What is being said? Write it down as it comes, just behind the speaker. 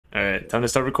right, time to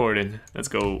start recording. Let's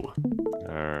go.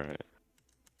 Alright.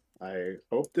 I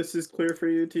hope this is clear for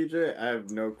you, TJ. I have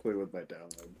no clue with my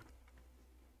download.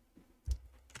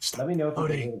 Let me know if you can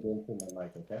Loading. hear the game through my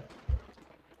mic, okay?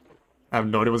 I have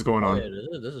no idea what's going Oh, on.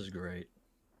 yeah, this is great.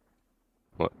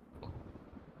 What?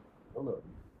 Hold on.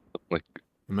 Like,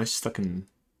 Am I stuck in?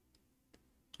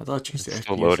 I thought I changed the it's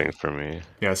still FPS. loading for me.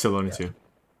 Yeah, it's still loading too.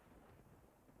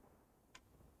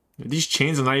 These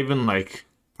chains are not even like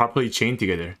properly chained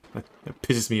together. That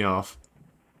pisses me off.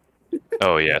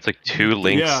 Oh yeah, it's like two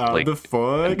links. Yeah, like, the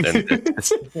fuck.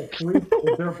 It's a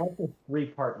they're a bunch of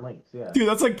three-part links, yeah. Dude,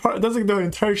 that's like the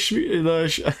entire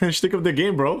shtick of the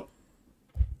game, bro.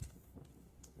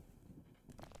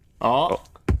 Oh,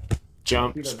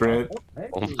 jump, sprint.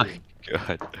 oh my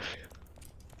god.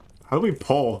 How do we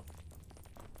pull?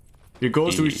 Your goal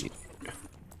is to reach.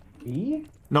 E?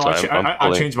 No, So I'm I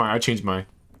pulling- changed mine. I changed mine.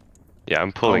 Yeah, I'm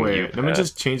Oh pulling wait, you. let me Pat.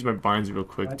 just change my binds real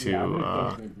quick to. Yeah, I'm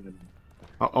gonna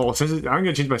change I'm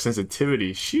gonna change my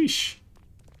sensitivity. Sheesh.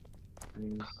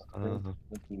 it.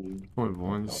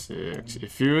 0.16.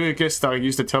 If you really get stuck,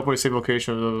 use the teleport save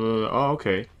location. Blah, blah, blah. Oh,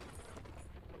 okay.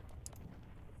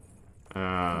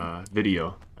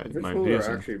 Video. My Visuals videos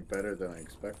are are actually better than I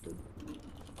expected.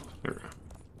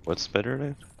 What's better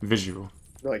than? visual.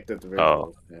 Like the visuals,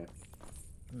 Oh. yeah.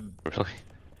 Really?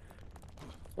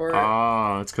 Or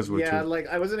Ah, it's because we're yeah, too. like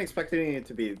I wasn't expecting it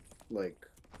to be like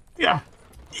Yeah.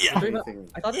 Yeah. anything.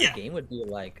 I thought this game would be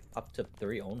like up to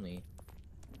 3 only.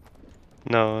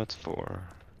 No, it's 4.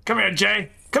 Come here,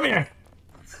 Jay. Come here.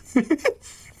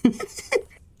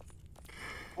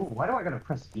 Oh, why do I gotta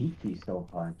press E key so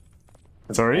hard?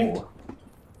 Sorry? Oh.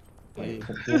 Wait,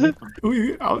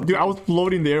 Dude, I was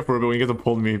floating in the air for a bit when you guys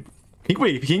pulled me.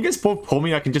 Wait, can you guys both pull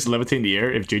me? I can just levitate in the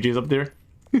air if JJ's up there.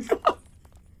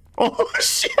 Oh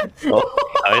shit!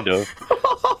 Oh, kind of.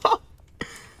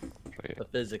 Wait, The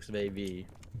physics, maybe.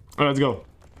 Alright, let's go.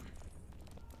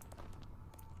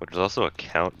 but there's also a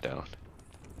countdown.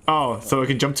 Oh, so we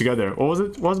can jump together. What was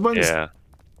it? What was the buttons? Yeah.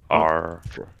 R.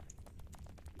 For...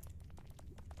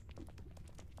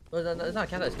 No, it's not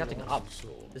counting. It's counting up.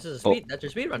 This is a speed. That's your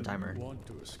speed run timer.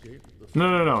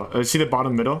 No. See the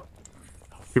bottom middle?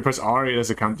 If you press R, it has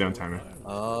a countdown timer.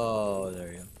 Oh,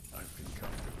 there you go.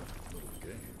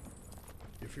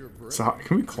 So how,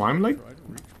 can we climb like?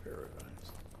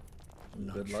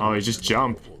 Good luck. Oh, you just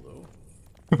jump.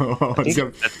 Oh, it's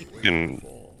gonna- You can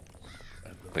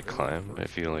like climb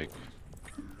if you like.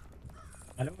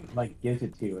 I don't like gives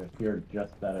it to you if you're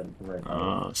just at a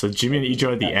right. so Jimmy and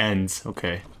Ijo at the end.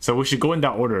 Okay, so we should go in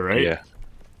that order, right? Yeah.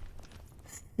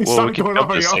 Stop Well, we can going jump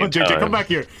over at the here. Oh, same JJ, come time. back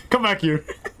here. Come back here.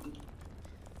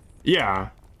 Yeah,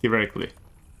 theoretically.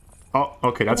 Oh,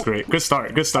 okay, that's great. Good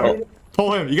start. Good start. Oh.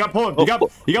 Pull him. You gotta pull him. You gotta Pull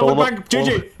look him back, up, pull JJ.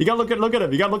 him. You gotta look at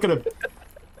him. You gotta look at him.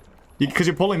 Because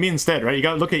you're pulling me instead, right? You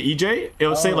gotta look at EJ.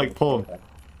 It'll say like pull him.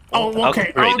 Oh,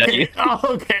 okay. great, now Okay. you- Oh,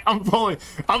 okay. I'm pulling.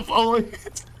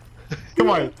 Come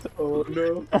on. Oh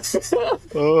no!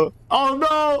 Oh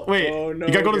no! Wait. Oh, no,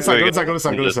 You gotta go to the guys. side. Go to the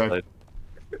side. Go to the side. Go to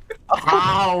the side.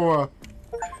 Ow!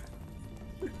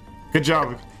 Good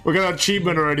job. We got an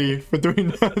achievement already for doing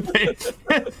that thing.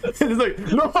 It's like,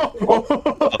 no!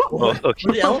 Oh, okay.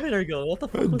 Where'd the elevator go? What the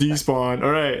fuck? was that? Despawn.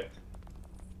 Alright.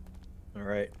 All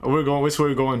right. We're going. Which way are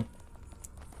we going?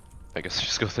 I guess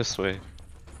just go this way.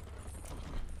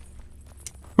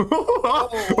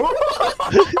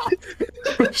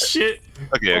 Shit.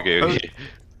 Okay.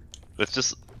 Let's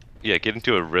just get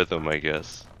into a rhythm, I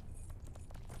guess.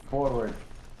 Forward.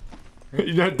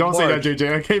 Don't say that, JJ.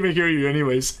 I can't even hear you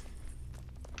anyways.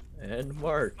 And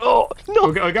Mark. Oh no!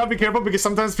 Okay, I gotta be careful because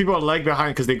sometimes people are lag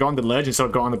behind because they go on the ledge instead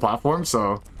of go on the platform,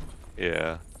 so...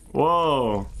 Yeah.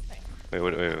 Whoa. Wait.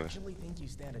 Actually think you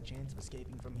stand a chance of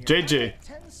escaping from here. JJ.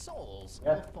 10 souls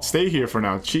Yeah. will fall Stay here for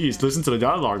now. Jeez, listen to the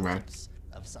dialogue, man.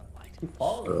 of sunlight. Keep I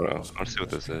following. don't know. Let's see what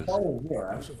this is. Following you,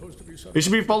 right? You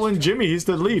should be following Jimmy. He's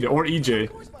the lead. Or E Of EJ.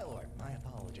 course, my lord. My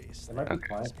apologies. It might be Okay.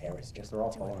 client errors if they're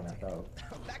all following us out.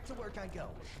 Back to work I go.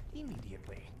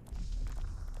 Immediately.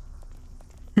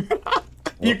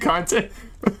 You content.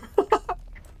 Come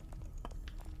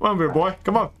on, beer boy.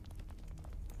 Come on.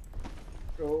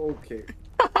 Oh, okay.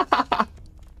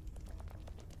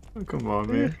 Come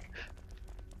on, man.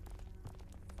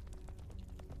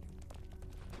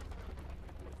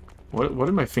 What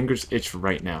do my fingers itch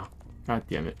right now? God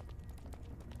damn it.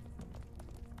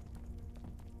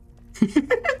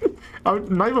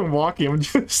 I'm not even walking, I'm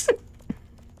just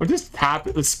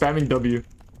spamming W.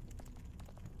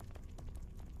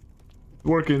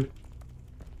 Working.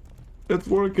 It's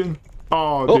working.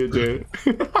 Oh, Oh. dude.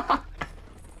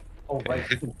 Oh, right.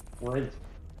 Sprint.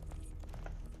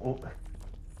 Oh,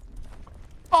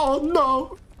 Oh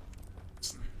no!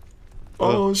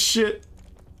 Oh shit.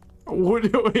 What,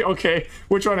 wait, okay,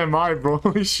 which one am I, bro?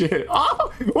 Holy shit.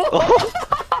 Oh!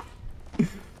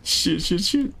 Shit.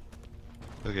 Okay,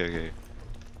 okay.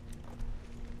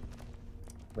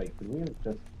 Wait, could we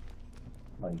just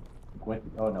like quit?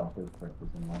 Oh no, there's purpose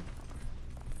in one.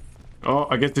 Oh,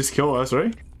 I guess this kill us,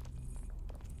 right?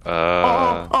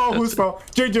 Uh. Who's fell?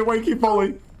 JJ, why you keep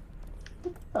falling?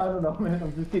 I don't know, man.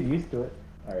 I'm just getting used to it.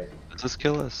 All right. Does this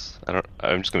kill us? I don't.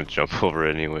 I'm just gonna jump over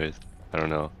anyways. I don't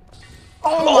know.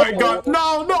 Oh my god,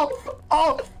 no!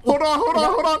 Oh, hold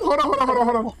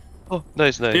on. Oh,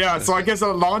 nice. Yeah, so I guess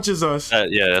that launches us.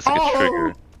 Yeah, that's like a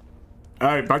trigger.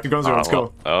 Alright, back to Gunzo, let's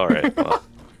go. All right. Well.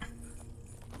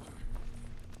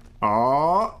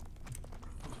 Oh.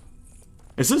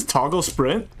 Is this toggle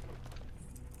sprint?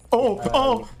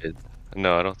 Oh.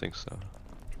 No, I don't think so.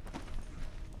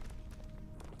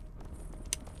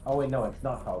 Oh wait, no, it's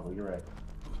not toggle. You're right.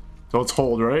 So it's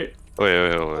hold, right?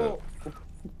 Wait.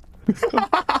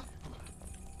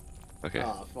 Okay.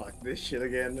 Oh fuck, this shit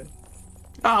again.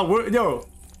 Yo.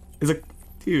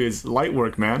 It's light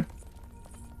work, man.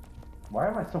 Why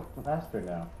am I so faster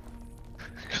now?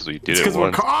 Because we did It's it because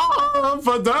we're once.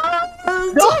 confident!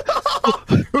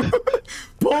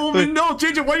 Pull me, no,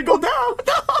 JJ, why you go down?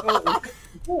 No!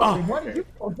 Why did you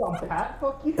go down, Pat?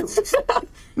 Fuck you.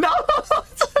 No!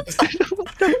 Just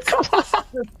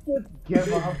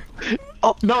give up.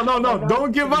 No,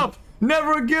 don't give up!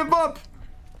 Never give up!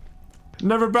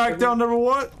 Never back down, never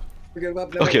what? Forget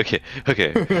about that. Okay. I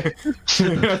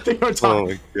think we're Oh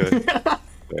talking. my god.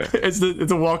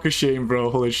 It's a walk of shame, bro.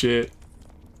 Holy shit.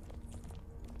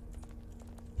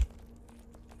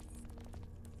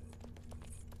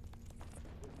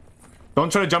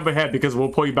 Don't try to jump ahead because we'll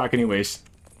pull you back anyways.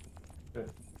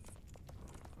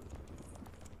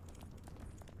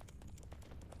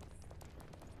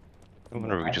 I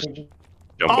wonder if we I just think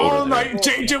jump Oh over my there.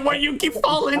 JJ, why you keep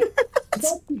falling? you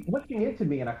don't keep pushing into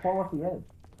me and I fall off the edge.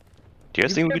 Do you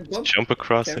guys think we can't could bump- just jump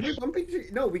across Can we it? bump into?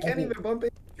 No, we can't even bump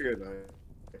into you.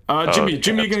 Jimmy, okay,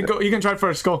 Jimmy, you can that's go. You can try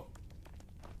first. Go.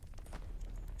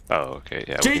 Oh, okay.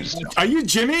 Yeah. We can just... Are you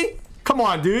Jimmy? Come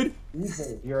on, dude.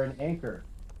 EJ, you're an anchor.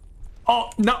 Oh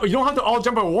no, you don't have to all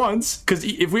jump at once. Because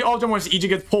if we all jump at once, EJ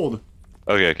gets pulled.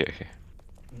 Okay.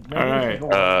 All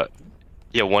right.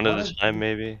 Yeah, one at a time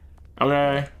maybe.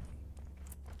 Okay.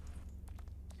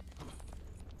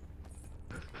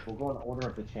 We'll go in order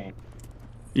of the chain.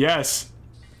 Yes.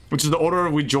 Which is the order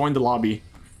we joined the lobby.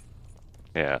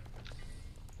 Yeah.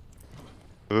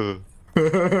 I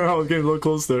was getting a little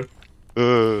close there.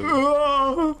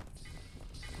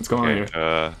 What's going on here?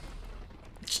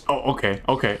 Oh, okay.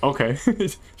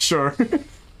 Sure.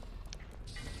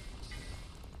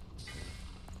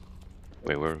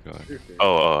 Wait, where are we going?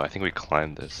 Oh, I think we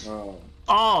climbed this. Oh.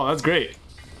 Oh, that's great.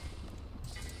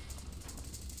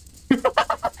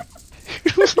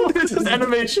 This is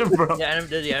animation, bro. Yeah,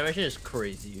 the animation is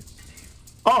crazy.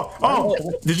 Oh,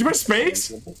 did you press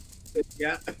space?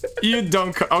 Yeah. You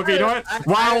dumb okay, you know what?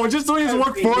 Wow, we're just doing his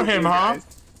work for him, huh?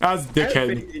 That's I dickhead.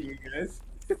 faith in you guys.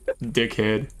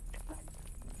 Dickhead.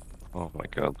 Oh my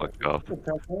god, look up.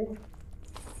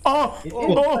 Oh,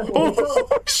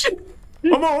 shit.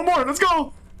 One more, let's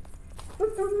go.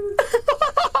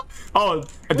 Oh,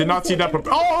 I did not see that.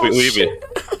 Oh, Wait, leave shit.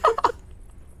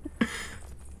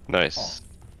 Nice.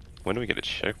 When do we get a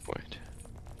checkpoint?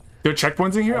 There are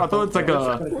checkpoints in here? I thought it's like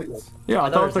a... Yeah, I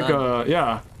thought it's like a...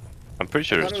 Yeah, I'm pretty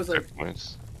sure I there's thought it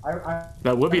was checkpoints.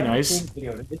 that would be I haven't nice. seen the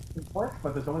video. It works,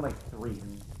 but there's only like 3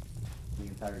 in the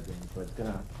entire game, so it's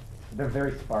gonna. They're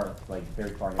very sparse, like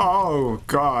very far. Oh,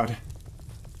 God.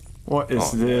 What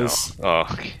is Oh, this? no. Oh,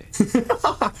 okay.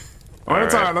 One at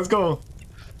a time, Alright. let's go.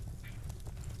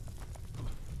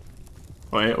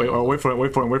 Wait for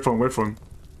him.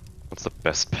 What's the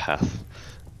best path?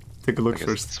 Take a I look guess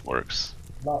first. this works.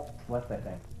 Left, I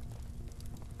think.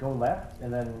 Go left,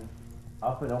 and then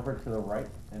up and over to the right,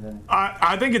 and then.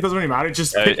 I think it doesn't really matter.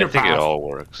 Just I pick your think path. it all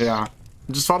works. Yeah.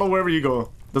 Just follow wherever you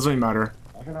go. Doesn't really matter.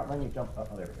 I cannot let you jump. Oh,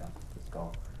 there we go. Let's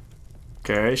go.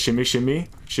 Okay, shimmy.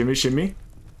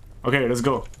 Okay, let's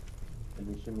go.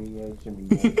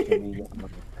 Shimmy.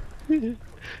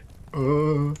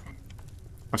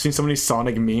 I've seen so many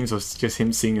Sonic memes of just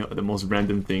him seeing the most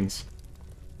random things.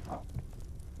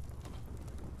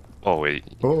 Oh wait.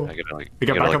 Oh. I gotta like. You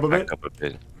got I gotta, back up a like, bit? back up a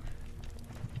bit.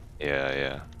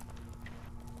 Yeah.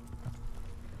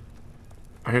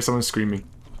 I hear someone screaming.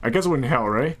 I guess we're in hell,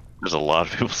 right? There's a lot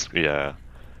of people. Yeah.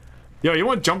 Yo, you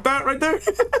want to jump that right there?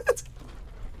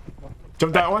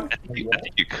 Jump that one? I think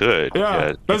you could.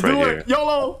 Yeah. Let's right do here. it.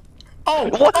 YOLO. Oh.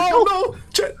 What? Oh no.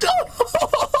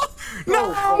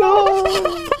 No.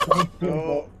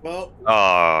 Oh, well,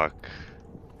 Oh.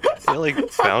 It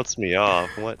like bounced me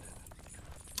off. What?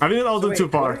 I think that was So too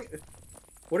wait, far.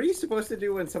 What are you supposed to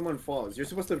do when someone falls? You're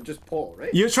supposed to just pull,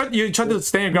 right? You try to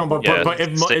stay on ground, but Yeah, but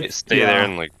stay yeah. there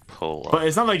and like pull. But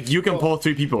it's not like you can pull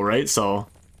 3 people, right? So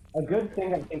A good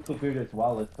thing I think to do as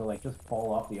well is to like just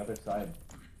fall off the other side,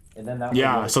 and then that way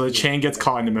yeah, you'll so the see chain it. gets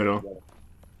caught in the middle.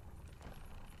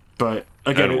 But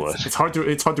again, That was. it's hard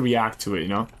to react to it, you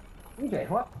know. DJ,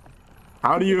 what?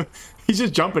 How do you? He's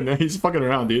just jumping. He's fucking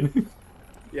around, dude.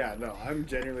 Yeah, no, I'm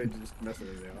genuinely just messing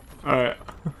with you. All right.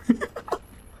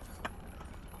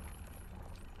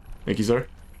 Thank you, sir.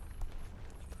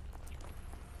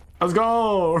 Let's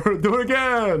go. Do it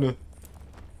again.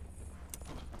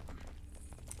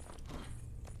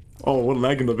 Oh, we're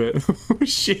lagging a bit.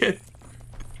 Shit.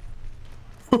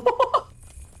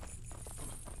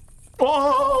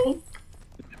 Oh!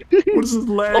 What is this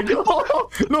lag? Oh,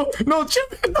 no, no,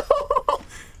 Chip! No!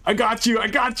 I got you, I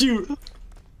got you!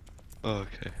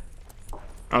 Okay.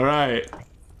 Alright.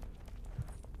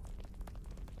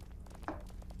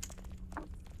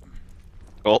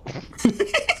 Oh.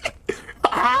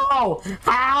 Ow!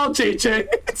 Ow, JJ!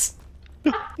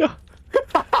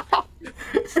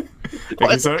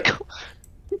 Thank you, sir.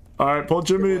 Alright, pull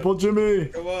Jimmy, pull Jimmy!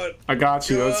 Come on. I got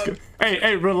you, let's go. Hey,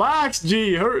 hey, relax,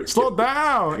 G! Slow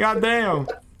down! God damn!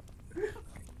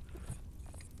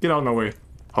 Get out of my way.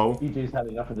 Ho. DJ's had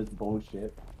enough of this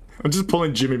bullshit. I'm just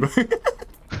pulling Jimmy back.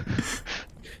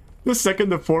 The second,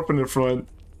 the fourth in the front.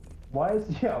 Why is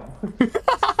yeah?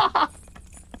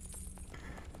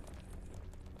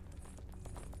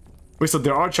 Wait, so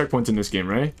there are checkpoints in this game,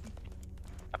 right?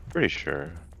 Pretty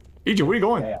sure. EJ, where are you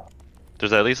going? Yeah.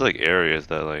 There's at least like areas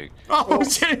that like. Oh,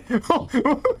 shit! Oh.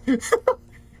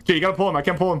 Okay, you gotta pull him. I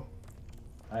can't pull him.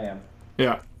 I am.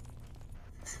 Yeah.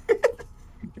 I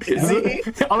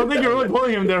don't think you're really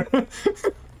pulling him there.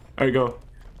 There you go.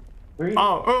 3.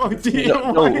 Oh, gee,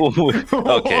 No, no.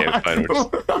 Okay, fine. We're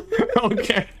just...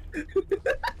 Okay.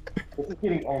 This is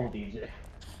getting old, DJ.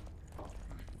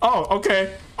 Oh,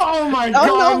 okay. Oh my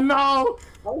god, no!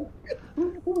 Oh,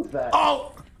 who was that?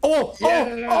 Oh! Oh!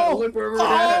 Yeah, Oh! look where we're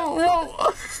Oh!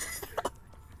 Oh!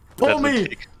 Pull That's me!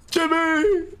 okay.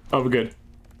 Jimmy! Oh, we're good.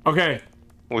 Okay.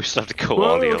 We just have to go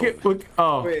Well, on the okay. Look.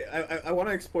 Oh. Wait, I want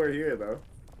to explore here though.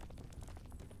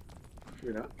 Do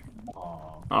we not? Aw.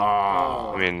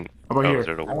 Ah. I mean, How about here? is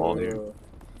there a wall here? Oh.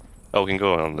 Oh, we can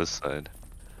go on this side.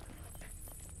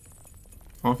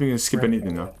 I don't think you can skip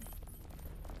anything though.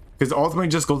 Because ultimately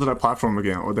just go to that platform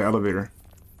again, or the elevator.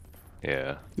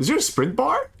 Yeah. Is there a sprint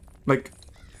bar? Like,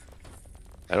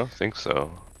 I don't think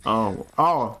so. oh.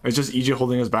 Oh, it's just EJ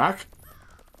holding us back?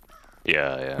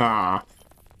 Yeah, yeah. Ah.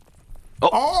 Oh.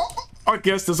 Oh! I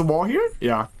guess there's a wall here?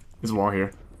 Yeah, there's a wall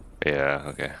here. Yeah,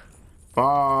 okay.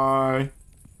 Bye.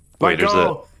 Wait, Let there's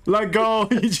go! Let go!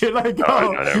 EJ, let go!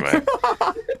 Oh, no, never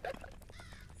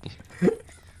mind.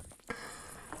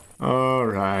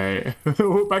 Alright.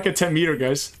 We're back at 10 meter,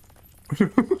 guys.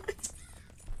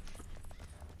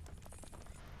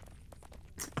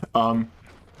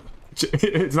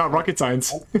 It's not rocket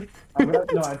science. I'm gonna,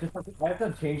 no, I have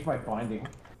to change my binding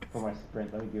for my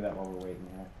sprint. Let me do that while we're waiting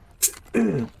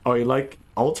here. Oh, you like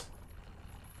alt?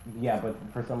 Yeah, but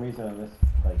for some reason on this,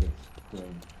 like, it's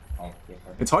doing all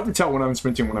different. It's hard to tell when I'm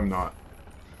sprinting when I'm not.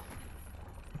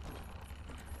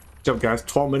 Good job, guys.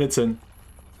 12 minutes in.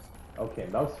 Okay,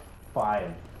 mouse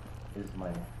 5 is my.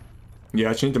 Yeah,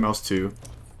 I changed the mouse too.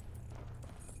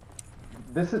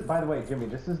 This is, by the way, Jimmy.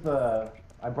 This is the.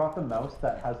 I brought the mouse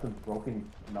that has the broken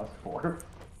mouse 4.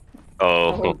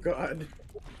 Oh Oh, god.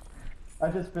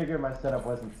 I just figured my setup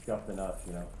wasn't scuffed enough,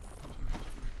 you know.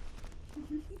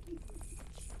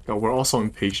 Oh, we're also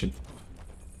impatient.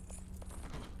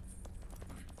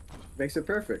 Makes it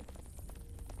perfect.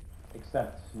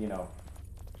 Except, you know,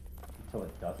 until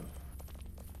it doesn't.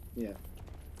 Yeah.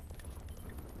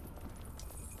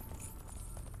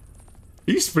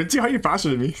 Are you sprinting? How are you faster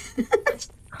than me?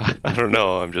 I don't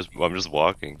know. I'm just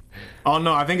walking. Oh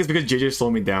no, I think it's because JJ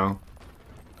slowed me down.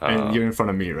 And you're Uh, in front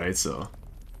of me, right? So.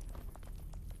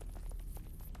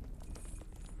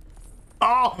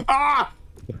 Oh! Ah!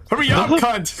 Hurry up,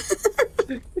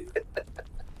 cunt!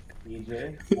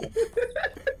 DJ,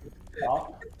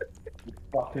 stop. You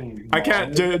fucking. I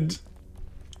can't, moron. dude.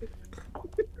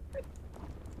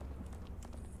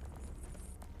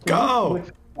 Go!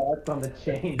 Which parts on the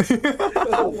chain?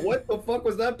 Oh, what the fuck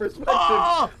was that perspective?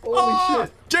 Oh! Holy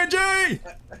shit. JJ!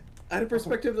 I had a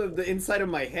perspective of the inside of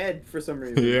my head for some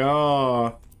reason.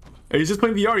 Yeah. Hey, he's just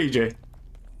playing VR, EJ.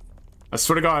 I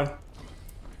swear to God.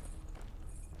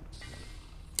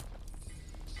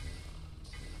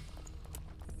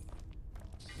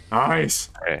 Nice.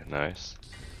 okay, nice.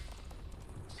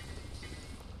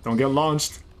 Don't get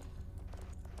launched.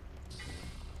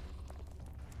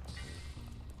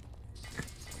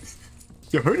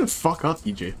 Yo, hurry the fuck up,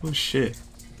 EJ. Oh shit.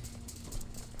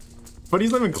 But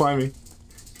he's not even climbing.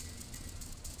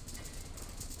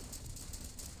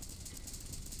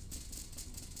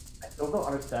 I still don't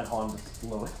understand how I'm the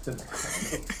slowest in the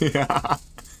game. Yeah.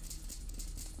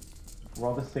 We're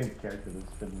all the same character.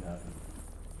 It's been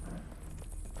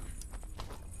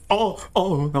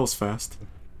Oh, that was fast.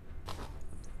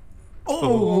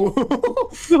 Oh,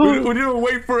 we didn't even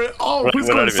wait for it. Oh, We're who's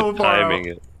not going even so far timing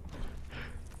out? it.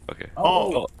 Okay.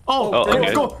 Oh,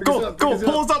 okay. go, Bring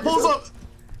pull us us up.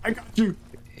 I got you.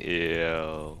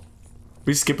 Yeah.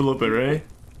 We skip a little bit, right?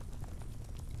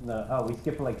 no. Oh, we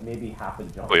skipped like maybe half a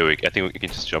jump. Wait. I think we can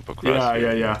just jump across. Yeah,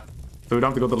 here. yeah. So we don't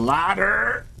have to go to the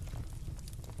ladder.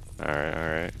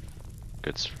 Alright.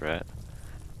 Good strat.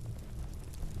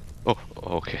 Oh,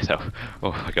 okay.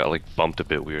 I got like bumped a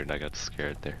bit weird and I got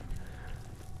scared there.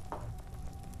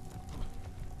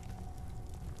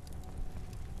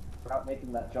 We're not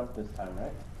making that jump this time,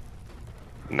 right?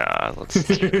 Nah, let's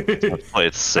play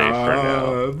it safe for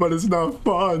now. But it's not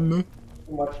fun.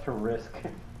 Too much to risk.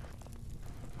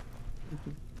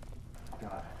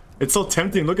 God. It's so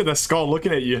tempting. Look at that skull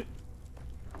looking at you.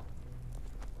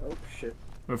 Oh shit.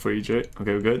 Wait for EJ.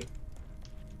 Okay, we're good.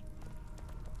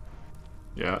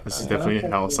 Yeah, this is definitely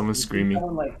hell. Someone's If you see screaming.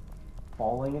 Someone like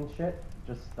falling and shit.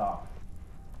 Just stop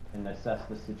and assess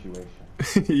the situation.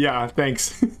 Yeah,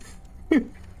 thanks.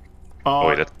 Oh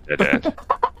wait, that's dead end.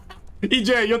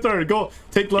 EJ, your turn. Go.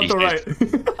 Take left or right.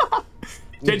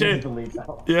 JJ. Delete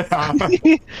that. Yeah.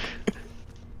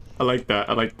 I like that.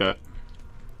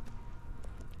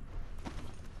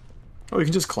 Oh, you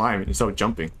can just climb instead of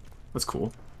jumping. That's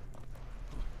cool.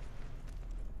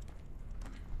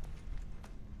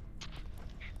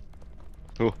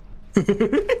 Oh.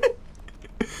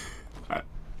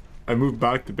 I moved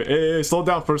back a bit. Hey, slow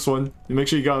down, first one. You make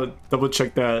sure you gotta double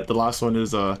check that the last one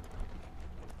is Yeah.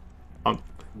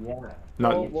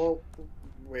 not. Oh, well,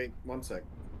 wait 1 sec.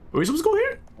 Are we supposed to go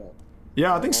here? Oh.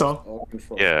 Yeah, I think so. All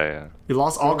control. Yeah. You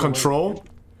lost all control.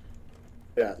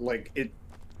 Yeah, like it,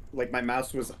 like my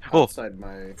mouse was Oh. outside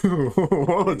my.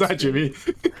 What was that, Jimmy?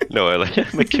 No,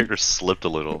 my character slipped a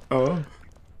little. Oh.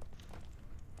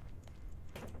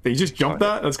 Did you just jump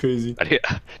that? That's crazy.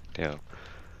 Damn.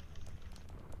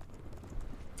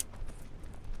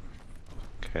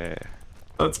 Okay.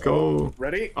 Let's go.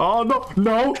 Ready? Oh no!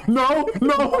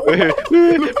 Wait,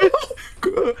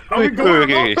 Are we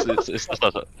going? okay.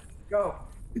 Stop. Go.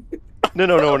 No.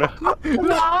 No!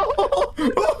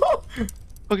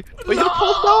 Okay. Wait, you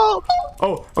pulled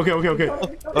Oh, okay.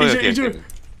 EJ.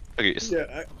 Okay.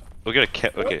 Yeah. We're gonna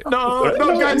okay.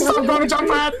 No, guys, stop going to jump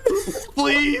pad!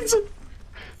 Please!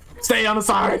 Stay on the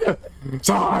side!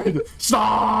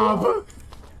 Stop!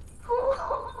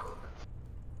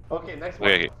 Okay, next one.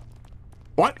 Okay.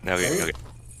 What? Now okay.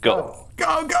 Go.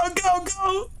 Go!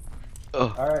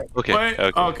 Oh. All right. Okay. Wait,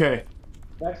 okay.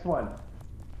 Next one.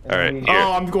 All right, And here.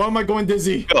 Oh, why am I going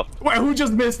dizzy? Go. Wait, who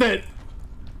just missed it?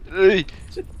 Hey.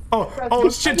 Oh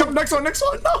shit, jump next one. No!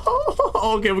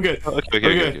 Oh, okay, we're good.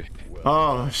 Okay.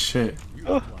 Oh shit.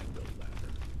 Oh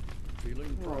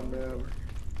man.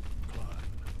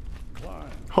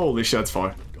 Holy shit, that's far.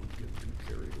 I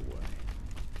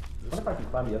wonder if I can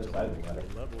climb the other side of the ladder.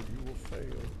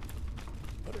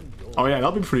 Oh yeah,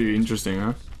 that'll be pretty interesting,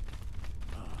 huh?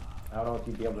 I don't know if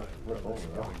you'd be able to flip over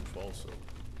though.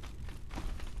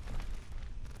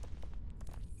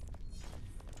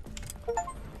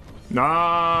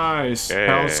 Nice! Hey.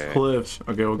 House Cliff.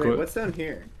 Okay, we'll Wait, go. what's down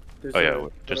here? There's Oh yeah,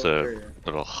 just little a area.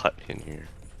 little hut in here.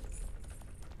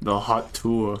 The hot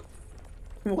tour.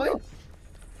 What?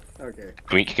 Okay.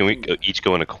 Can we each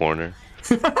go in a corner?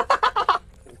 I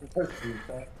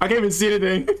can't even see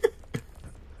anything.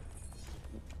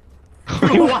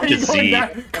 Why are you going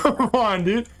that? Come on,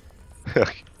 dude.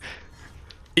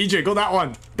 EJ, go that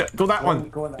one. Go that one.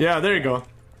 go in that Yeah, there you go.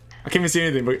 I can't even see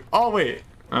anything, but oh wait.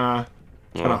 Kind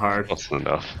of hard. That's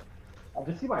enough. I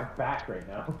just see my back right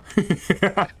now.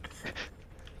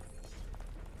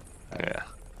 Yeah.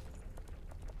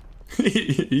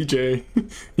 EJ.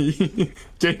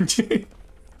 JJ.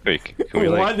 Wait, can we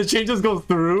Why like? the chain just go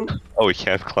through? Oh, we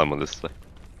can't climb on this side.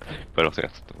 But I don't think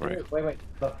that's the right. Wait.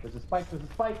 Look, there's a spike.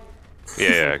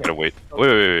 Yeah, I gotta wait.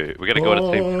 Wait. We gotta go at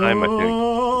the same time, I think.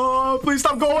 Oh, please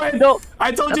stop going! No.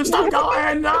 I told you stop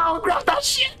going! No, grab that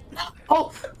shit! No.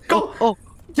 Oh, go! Oh.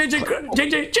 JJ!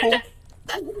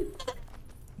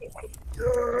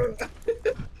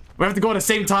 We have to go at the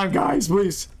same time, guys,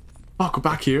 please. Fuck, we're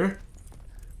back here.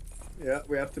 Yeah,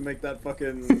 we have to make that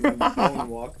fucking bone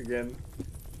walk again.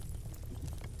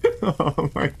 Oh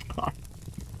my god.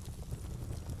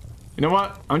 You know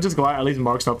what? I'm just glad at least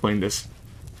Mark's not playing this.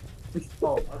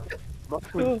 Oh,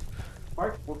 okay.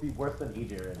 Mark would be worse than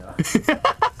EJ right now.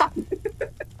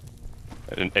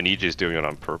 And EJ's doing it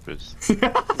on purpose.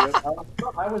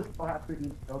 I was so happy to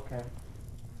eat. Okay.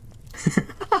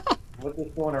 We'll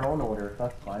just go in our own order.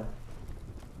 That's fine.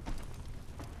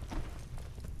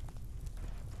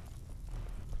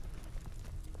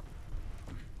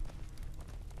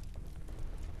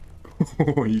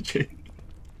 Oh, EJ.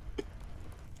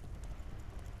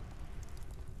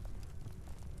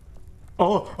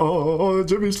 Oh,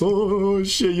 Jimmy, slow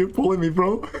shit, you pulling me,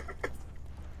 bro.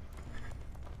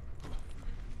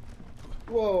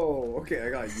 Whoa, okay, I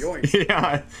got yoinked.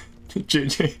 Yeah,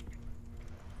 JJ.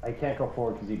 I can't go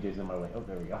forward because EJ's in my way. Oh,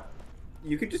 there we go.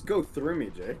 You could just go through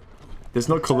me, Jay. There's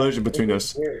no collision between It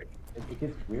us. gets weird. It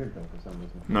gets weird though for some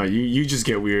reason. No, you just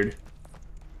get weird.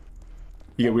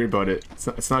 You get weird about it.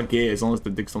 It's not gay as long as the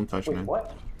dicks don't touch, Wait, man.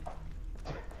 what?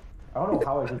 I don't know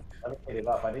how I just levitated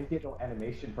up. I didn't get no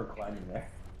animation for climbing there.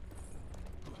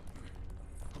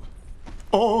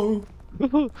 Oh!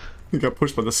 You got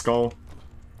pushed by the skull.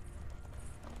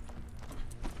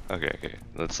 Okay.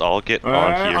 Let's all get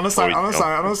Alright, on here. on the side, before on we the jump.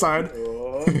 side, on the side. Oh,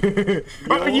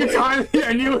 Oh, you can't. Yeah,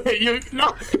 you.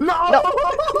 No.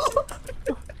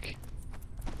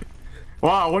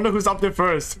 Wow, I wonder who's up there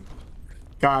first.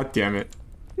 God damn it.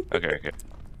 Okay.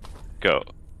 Go.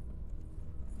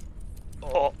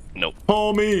 Oh, no.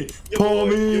 Pull me. Pull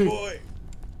me.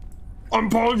 I'm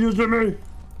pulling you, Jimmy. There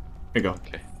you go.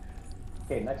 Okay.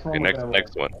 Okay, next one. Okay, we're gonna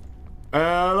next one.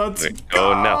 Let's Okay,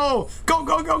 go. go now. Go.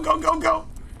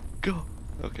 Go.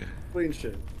 Okay. clean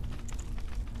shit.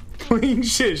 Clean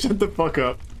shit. Shut the fuck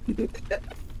up.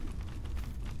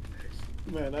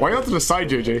 Man, Why are you out to the side,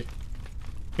 JJ?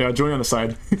 Yeah, join on the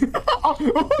side.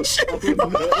 Oh, shit.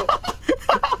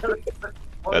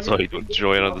 That's why you don't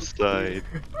join on the side.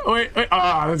 Wait.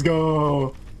 Let's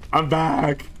go. I'm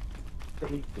back.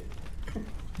 It's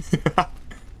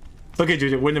okay,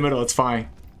 JJ. We're in the middle. It's fine.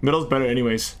 Middle's better,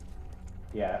 anyways.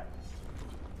 Yeah.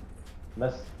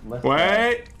 Let's.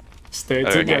 Wait. Stay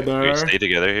Okay, together. we stay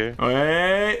together here.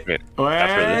 Wait. Okay,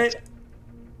 after Wait. this.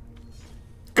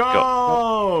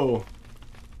 Go.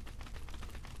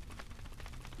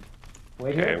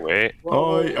 Wait Okay, here. wait.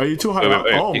 Oh, are you too high up?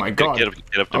 Oh my god. Get up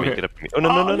to me, Okay. get up to me. Oh,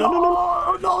 no. No.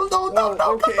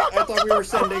 Oh, okay. I thought we were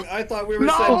sending.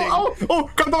 No! sending. Oh,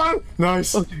 come on!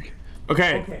 Nice.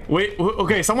 Okay. Wait.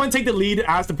 Okay. Someone take the lead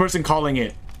as the person calling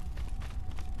it.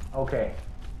 Okay.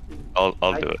 I'll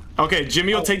do it. Okay,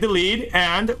 Jimmy will take the lead,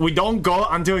 and we don't go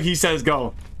until he says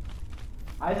go.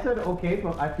 I said okay,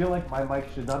 but I feel like my mic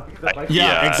should not be the mic.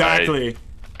 Yeah, Yeah, exactly.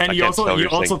 And I you can't tell also you're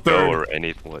saying third. go or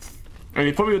any what. I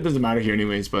mean, probably doesn't matter here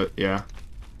anyways, but yeah.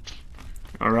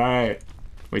 All right,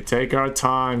 we take our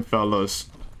time, fellas.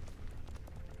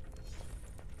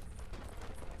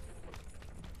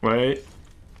 Wait.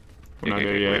 We're not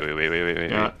there yet. Wait.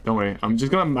 Yeah, don't worry. I'm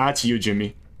just gonna match you,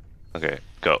 Jimmy. Okay,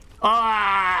 go.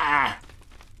 Ah!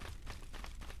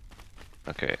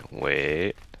 Okay,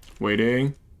 wait.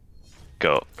 Waiting.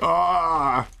 Go.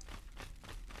 Ah!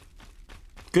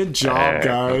 Good job,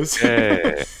 guys.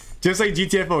 Okay. Just like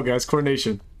GTFO, guys.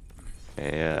 Coordination.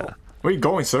 Yeah. Where are you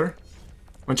going, sir?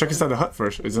 Wanna check inside the hut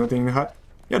first. Is there anything in the hut?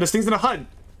 Yeah, there's things in the hut.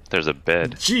 There's a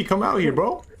bed. Gee, come out here,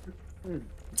 bro.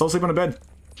 Let's all sleep on the bed.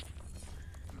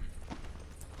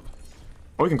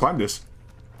 Oh, we can climb this.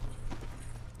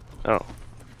 Oh.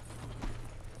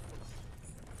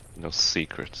 No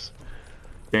secrets.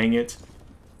 Dang it.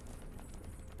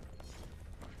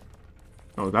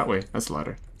 Oh, that way. That's the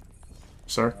ladder.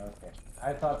 Sir? Okay.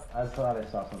 I thought I saw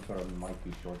some sort of might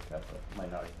be shortcut, but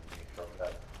might not even be a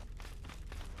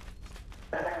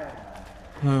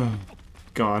shortcut.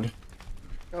 God.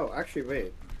 Oh, actually,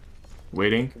 wait.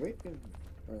 Waiting. Can we?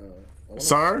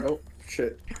 Sir? Oh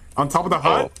shit. On top of the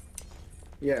hut?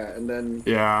 Yeah, and then.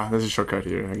 Yeah, there's a shortcut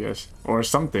here, I guess. Or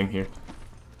something here.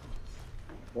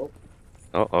 Well,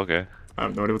 Oh, okay. I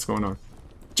have no idea what's going on.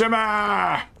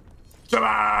 Gemma!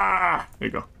 Gemma! There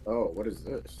you go. oh, what is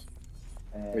this?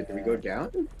 Wait, did we go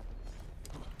down?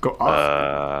 Go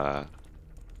up.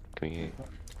 Can we...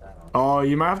 Oh,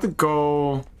 you might have to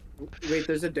go... Wait,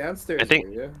 there's a downstairs I think-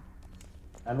 area.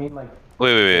 I mean, like,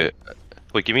 Wait.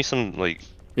 Wait, give me some, like...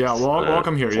 Yeah,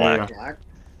 welcome here. Yeah, yeah. Black.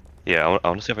 Yeah, I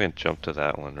want to see if I can jump to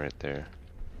that one right there.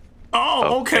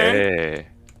 Oh, okay. Okay.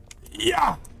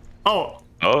 Yeah. Oh.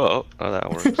 Oh, that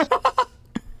works.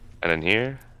 And then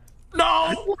here?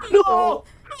 No! No!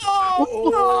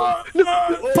 No!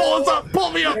 No! Pull us up!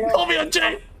 Pull me up! Pull me up,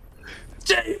 Jay!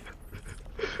 Jay!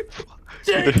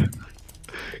 Jay!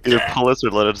 Either pull us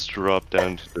or let us drop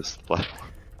down to this platform.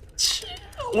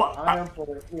 What? I am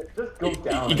for it. Here, just go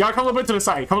down. You gotta come a little bit to the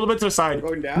side. Come a little bit to the side. We're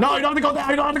going down? No, you don't have to go down.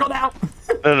 You don't have to go down.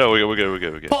 No, we're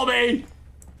good. Pull me.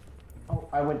 Oh,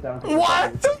 I went down to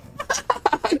What?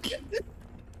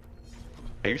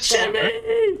 Are you still there?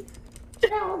 Jimmy!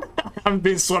 I've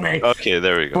been swimming Okay,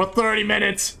 there we go. for 30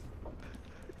 minutes.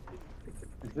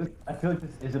 I feel like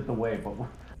this isn't the way, but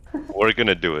We're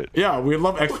gonna do it. Yeah, we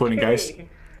love exporting, guys.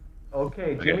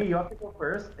 Okay, Jimmy, you have to go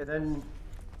first, and then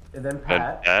And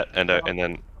Pat. Pat, and then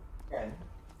Again.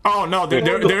 Oh no,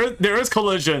 there is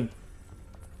collision.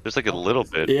 there's like a little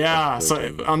bit. Yeah,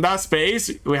 so on that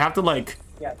space, we have to like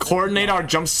Yeah, coordinate our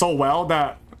jumps so well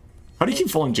that. How do you keep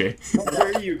falling, Jay?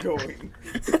 Where are you going?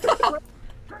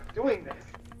 doing this.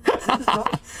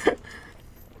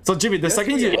 So Jimmy, the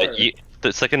second we you, are.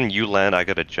 The second you land, I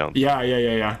gotta jump,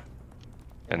 yeah.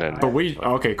 and then But we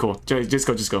okay, cool.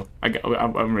 Just go.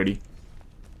 I'm ready.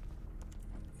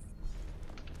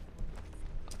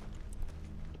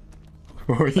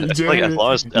 like as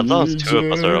long as two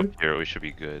of us are up here, we should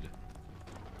be good.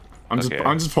 Okay.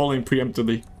 I'm just falling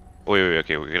preemptively. Wait,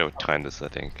 okay, we're gonna time this, I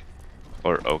think.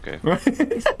 Or okay,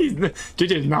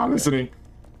 JJ's not listening.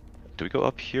 do we go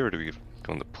up here or do we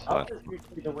go on the How plot? is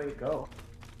usually the way to go?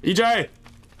 EJ.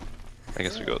 I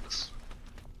guess we go this.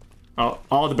 Oh,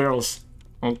 all the barrels.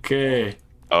 Okay.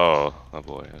 Oh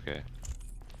boy, okay.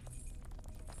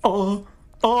 Oh,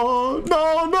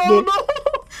 no!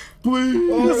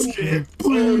 Please, shit.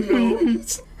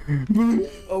 please.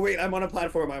 Oh wait, I'm on a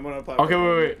platform. Okay,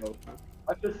 wait.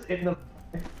 I'm just in the.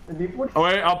 Oh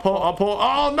wait, I'll pull.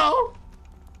 Oh no!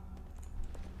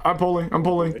 I'm pulling.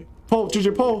 Pull,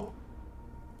 JJ, pull.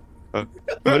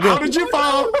 How did you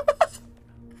fall?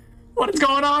 What is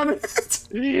going on?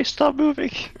 Stop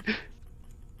moving!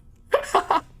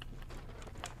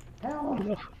 Hell,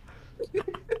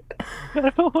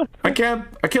 I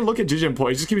can't look at JJ and pull.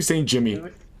 It just keeps saying Jimmy.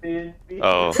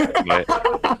 Oh, my.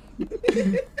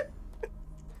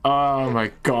 Oh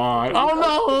my god.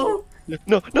 Oh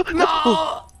No! no!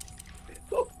 No!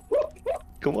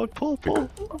 Come on, pull!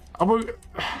 I'm a...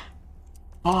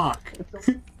 Fuck.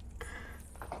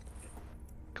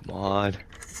 Come on.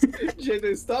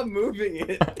 JJ, stop moving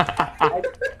it.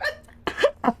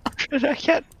 I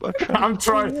can't. I'm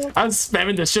trying. I'm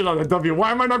spamming the shit on the W.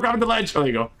 Why am I not grabbing the ledge? Oh, there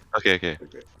you go. Okay.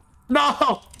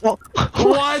 No!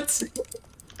 What?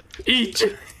 Each.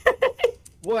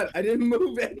 What? I didn't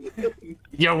move anything.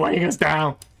 You're weighing us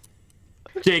down.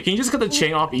 Jay, can you just cut the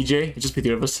chain off EJ? It's just the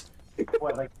three of us.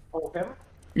 What, like pull him?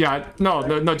 Yeah,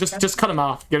 no, just cut him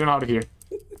off. Get him out of here.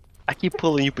 I keep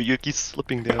pulling you, but you keep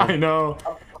slipping down. I know.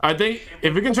 I think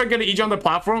if we can try to get EJ on the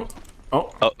platform.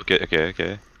 Oh, Oh, okay.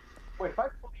 Wait, if I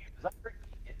pull you, does that bring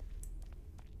it?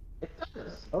 It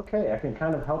does. Okay, I can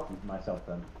kind of help myself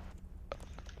then.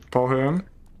 pull him.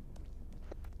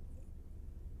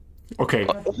 Okay,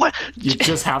 What? you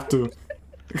just have to.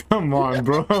 Come on,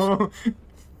 bro.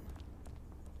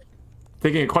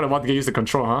 Taking quite a while to get used to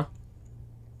control, huh?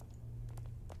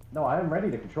 No, I am ready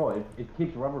to control it. It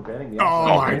keeps rubber banding the Oh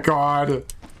outside. my god.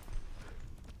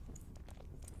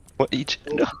 What each?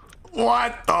 No.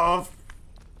 What the f-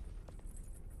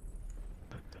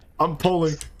 I'm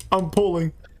pulling.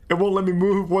 It won't let me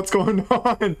move. What's going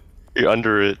on? You're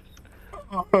under it.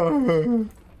 Oh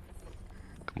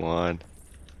Come on.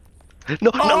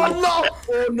 No. no!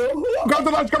 Oh no! Grab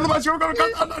the ledge, go.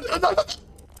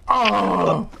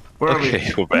 Oh, where are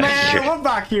Okay, we? we're back Man, here. we're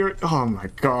back here. Oh my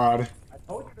god. I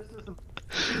told you this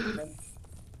is a...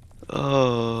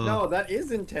 Oh. No, that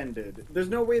is intended. There's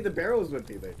no way the barrels would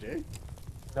be there, Jay.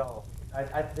 No,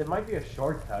 it might be a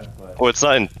shortcut, but... Well, it's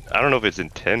not. I don't know if it's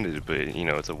intended, but you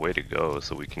know, it's a way to go,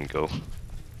 so we can go.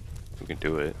 We can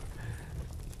do it.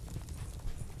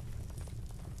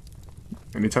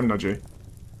 Anytime now, Jay.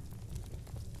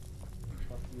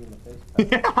 Fuck you in the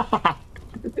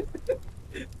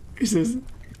face. He says.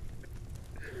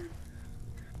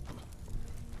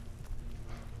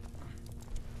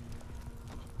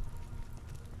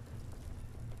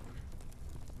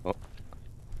 Oh.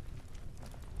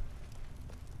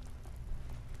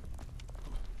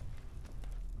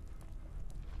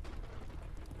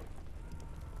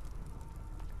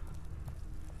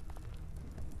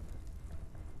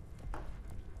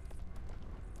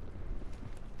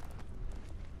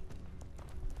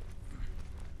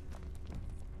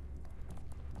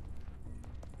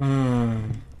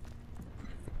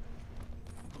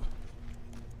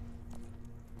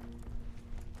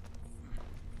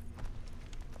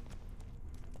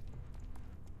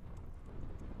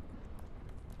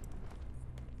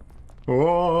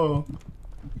 Oh.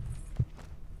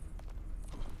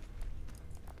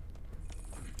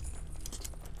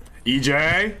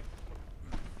 EJ?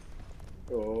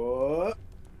 Oh.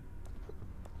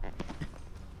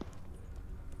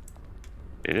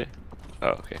 Did it? Oh,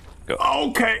 okay. Go.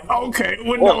 Okay, okay.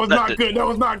 Well, Whoa, that was that not did- good. That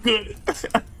was not good.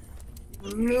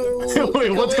 No.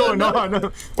 Wait, what's going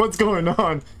on? What's going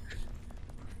on?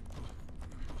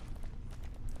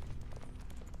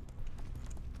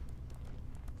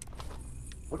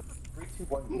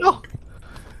 No.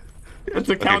 It's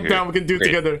a countdown we can do Great.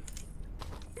 together.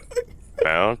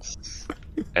 Bounce.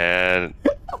 And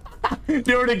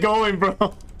You're already going,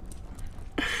 bro.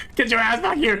 Get your ass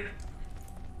back here.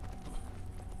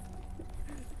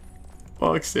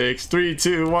 Fuck sakes. 3,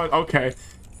 2, 1. Okay.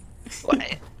 what?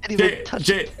 I didn't even Jay, touch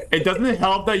Jay, it doesn't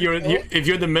help that if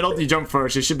you're in the middle, you jump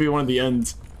first. It should be one of the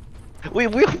ends. Wait,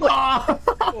 what? Ah!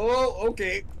 Oh,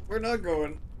 okay. We're not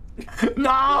going.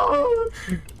 No!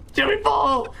 Jimmy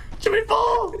fall! Jimmy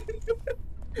fall!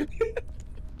 It's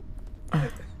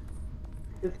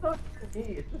not me.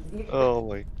 It's just me. Oh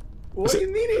my. What do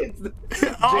you mean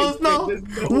it's? Oh no! There's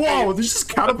no Whoa! way. Did you just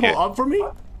catapult Okay. up for me?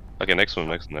 Okay, next one,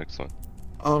 next one.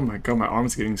 Oh my god, my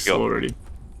arm's getting slow Go. already.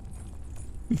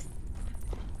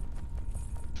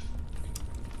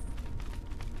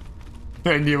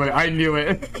 I knew it. I knew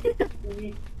it.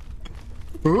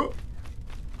 Huh?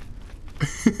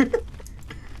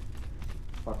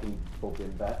 Fucking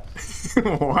open that.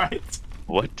 What?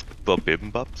 What?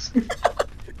 Babimbops?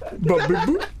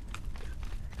 Ba-boop-boop.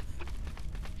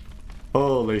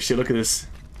 Holy shit, look at this.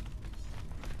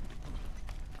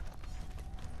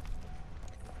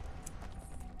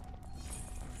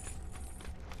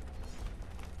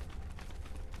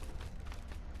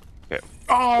 Okay.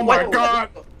 Oh my god!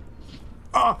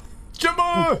 Ah!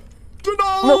 Gemma!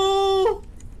 No!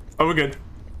 Oh, we're good.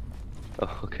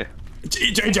 Oh, okay.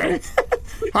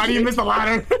 JJ! How do you miss the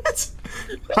ladder?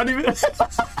 How do you miss?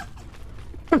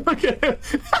 Look at him!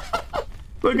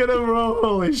 Look at him, bro!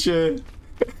 Holy shit!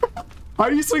 How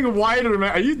are you swinging wider,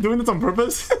 man? Are you doing this on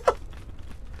purpose?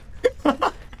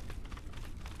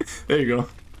 There you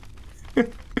go.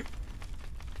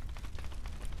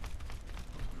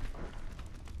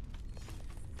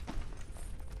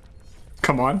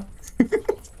 Come on.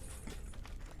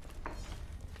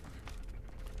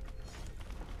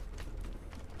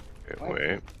 Okay,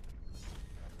 wait.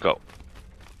 Go.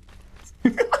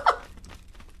 Okay,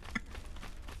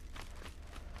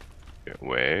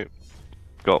 wait.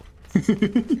 Go.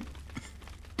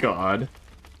 God.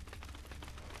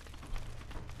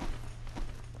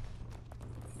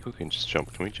 Who can just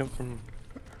jump? Can we jump from?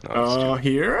 No, that's too-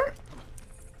 Here?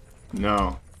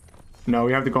 No. No,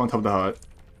 we have to go on top of the hut.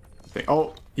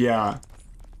 Oh, yeah.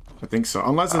 I think so.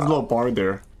 Unless there's a little bar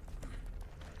there.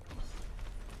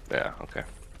 Yeah, okay.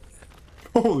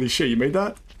 Holy shit, you made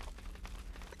that?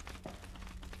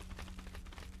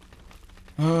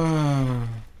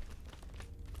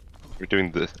 We're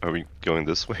doing this. Are we going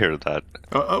this way or that?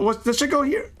 What's the shit go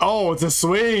here? Oh, it's a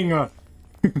swing. I'd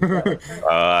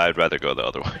rather go the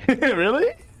other way.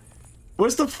 Really?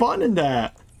 What's the fun in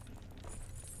that?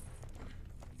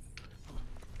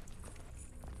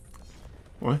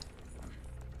 What?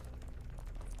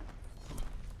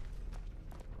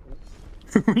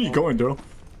 Where are you going, Daryl?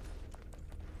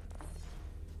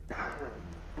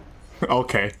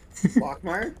 Okay.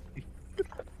 Lockmire?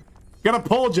 Gotta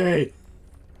pull, Jay.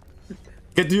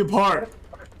 Get to your part.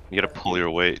 You gotta pull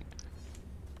your weight.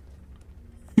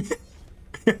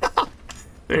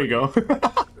 There you go.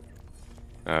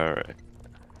 Alright.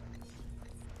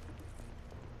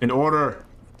 In order.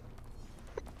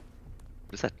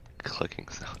 What's that clicking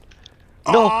sound?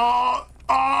 No. Oh,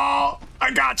 oh,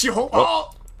 I got you. Hold.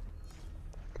 Oh.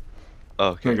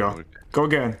 Okay. There you go. we're- Go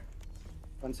again.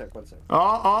 One sec, one sec.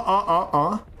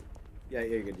 Yeah,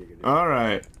 you're good, you're good. All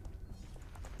right.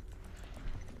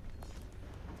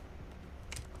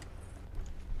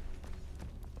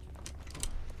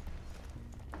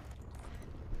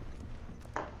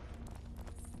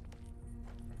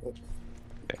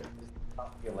 I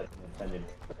feel like intended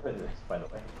for this, by the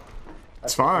way.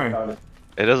 It's fine.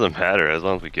 It doesn't matter as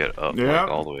long as we get up, Yeah.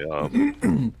 like, all the way up.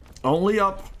 Only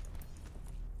up.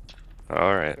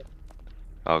 Alright.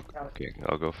 I'll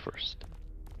go first.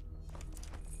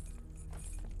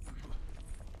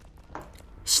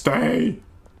 Stay.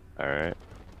 Alright.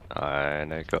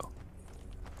 And I go.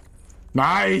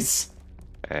 Nice.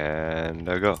 And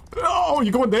I go. Oh,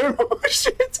 you going there? Oh,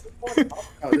 shit.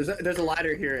 Oh, there's a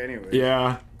ladder here anyway.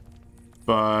 Yeah.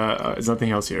 But there's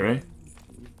nothing else here, right?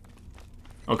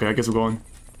 Okay, I guess we're going.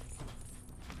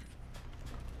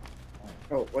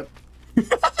 Oh, what?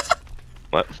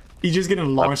 What? He's just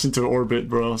getting launched into orbit,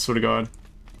 bro. Swear to God.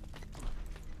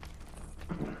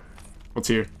 What's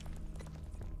here?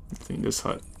 I think this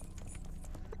hut.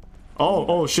 Oh,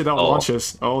 oh shit, that Oh.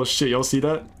 launches. Oh shit, y'all see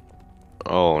that?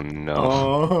 Oh no.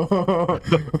 Oh.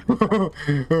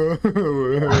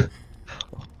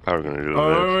 How are we gonna do Oh,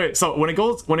 this? wait. So when it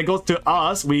goes to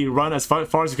us, we run as far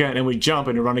as we can, and we jump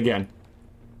and we run again.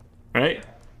 Right?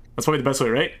 That's probably the best way,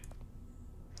 right?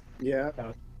 Yeah.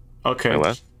 Okay. Wait,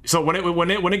 what? So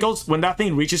when that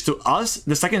thing reaches to us,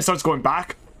 the second it starts going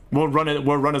back, we'll run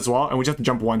as well, and we just have to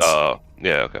jump once. Oh,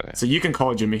 yeah, okay. So you can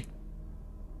call it, Jimmy.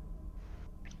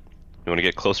 You wanna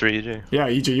get closer, EJ? Yeah,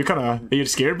 EJ, are you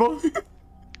scared, bro?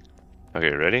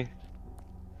 Okay, ready?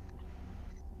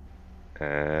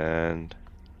 And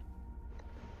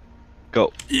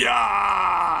go.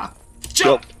 Yeah! Go.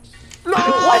 Jump! No!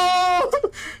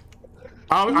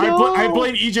 I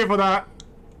blame EJ for that.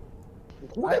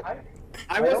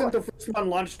 I wasn't the first one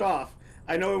launched off.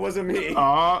 I know it wasn't me.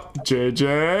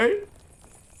 JJ?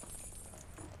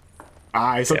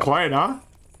 It's so quiet, huh?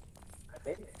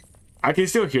 I can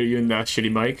still hear you in that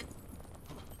shitty mic.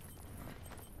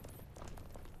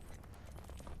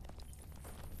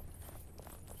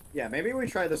 Yeah, maybe we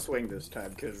try the swing this time,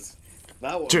 because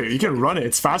that one. Dude, you can run it.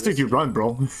 It's faster if you run,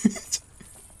 bro.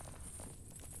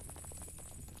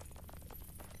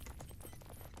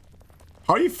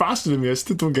 How are you faster than me? I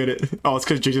still don't get it. Oh, it's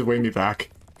because JJ's weighing me back.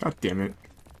 God damn it.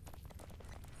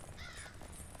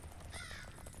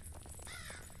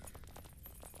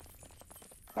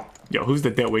 Yo, who's the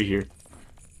dead weight here?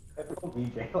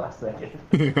 DJ last second.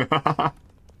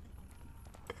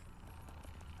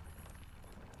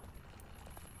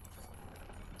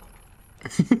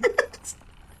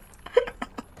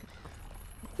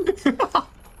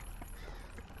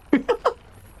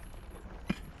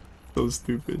 So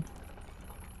stupid.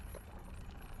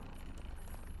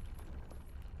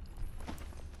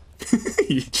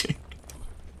 EJ.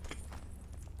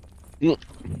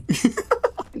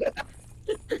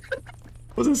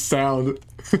 What's the sound?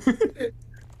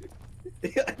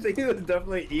 I think he was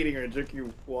definitely eating or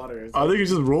drinking water. I think he's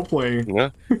just role playing.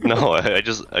 Yeah? No, I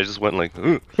just went like,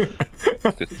 ooh.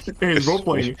 Hey, he's role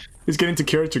playing. He's getting into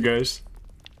character, guys.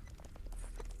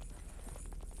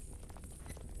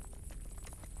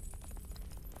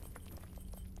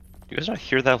 You guys not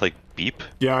hear that like beep?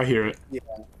 Yeah, I hear it. Yeah.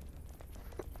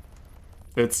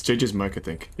 It's JJ's mic, I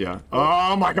think. Yeah.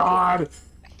 Oh my god!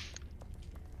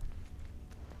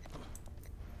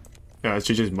 Yeah, it's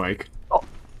JJ's mic.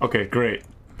 Okay, great.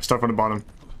 Start from the bottom.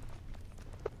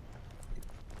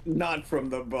 Not from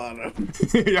the bottom.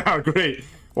 Yeah, great.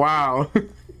 Wow.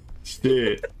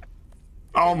 Shit.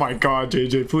 Oh my god,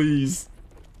 JJ, please.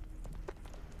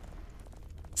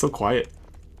 So quiet.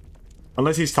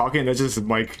 Unless he's talking, that's just his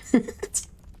mic.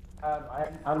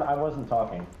 I wasn't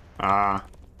talking. Ah,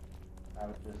 I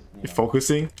was just. you're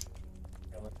focusing?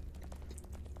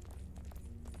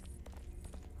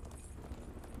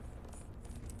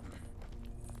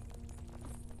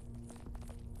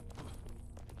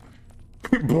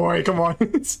 Boy, come on.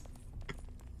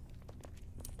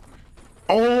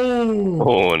 Oh!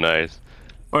 Oh, nice.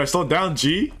 Alright, slow down,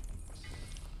 G.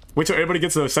 Wait till everybody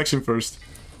gets to the section first.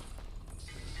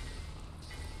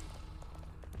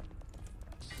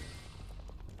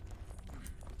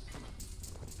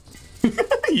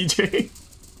 EJ.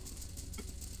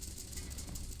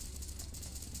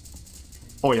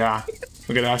 Oh yeah.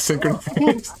 Look at that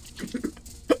synchronized.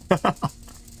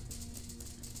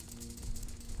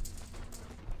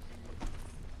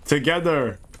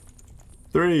 Together.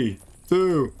 3,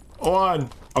 2, 1.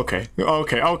 Okay.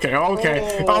 Okay.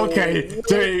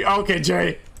 Jay. Okay,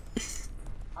 Jay.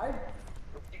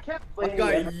 You can't I blame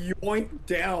got me. yoinked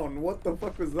down. What the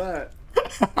fuck was that?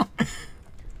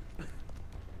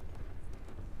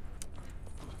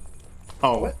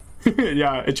 Oh.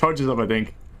 Yeah, it charges up, I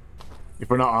think. If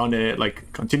we're not on it,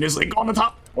 like, continuously go on the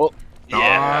top. Oh,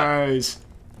 yeah. Nice.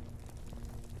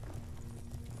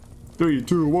 3,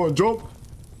 2, 1, jump.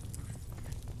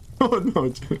 Oh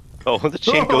no. Oh, the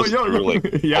chain goes yo, through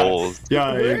like yeah, holes.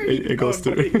 yeah, Where it goes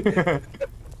are you through. going,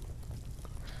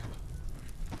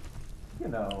 You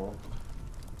know.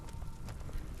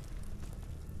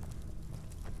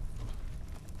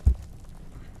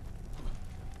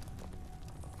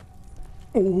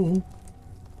 Oh.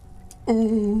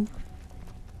 Oh.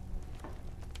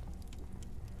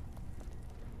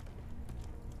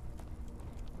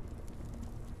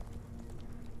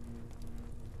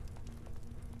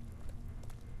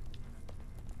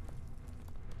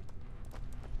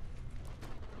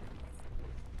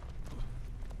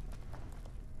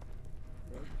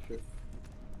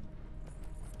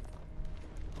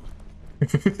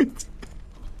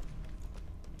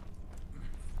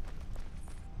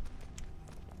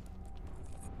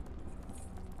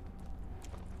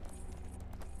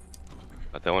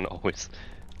 But that one always,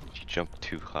 you jump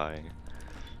too high.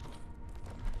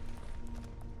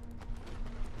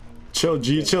 Chill,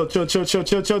 G. Chill. Come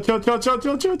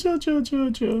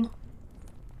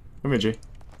here, G.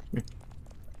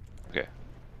 Okay.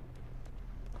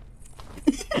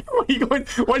 Why are you going?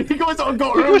 Why do you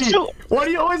go early? Why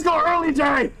do you always go early,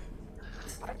 Jay?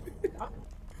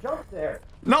 Jump there.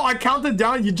 No, I counted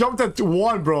down. You jumped at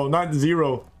 1, bro, not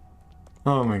 0.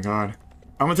 Oh my god.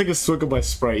 I'm gonna take a swig of my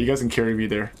Sprite. You guys can carry me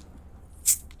there.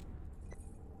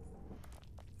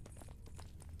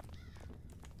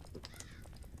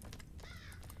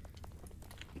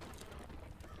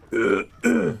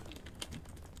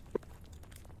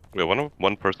 Wait,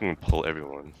 one person can pull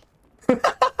everyone.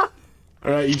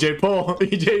 Alright, EJ, pull.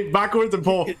 EJ, backwards and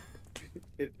pull.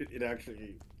 It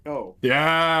actually. Oh.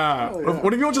 Yeah. Oh, yeah.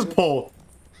 What if you all just pull?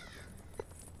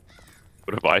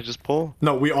 What if I just pull?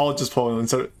 No, we all just pull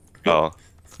instead of... Oh.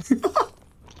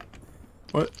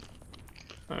 What?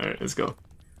 Alright, let's go.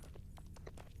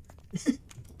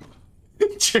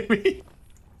 Jimmy!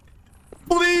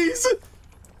 Please!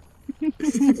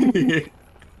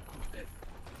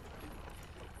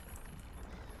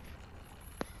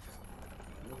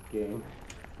 Game.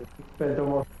 Spent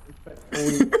almost a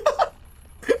week.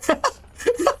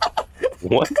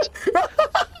 What?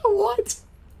 What?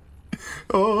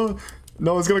 Oh,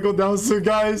 no, it's gonna go down soon,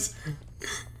 guys.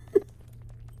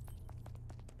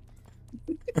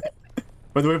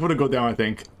 By the way, for it to go down, I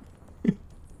think.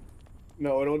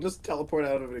 No, it'll just teleport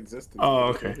out of existence. Oh,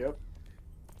 okay. Yep.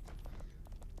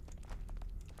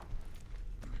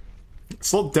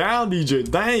 Slow down, DJ.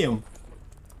 Damn.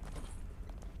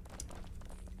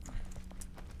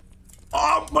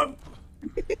 Oh, my...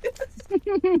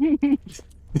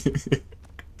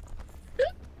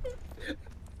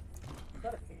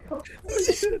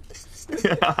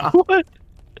 What?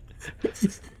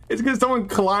 It's because someone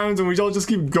climbs and we all just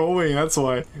keep going, that's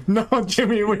why. No,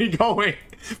 Jimmy, where are you going?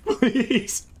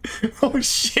 Please. Oh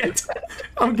shit.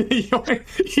 I'm getting yoink.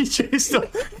 EJ's still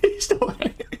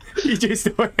away. EJ's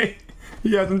still away.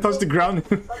 He hasn't touched the ground.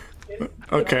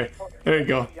 Okay, there you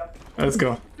go. Let's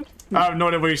go. I have no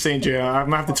idea what you're saying, Jay. I'm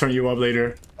gonna have to turn you up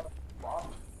later.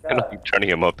 I don't think turning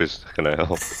him up is gonna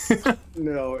help.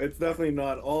 No, it's definitely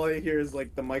not. All I hear is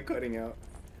like the mic cutting out.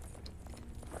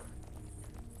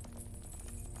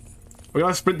 We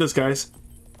gotta sprint this, guys.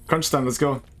 Crunch time, let's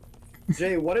go.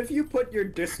 Jay, what if you put your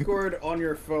Discord on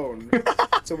your phone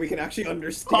so we can actually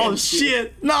understand? Oh you?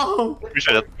 shit, no! I'm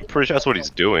pretty sure that's what he's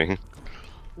doing.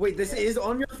 Wait, this is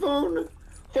on your phone?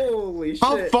 Holy shit.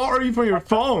 How far are you from your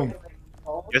phone?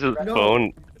 His No.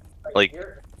 phone, like,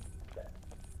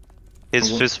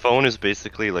 his phone is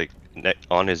basically like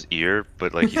on his ear,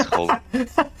 but like he's holding,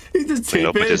 He's just you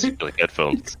know, with his taping. like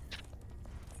headphones.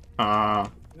 God.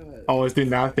 Oh, it's doing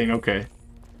that thing, okay.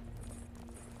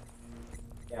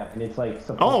 Yeah, and it's like.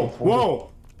 Oh,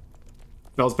 whoa!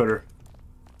 That was better.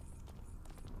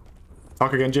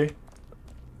 Talk again, Jay.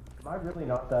 Am I really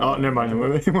not that? Oh, never mind.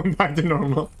 We went back to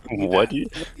normal. What?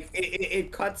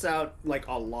 It cuts out like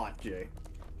a lot, Jay.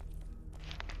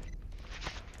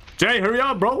 Jay, hurry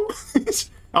up, bro!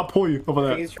 I'll pull you over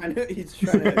there. He's trying to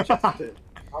adjust it.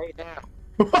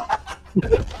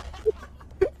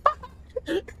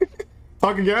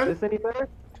 Talk again? Is this any better?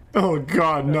 Oh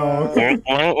god, no. Yes.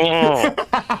 No.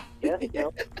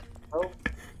 Oh.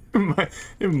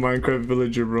 In Minecraft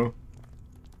Villager, bro.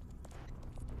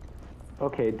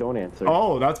 Okay, don't answer.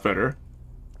 Oh, that's better.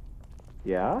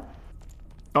 Yeah.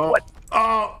 Oh.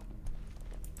 Oh.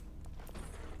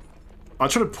 I'll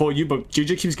try to pull you, but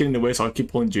JJ keeps getting in the way, so I'll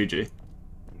keep pulling JJ.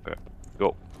 Okay,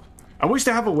 go. I wish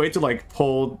they have a way to like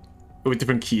pull with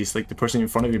different keys, like the person in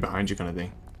front of you, behind you, kind of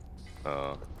thing.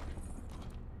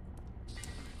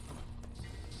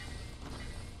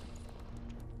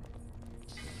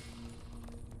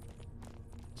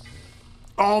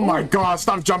 Oh my god,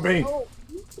 stop jumping!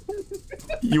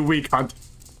 You weak cunt.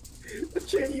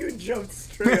 Jay, you jumped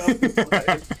straight off the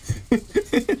slide.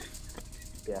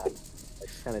 Yeah.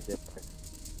 It's kind of different.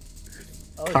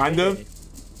 Oh, Kind of? JJ.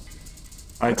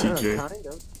 Hi, TJ. Kind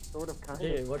of. Sort of. Kind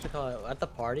Dude, of. what you call it? At the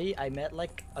party, I met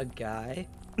like a guy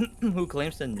who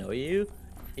claims to know you.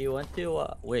 He went to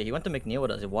he went to McNeil with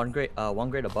us, one grade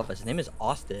above us. His name is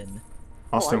Austin.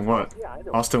 Austin what? Yeah, I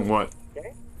know. Austin what?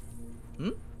 Okay. Hmm?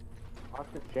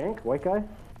 Austin Shank, white guy.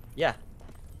 Yeah.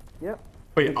 Yep.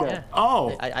 Wait, Yeah.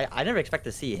 oh! I never expect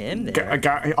to see him A there.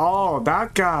 guy, oh,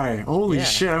 that guy! Holy Yeah.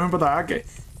 shit, I remember that guy.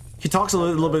 He talks a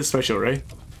little bit special, right?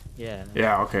 Yeah.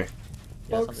 Yeah, okay.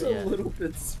 Yeah, Folks something- a yeah. little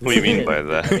bit. What do you mean by I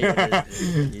that?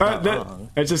 mean, you're not wrong.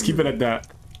 Let's just keep it at that.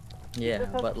 Yeah,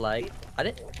 but like, I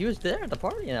didn't. He was there at the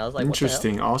party, and I was like, what the hell?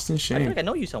 Interesting, Austin I feel Shane. like I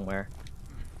know you somewhere.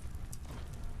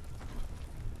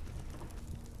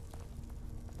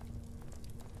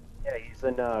 Yeah, he's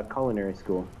in culinary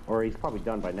school, or he's probably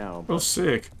done by now. Oh,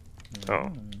 sick.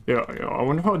 Oh. Yeah, I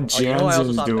wonder how Oh, you know what I also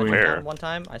Jansen's saw doing. Where? one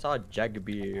time? I saw a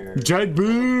Jagbeer.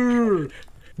 Jagbeer!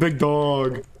 Big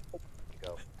dog.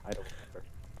 Go. I don't remember.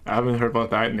 I haven't heard about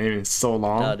that name in so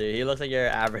long. No, dude, he looks like your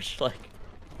average, like,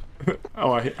 Oh,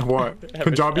 what? average,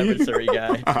 Punjabi? average Surrey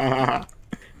guy.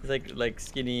 He's like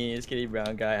skinny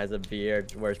brown guy, has a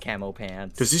beard, wears camo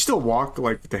pants. Does he still walk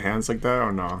like with the hands like that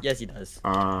or no? Yes, he does.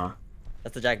 Uh,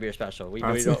 That's the Jagbeer special. We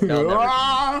that's- don't. They'll never-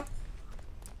 Ah!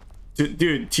 Dude,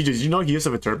 TJ, did you know he used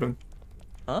to have a turban?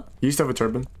 Huh? He used to have a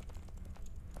turban.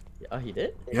 Oh, he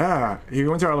did? Yeah, he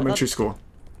went to our elementary school.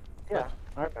 Yeah,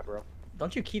 I remember him.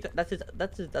 Don't you keep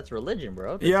that? That's religion,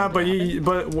 bro. That's Yeah, something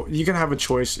but happened. you can have a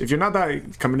choice. If you're not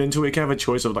that coming into it, you can have a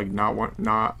choice of like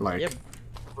not like. Yeah,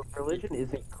 Religion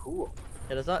isn't cool.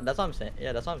 yeah, that's what I'm saying.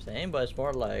 Yeah, that's what I'm saying. But it's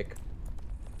more like,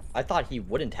 I thought he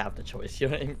wouldn't have the choice. You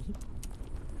know what I mean?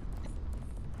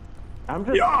 I'm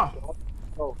just Yeah.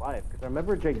 so alive because I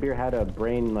remember Jake Beer had a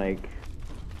brain like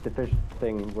deficient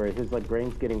thing where his like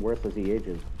brain's getting worse as he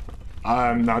ages.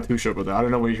 I'm not too sure about that. I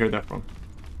don't know where you heard that from.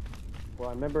 Well,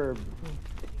 I remember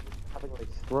having like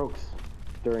strokes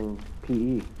during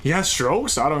PE. He has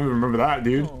strokes? I don't even remember that,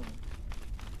 dude. Oh.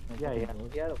 Yeah, he had at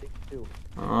least 2.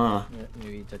 Ah. Yeah,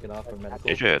 maybe he took it off for medical.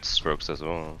 AJ had strokes as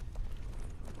well.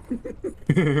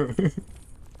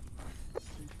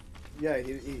 Yeah,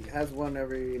 he has one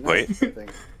every night. Wait. I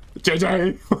think.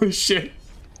 JJ, holy shit.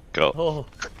 Go. Oh,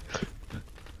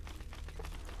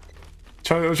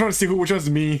 I'm trying to see which one's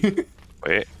me.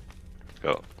 Wait.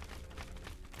 Go.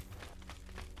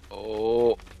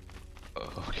 Oh.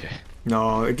 Okay.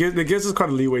 No, it gives us quite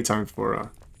a leeway time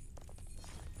for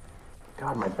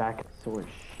God, my back is sore as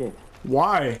shit.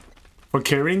 Why? For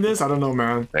carrying this? I don't know,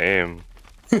 man. Same.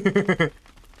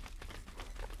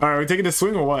 Alright, we taking the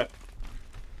swing or what?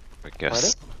 I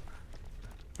guess.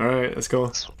 Alright, let's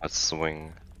go. Let's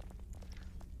swing.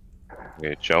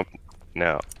 Okay, jump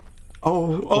now.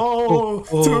 Oh,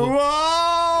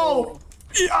 oh.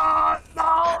 Yeah,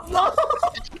 no.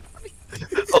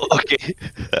 Oh, okay.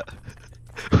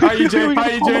 Hi, EJ.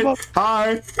 Hi, EJ.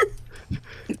 Hi.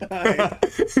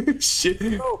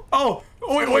 Shit. Oh,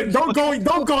 wait, don't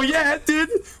go yet, dude.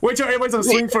 Wait till everybody's on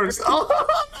swing first. Oh,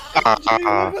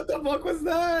 What the fuck was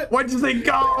that? why'd you say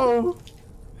go?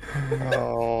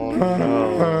 Oh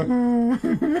no.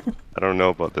 I don't know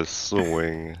about this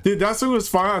swing. Dude, that swing was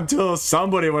fine until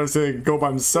somebody wanted to go by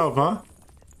himself, huh?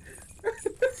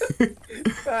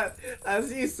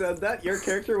 As you said that, your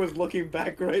character was looking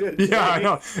back right at Yeah, I Jay.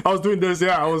 know. I was doing this.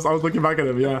 Yeah, I was looking back at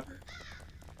him. Yeah.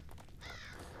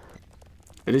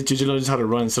 At least Gigi knows how to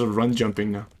run instead of run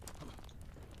jumping now.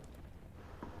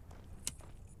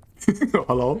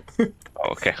 Hello? Oh,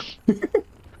 okay.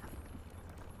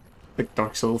 Like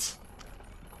Dark Souls.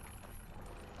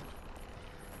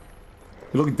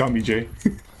 You look dumb, EJ.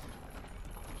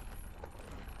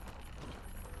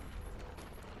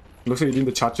 Looks like you're doing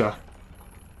the cha-cha.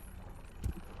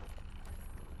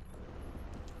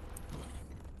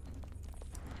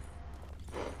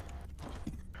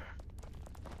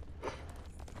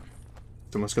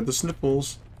 Someone's got the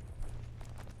sniffles.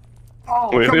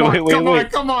 Oh, Wait,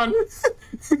 come on.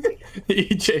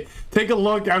 EJ, take a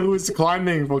look at who's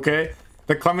climbing, okay?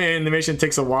 The climbing animation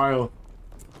takes a while.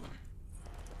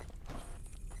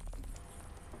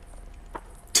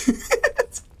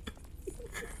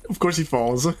 Of course he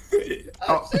falls.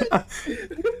 Oh.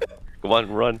 Come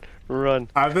on, run.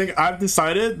 I think I've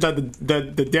decided that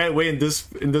the dead weight in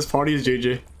this party is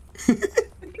JJ.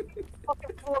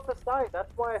 Fucking flew up the side.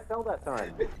 That's why I fell that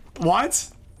time. What?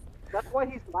 That's why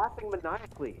he's laughing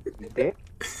maniacally. You dick.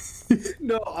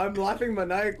 No, I'm laughing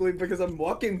maniacally because I'm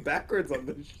walking backwards on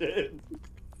this shit.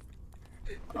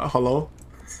 Hello?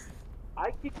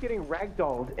 I keep getting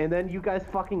ragdolled, and then you guys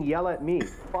fucking yell at me.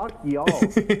 Fuck y'all.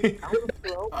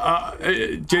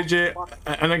 JJ,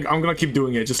 and I'm gonna keep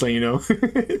doing it, just letting you know.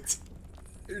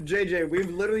 JJ, we've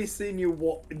literally seen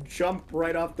you jump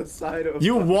right off the side of.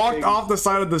 You the walked thing. off the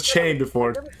side of the chain I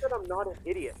before. never said I'm not an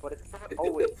idiot, but it's not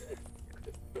always.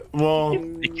 Well,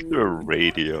 Take you to a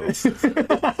radio.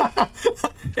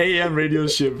 AM radio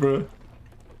shit, bro.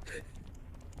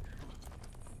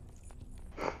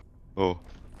 Oh.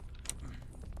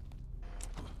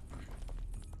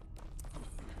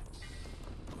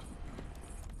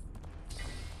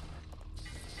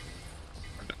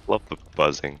 I love the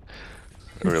buzzing.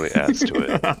 It really adds to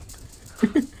it.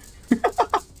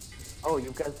 Oh,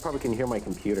 you guys probably can hear my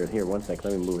computer. Here, one sec.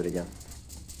 Let me move it again.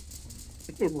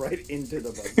 Right into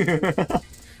the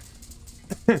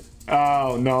bug.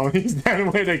 Oh no, he's done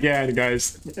with it again,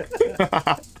 guys.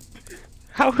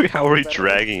 How are we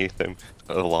dragging them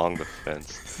along the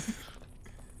fence?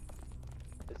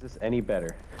 this any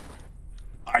better?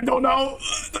 I don't know.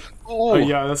 Oh,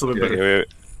 yeah, that's a little better. Wait.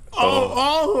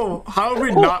 Oh, how are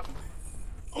we not?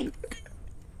 Oh.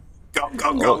 Go. I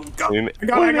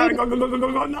got it, go,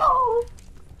 no.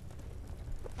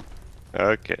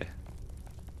 Okay.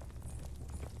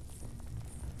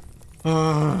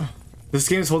 This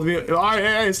game's holding me. Oh,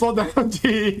 hey, slow down,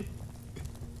 G.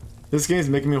 This game's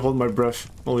making me hold my breath.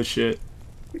 Holy shit.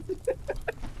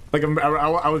 Like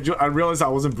I realized I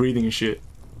wasn't breathing and shit.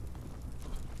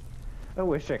 I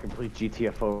wish I could play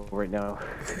GTFO right now.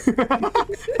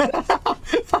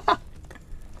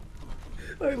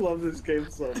 I love this game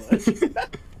so much.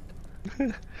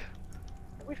 I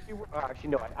wish you were. Actually,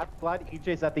 no. I'm glad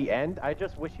EJ's at the end. I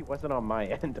just wish he wasn't on my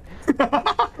end.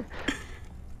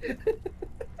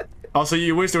 Also,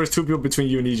 you wish there was 2 people between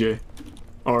you and EJ,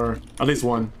 or at least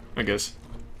 1, I guess.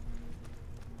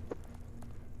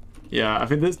 Yeah, I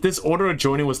think this order of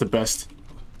joining was the best.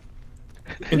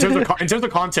 In terms of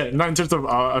content, not in terms of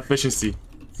efficiency.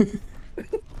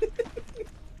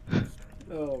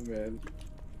 Oh man.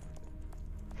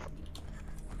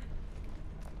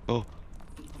 Oh.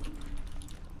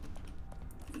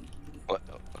 What?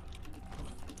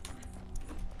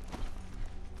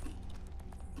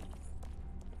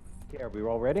 Yeah, are we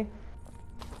all ready?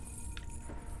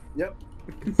 Yep.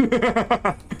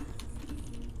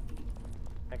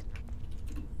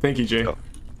 Thank you, Jay. Oh.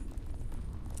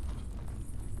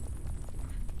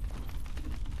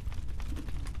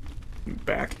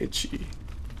 Back itchy.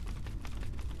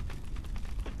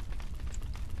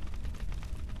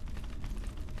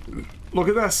 Look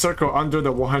at that circle under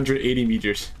the 180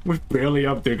 meters. We're barely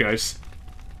up there, guys.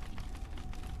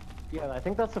 Yeah, I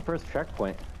think that's the first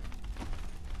checkpoint.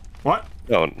 What?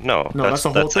 No, that's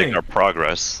the whole like thing. our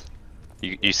progress.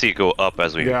 You see it go up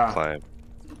as we climb.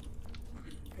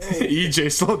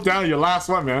 EJ, slow down. Your last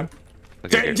one, man.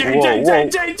 Okay, Jay.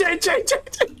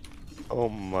 Oh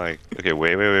my. Okay,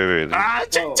 wait. Ah,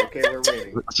 Oh, okay, we're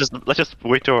waiting. Let's just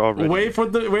wait till already. Wait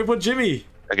for Jimmy.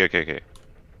 Okay.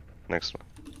 Next one.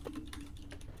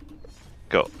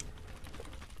 Go.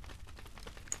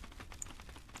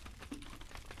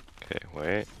 Okay,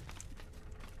 wait.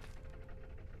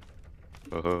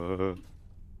 Okay,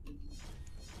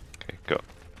 go.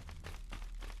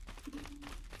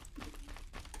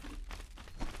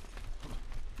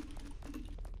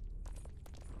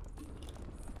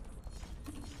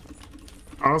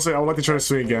 Honestly, I would like to try to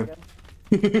swing again.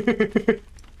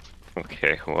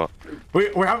 Okay, well.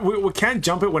 We can't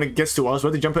jump it when it gets to us. We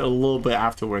have to jump it a little bit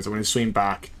afterwards when it's swinging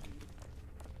back.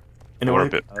 And Or a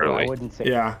bit early. I wouldn't say.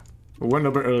 Yeah, we went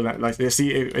a bit early. Like they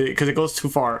see, because it goes too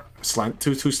far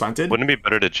too slanted. Wouldn't it be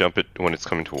better to jump it when it's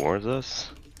coming towards us?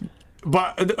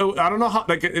 But I don't know how.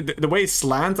 Like the way it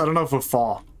slants, I don't know if it'll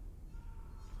fall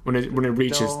when it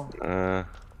reaches. No.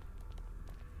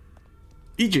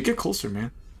 EJ, get closer,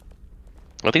 man.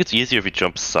 I think it's easier if you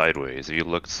jump sideways. If you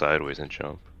look sideways and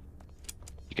jump,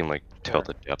 you can like tell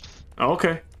the depth. Oh,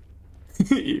 okay.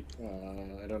 I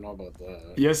don't know about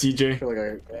that. Yes, I EJ. feel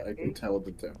like I can tell the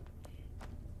depth.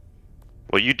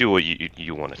 Well, you do what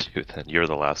you want to do. Then you're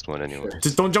the last one anyway. Sure.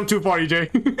 Just don't jump too far, EJ.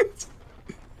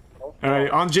 All right,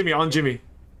 on Jimmy. Okay.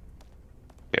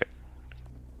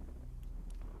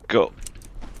 Go.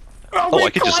 Oh, we I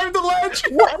could just. climbed the ledge.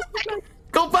 What?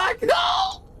 Go back.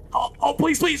 No. Oh,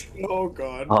 please. Oh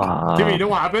god. Jimmy, you know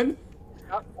what happened?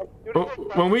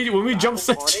 When we jumped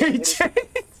JJ,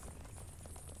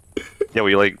 Yeah,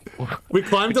 we like. we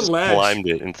climbed the just ledge. climbed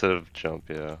it instead of jump.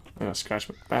 Yeah. Oh, scratch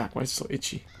my back. Why is it so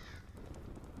itchy?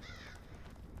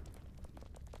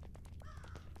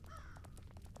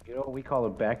 You know what we call a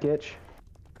back itch?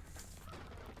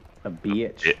 A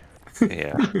bitch.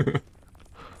 Yeah.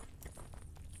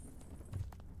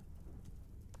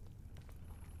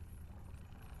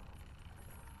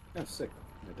 Oh, sick.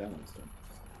 My download's done.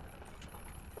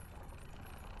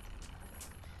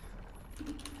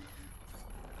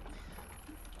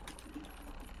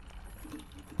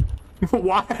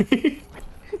 Why?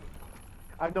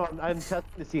 I'm testing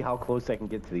to see how close I can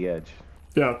get to the edge.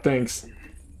 Yeah, thanks.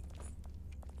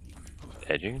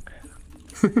 Edging.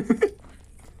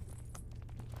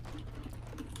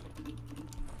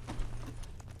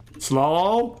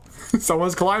 Slow.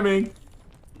 Someone's climbing.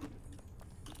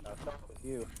 That's not with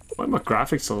you. Why are my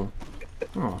graphics so?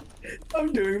 Oh.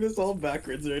 I'm doing this all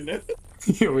backwards right now.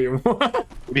 Wait, what? What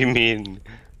do you mean?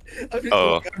 I'm just,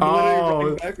 Oh. I'm literally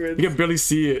running backwards. You can barely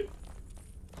see it.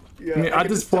 Yeah, I mean, I at can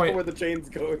this just tell point- where the chain's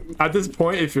going. At this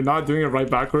point, if you're not doing it right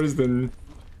backwards, then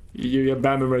you have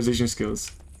bad memorization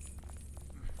skills.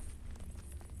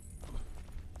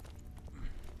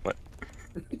 What?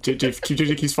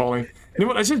 JJ keeps falling. You know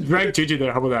what? I just drag JJ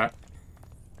there. How about that?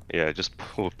 Yeah, just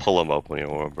pull him up when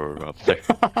we're up there.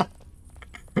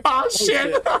 Oh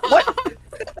shit!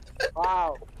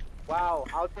 Wow. Wow.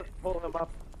 I'll just pull him up.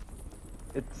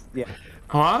 It's yeah.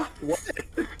 Huh?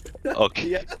 Okay.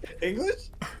 Yeah, English?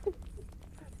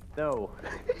 No.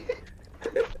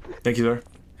 Thank you, sir.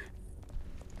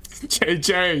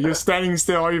 JJ, you're standing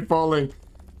still. Are you falling?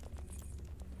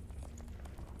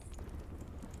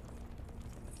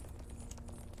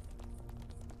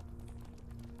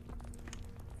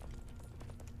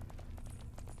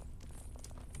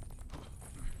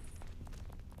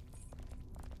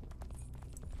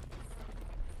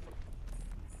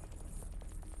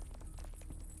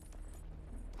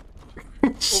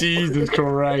 Jesus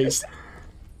Christ.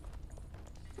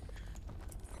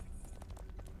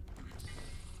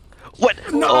 What?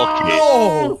 No!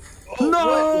 Okay.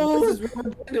 No! What? This is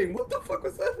rewarding. What the fuck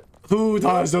was that? Who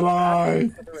ties the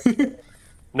line?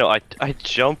 No, I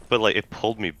jumped, but like it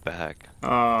pulled me back.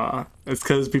 It's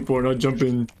because people are not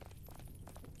jumping.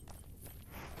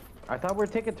 I thought we were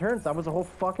taking turns. That was a whole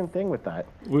fucking thing with that.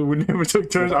 We never took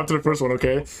turns after the first one,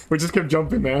 okay? We just kept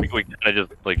jumping, man. We kind of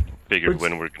just like figured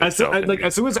when we're gonna jump. Like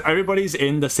as soon as everybody's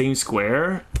in the same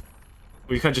square,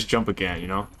 we can't just jump again, you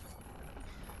know?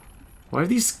 Why are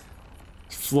these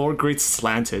floor grates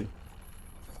slanted?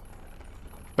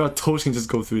 Our toes can just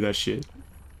go through that shit.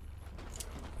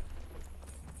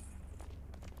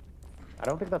 I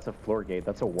don't think that's a floor gate.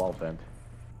 That's a wall vent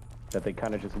that they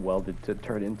kind of just welded to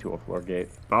turn into a floor gate.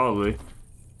 Probably.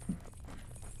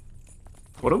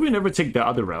 What if we never take the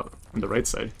other route on the right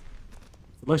side?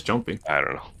 Less jumping. I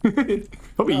don't know.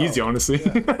 Probably easy, honestly.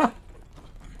 Yeah.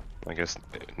 I guess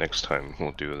next time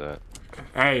we'll do that.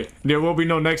 Hey, there will be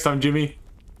no next time, Jimmy.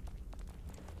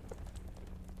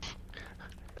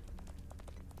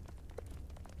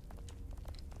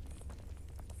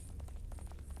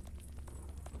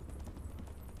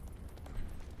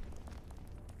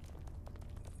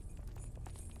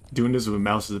 Doing this with a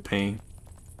mouse is a pain.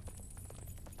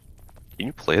 Can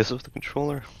you play this with the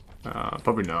controller?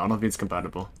 Probably not. I don't think it's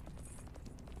compatible.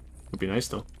 Would be nice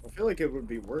though. I feel like it would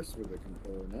be worse with a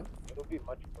controller, no? It'll be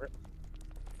much worse.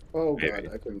 Oh Maybe.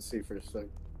 god, I couldn't see for a sec.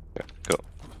 Yeah, go.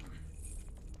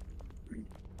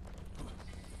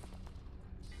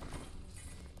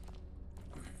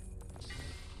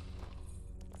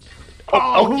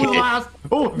 Oh, okay. who last?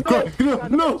 Oh, God, no!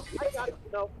 No.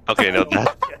 Okay, no,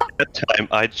 that time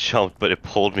I jumped, but it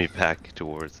pulled me back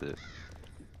towards it.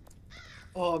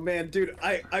 Oh man, dude,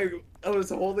 I was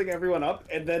holding everyone up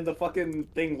and then the fucking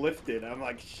thing lifted. I'm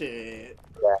like, shit.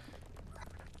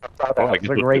 Oh, I guess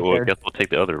we'll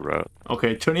take the other route.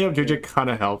 Okay, turning up JJ kind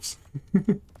of helps.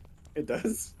 It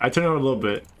does? I turn it up a little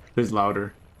bit. It's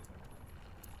louder.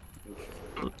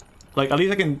 Like, at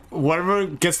least I can... Whatever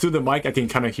gets through the mic, I can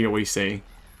kind of hear what he's saying.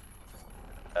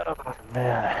 Oh,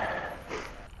 man.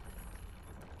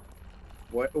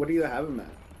 What do you have him at?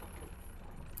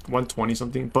 120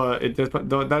 something, but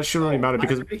that shouldn't really matter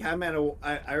because...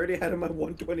 I already had him at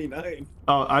 129.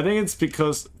 Oh, I think it's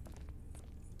because...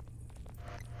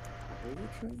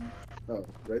 Oh,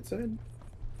 right side?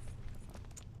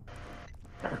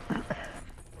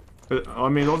 I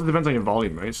mean, it also depends on your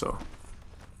volume, right? So...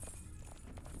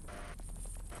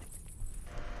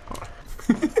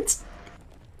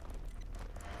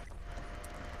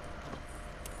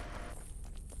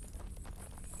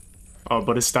 Oh,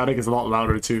 but his static is a lot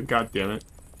louder too. God damn it.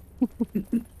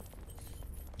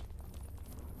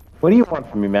 What do you want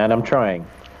from me, man? I'm trying.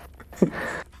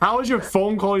 How is your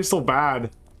phone quality so bad?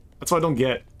 That's what I don't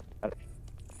get.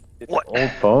 It's an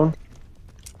old phone.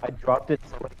 I dropped it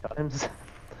so many times.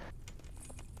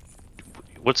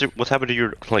 What's happened to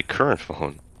your like current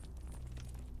phone?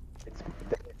 It's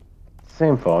the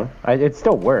same phone. It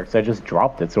still works. I just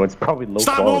dropped it, so it's probably low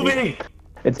Stop quality.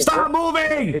 moving! Stop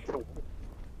moving! It's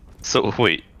So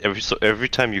wait, every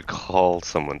time you call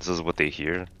someone, this is what they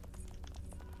hear?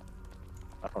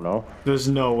 I don't know. There's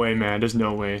no way, man. There's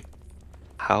no way.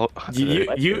 How?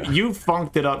 You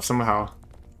funked it up somehow.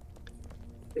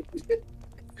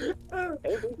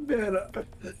 Man,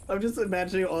 I'm just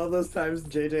imagining all those times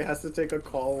JJ has to take a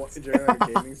call during our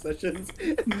gaming sessions,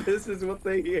 and this is what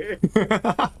they hear.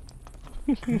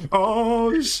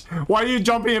 Oh, why are you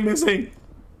jumping and missing?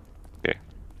 Okay,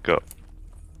 go.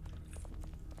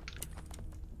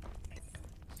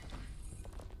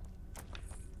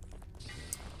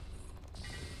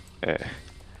 Eh.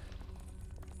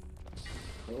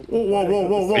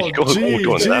 Whoa. Which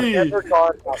one Gee. never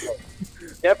gone that way.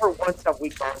 Never once have we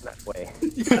gone that way.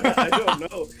 Yeah, I don't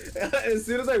know. As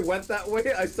soon as I went that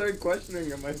way, I started questioning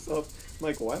myself. I'm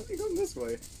like, why am I going this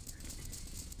way?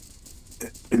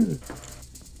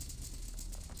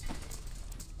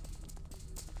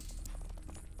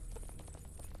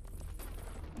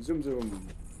 Zoom zoom.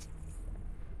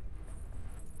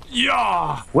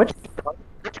 Yeah. Which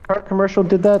car commercial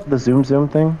did that? The zoom zoom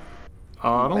thing?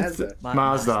 I don't Mazda. think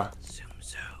Mazda. Zoom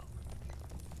zoom.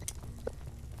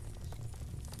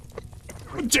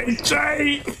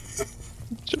 JJ.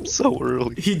 Jump so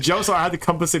early. He jumps, so I had to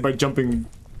compensate by jumping.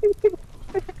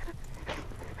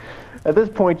 At this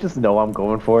point, just know I'm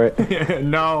going for it.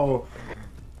 No.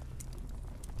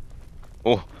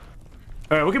 Oh,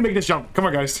 Alright, we can make this jump. Come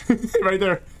on, guys. Right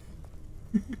there.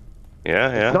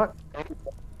 yeah, yeah. Not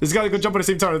This gotta go jump at the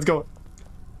same time. Let's go.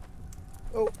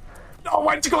 Oh. No,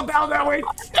 why did you go down that way?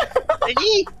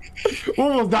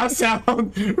 What was that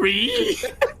sound? Ree.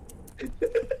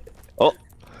 Oh,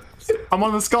 I'm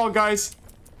on the skull, guys.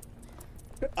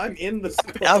 I'm in the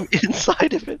skull. I'm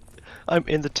inside of it. I'm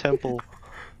in the temple.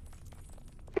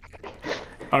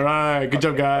 Alright, good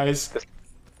job, guys.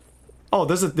 Oh,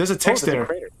 there's a text there's a there.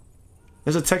 crater.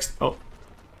 There's a text. Oh.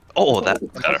 Oh, that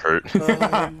gotta hurt.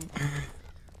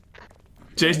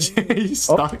 JJ, you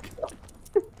stuck.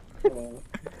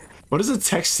 What does the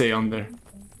text say on there?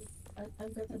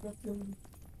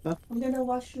 I'm gonna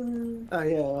wash your. Oh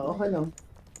yeah, oh, I know.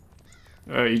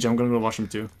 EJ, I'm gonna go watch him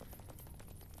too.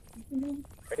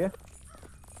 Yeah.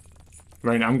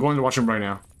 Right now, I'm going to watch him right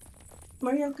now.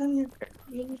 Mario, come here.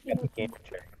 Game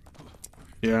chair.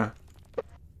 Yeah.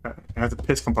 I have the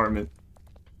piss compartment.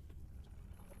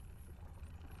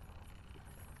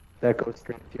 That goes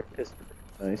straight to your pistol.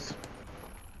 Nice.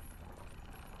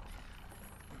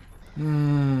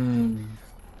 Hmm.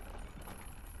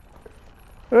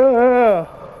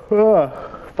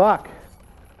 Fuck.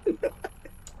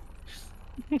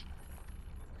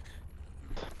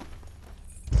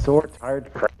 Sore,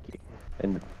 tired, cranky,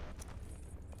 and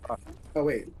Oh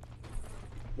wait.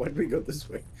 Why did we go this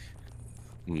way?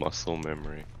 Muscle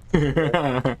memory.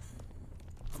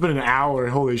 It's been an hour.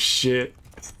 Holy shit.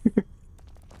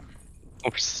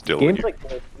 We're still games here. like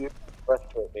this do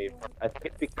frustrate me. I think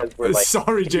it's because we're like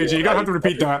Sorry, JJ. You gotta have to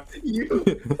repeat that. You.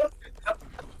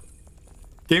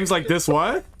 Games like this,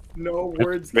 what? No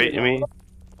words. Wait, you mean?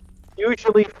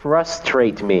 usually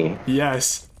frustrate me.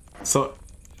 Yes. So,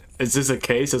 is this a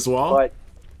case as well? But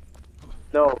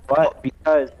no, but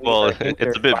because Well, I think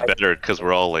it's a they're bit better because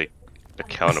we're all like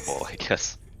accountable, I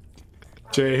guess.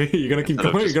 Jay, you're gonna keep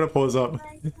going or you're gonna pull us up?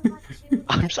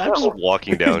 I'm just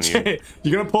walking down here. Jay,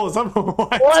 you're gonna pull us up or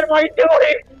what? What am I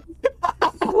doing?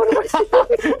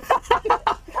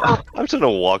 I'm just gonna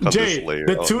walk on Jay, this layer.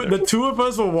 the two of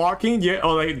us were walking, yeah,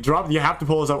 or like drop, you have to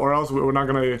pull us up or else we're not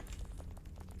gonna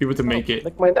be able to make it.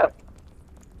 Lick my nut.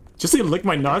 Just say lick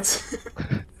my nuts.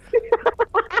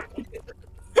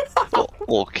 Oh,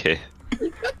 okay.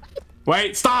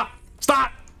 Wait, stop!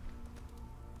 Stop!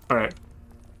 Alright.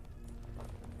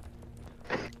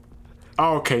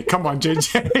 Okay, come on,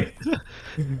 JJ.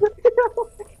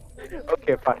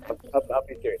 Okay, fine. I'll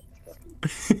be serious.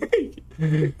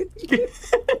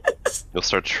 You'll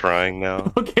start trying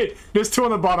now. Okay, there's two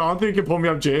on the bottom. I don't think you can pull me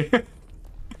up, Jay.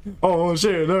 Oh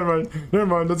shit, never mind. Never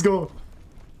mind, let's go.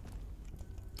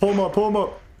 Pull him up, pull him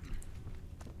up.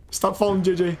 Stop falling,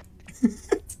 JJ.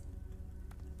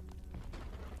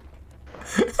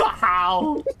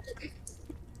 Ow.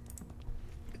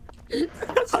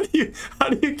 How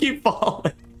do you keep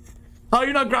falling? How are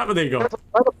you not grabbing? There you go.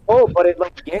 Oh, but it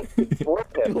like yanked me towards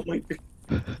Oh him. my god.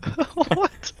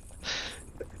 What?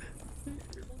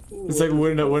 It's like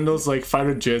Windows like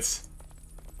fighter jets.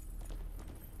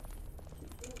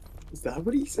 Is that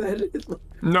what he said?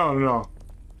 No, no, no.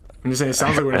 I'm just saying it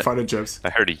sounds like we're in fighter jets. I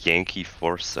heard a Yankee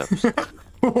forceps.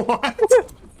 What?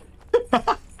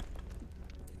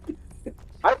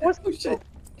 I was Oh shit.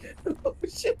 Oh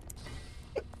shit.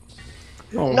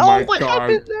 Oh my god.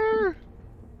 there?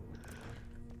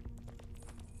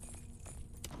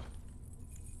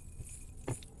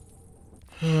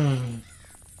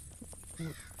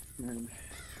 Man.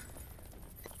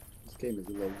 This game is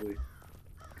lovely.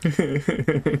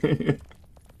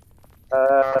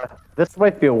 This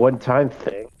might be a one-time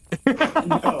thing.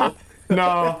 No.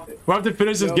 No, we'll have to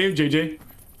finish this No. game, JJ.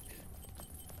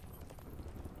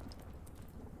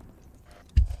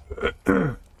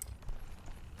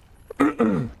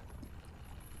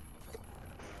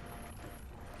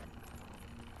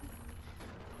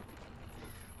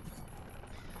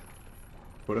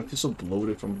 What if I feel so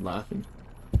bloated from laughing?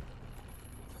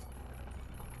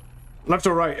 Left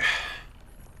or right?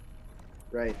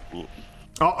 Right.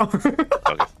 Oh.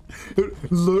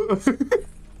 Look.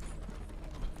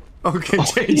 Okay,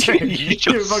 JJ, you you're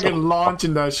just fucking so-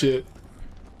 launching that shit.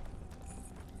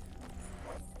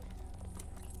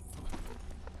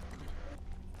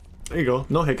 There you go,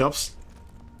 no hiccups.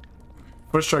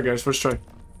 First try, guys, first try.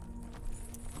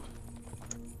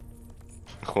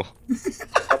 cool.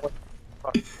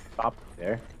 Stop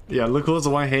there. Yeah, look who's the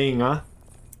one hanging, huh?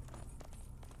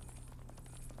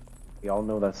 We all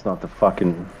know that's not the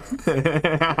fucking. That's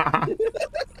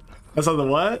not the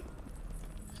what?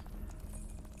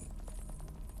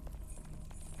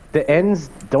 The ends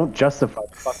don't justify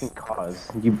the fucking cause.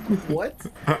 You What?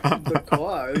 The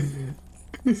cause?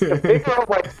 figure out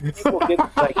why people get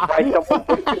like why someone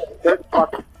puts you in a certain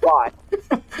fucking spot.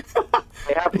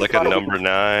 They have Like a number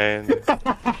 9.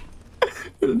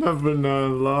 Number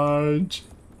 9 large.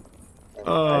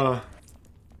 Go.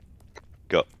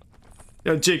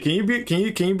 Yeah, Jake, can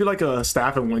you be like a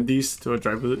staff at Wendy's to a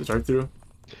drive through?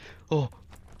 Oh.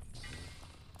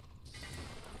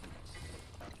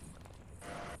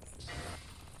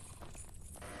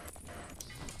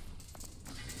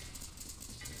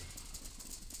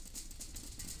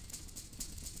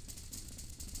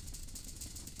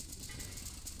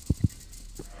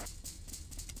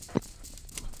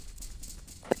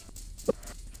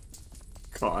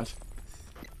 God.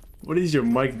 What is your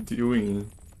mic doing?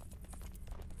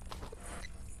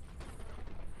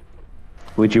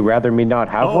 Would you rather me not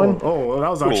have one? Oh, well, that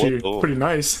was actually Cool. pretty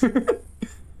nice.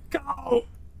 Go!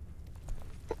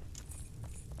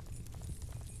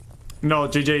 No,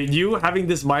 JJ, you having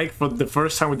this mic for the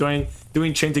first time we're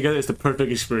doing chain together is the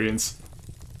perfect experience.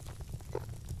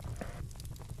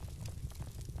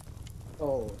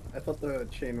 Oh, I thought the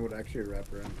chain would actually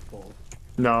wrap around the pole.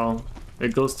 No,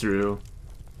 it goes through.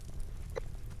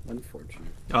 Unfortunate.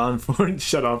 Unfortunately,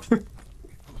 shut up.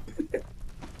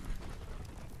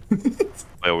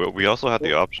 We also had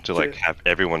the option to like have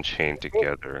everyone chained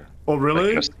together. Oh, Like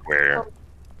really? in a square.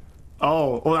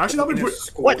 Oh, well, actually, that would In be a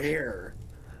square.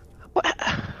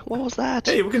 What was that?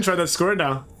 Hey, we can try that square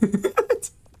now.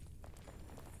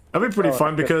 That'd be pretty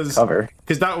fun because Cover.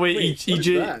 that way Wait, what is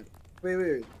EJ. that?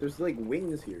 Wait. There's like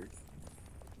wings here.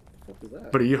 What is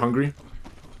that? But are you hungry?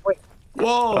 Wait.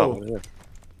 Whoa! Oh, yeah.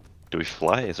 Do we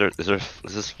fly? Is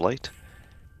this flight?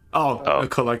 Oh, Oh, a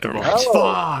collectible. never mind.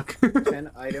 Fuck!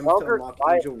 10 items to Longer unlock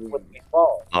glide angel would wings. be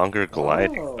fall. Longer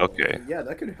gliding. Oh, Okay. Yeah,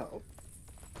 that could help.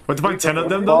 But to find 10 of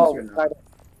them Fall. though?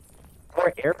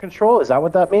 More air control? Is that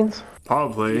what that means?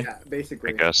 Probably. Yeah, basically.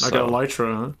 I guess Like a so.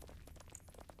 elytra, huh?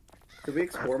 Could we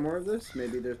explore more of this?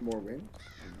 Maybe there's more wings?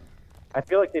 I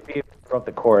feel like they'd be throughout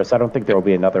the chorus. I don't think there will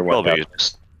be another one. Probably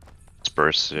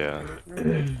disperse, yeah.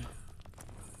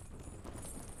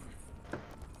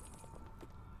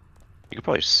 You could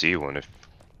probably see one if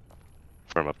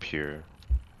from up here.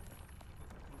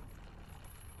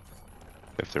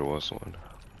 If there was one.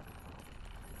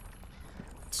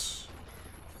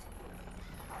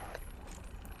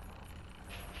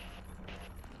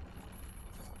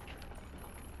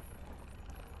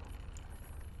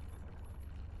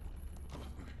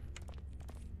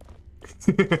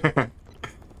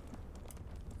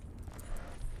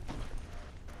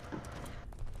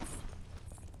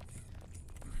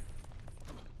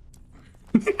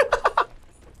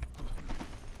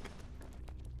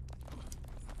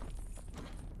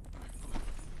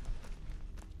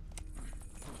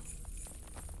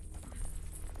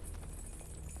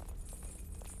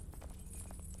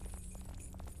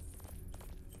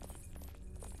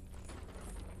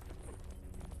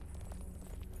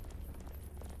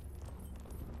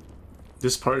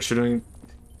 This part shouldn't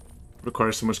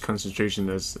require so much concentration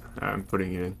as I'm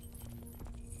putting it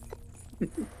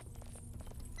in.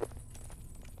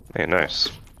 Hey, nice.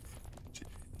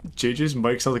 JJ's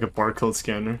mic sounds like a barcode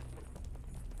scanner.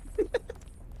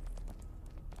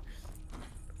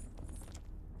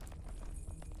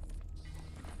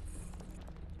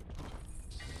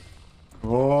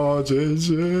 Oh,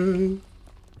 JJ.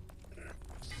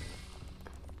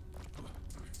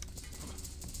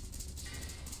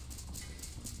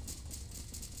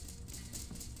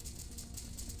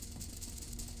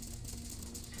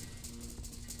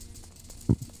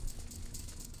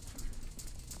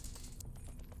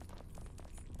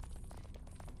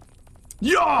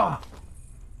 Yeah!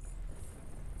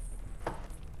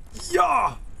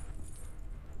 Yeah!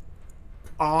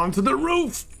 Onto the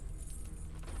roof!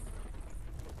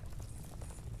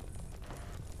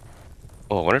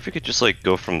 Oh, I wonder if you could just like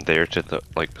go from there to the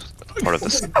like part of the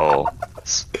skull.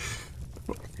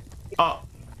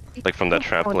 Like from that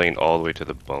trampoline all the way to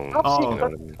the bones. Oh, you know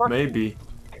what I mean? maybe.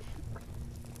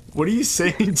 What are you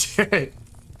saying, Jay?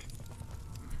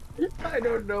 I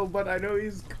don't know, but I know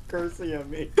he's cursing at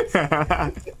me.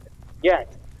 Yeah.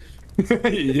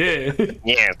 Yeah.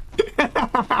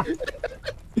 Yeah.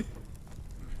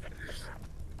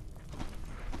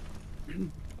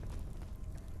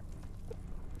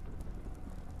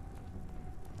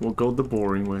 We'll go the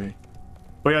boring way.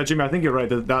 But yeah, Jimmy, I think you're right.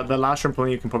 The last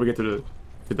trampoline you can probably get to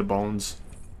to the bones.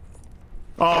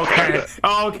 Okay,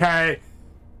 okay.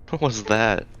 What was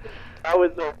that? That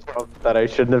was no problem that I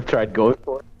shouldn't have tried going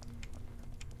for.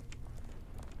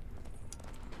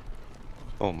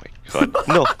 Oh my god.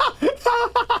 No!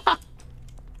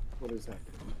 What is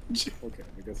happening? Okay,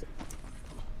 I guess.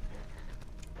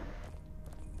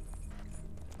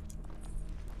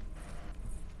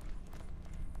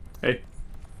 Hey.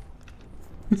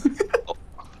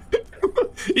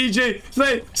 EJ,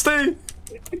 stay!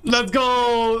 Let's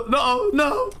go! No,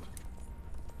 no!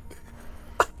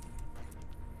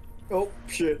 Oh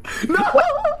shit! No!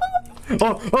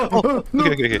 Oh, no,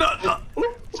 Okay. no, no.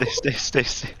 Stay.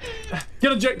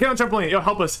 Get on trampoline. Yo,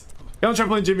 help us. Get on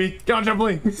trampoline, Jimmy. Get on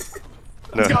trampoline.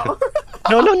 Let's go.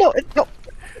 No.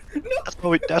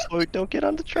 That's why we don't get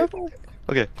on the trampoline.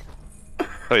 Okay.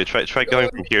 Okay, try going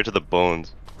from here to the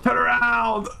bones. Turn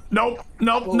around. Nope.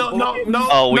 No.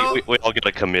 Oh, we all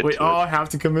gotta commit We to all it. have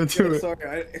to commit to Yeah, it.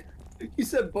 sorry, you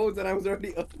said bones and I was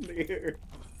already up in the air.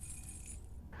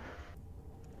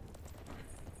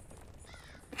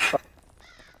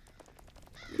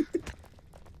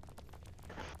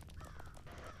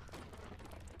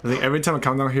 I think every time I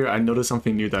come down here, I notice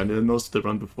something new that I didn't notice the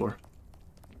run before.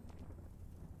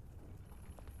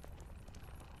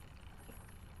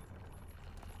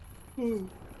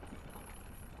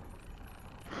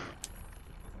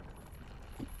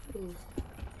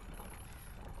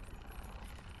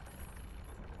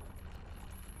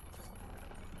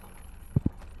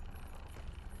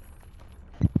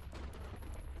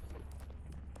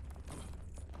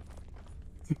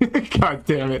 God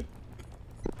damn it.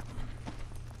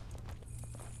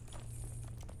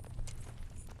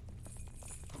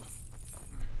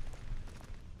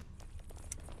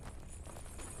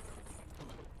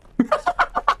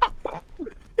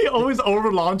 He always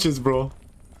over launches, bro.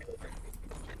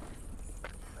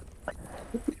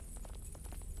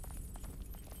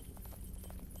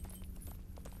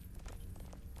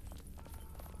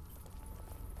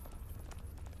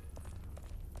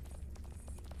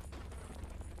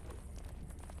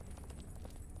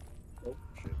 Oh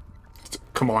shit!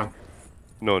 Come on.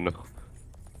 No.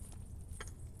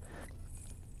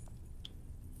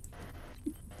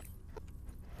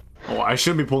 Oh, I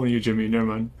should be pulling you, Jimmy. Never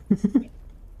mind.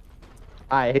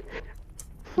 I.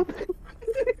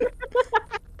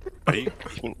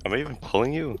 Am I even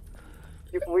pulling you?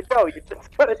 We know you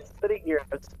just got it sitting here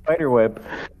in a spider web.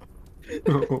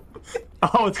 Oh,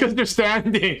 it's because you're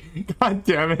standing. God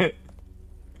damn it.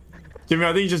 Jimmy,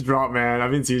 I think you just dropped, man.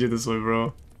 I've been seeing you this way,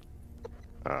 bro.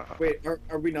 Wait,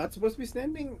 are we not supposed to be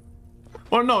standing?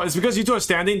 Oh, no, it's because you two are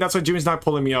standing. That's why Jimmy's not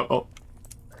pulling me up. Oh.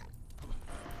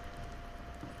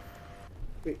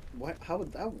 Wait, what? How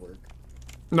would that work?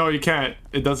 No, you can't.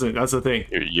 It doesn't. That's the thing.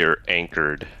 You're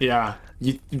anchored. Yeah.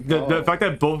 The Oh. fact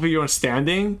that both of you are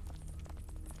standing.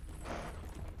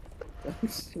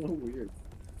 That's so weird.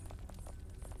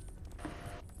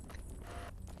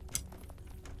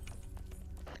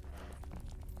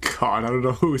 God, I don't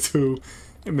know who's who.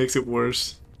 It makes it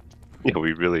worse. Yeah,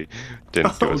 we really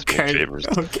didn't go as Okay. shavers.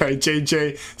 Okay,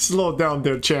 JJ, slow down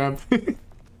there, champ.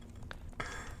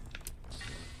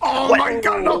 Oh my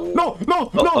God! No!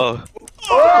 Oh,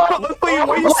 Oh, wait,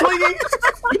 why are you swinging?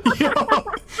 Yo,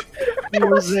 he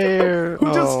was there.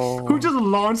 who just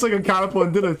launched like a catapult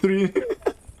and did a 3?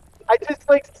 I just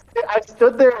I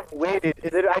stood there and waited,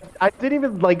 and then I didn't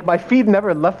even my feet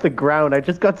never left the ground. I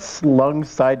just got slung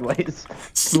sideways.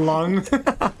 Slung.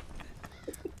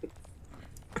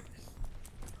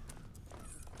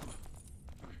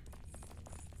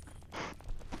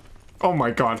 Oh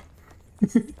my God.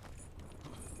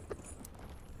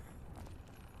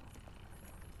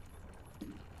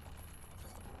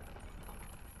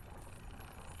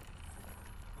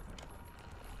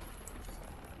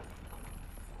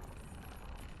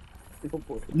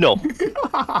 No.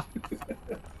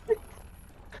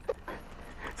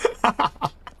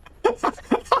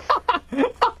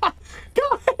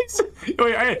 Guys!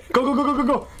 Wait, hey,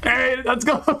 go. Hey, let's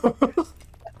go.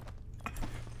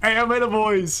 Hey, I made a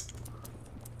voice.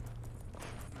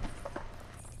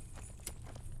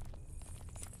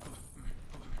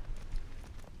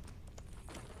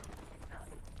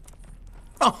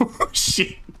 Oh,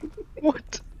 shit.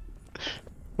 What?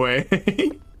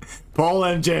 Wait. Paul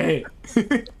MJ.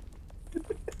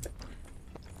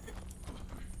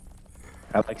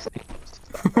 I like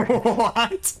saying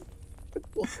What?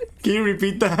 Can you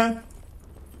repeat that?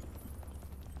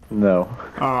 no.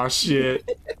 Oh, shit.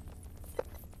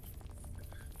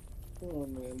 Oh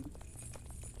man.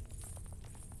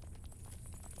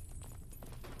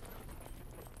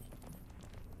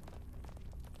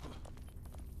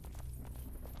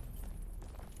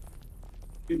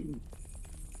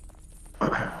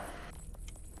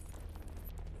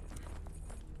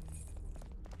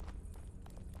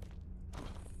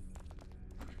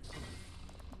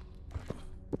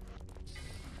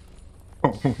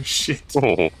 Oh shit.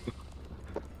 Oh.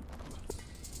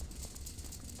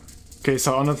 Okay,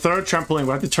 so on the third trampoline, we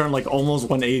have to turn like almost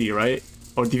 180, right?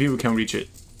 Or do you think we can reach it?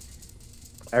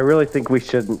 I really think we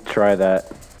shouldn't try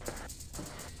that.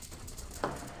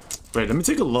 Wait, let me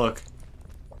take a look.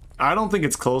 I don't think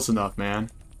it's close enough, man.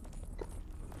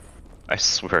 I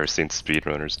swear I've seen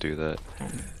speedrunners do that.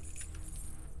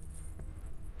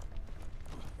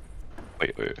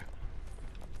 Wait. Okay,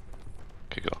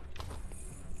 go.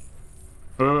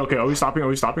 Okay, are we stopping? Are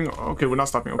we stopping? Okay, we're not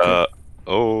stopping. Okay.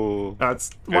 Oh.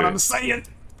 That's what I'm saying.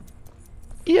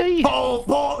 Yay! Paul!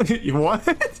 What?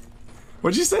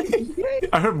 What'd you say?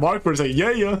 I heard Mark say,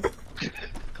 yeah.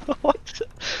 What?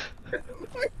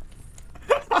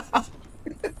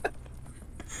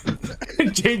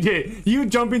 JJ, you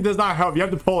jumping does not help. You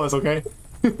have to pull us, okay?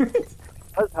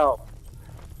 Does help.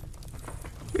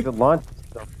 The launch.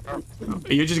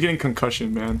 You're just getting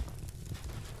concussion, man.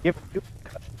 Give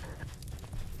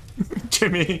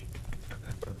Jimmy.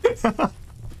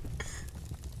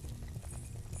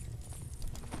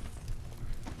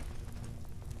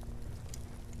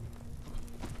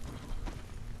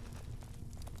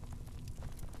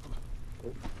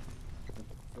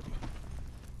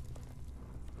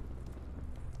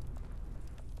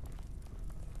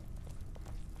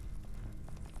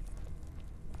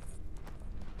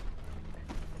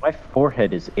 My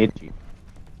forehead is itchy.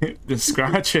 Just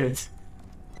scratch it.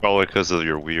 Probably because of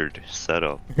your weird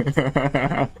setup.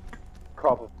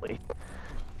 Probably.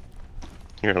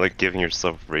 You're like giving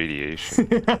yourself radiation.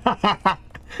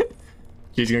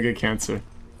 He's gonna get cancer.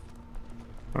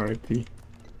 R.I.P.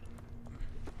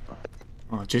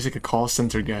 Oh, Jay's like a call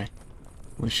center guy.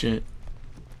 Holy shit.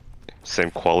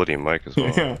 Same quality mic as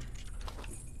well. Yeah.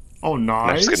 Oh, I'm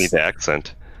nice. just gonna need the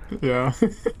accent. Yeah.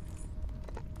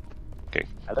 Okay,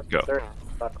 I look go. concerned.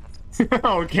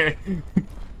 Okay.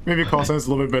 Maybe call center's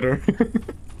a little bit better.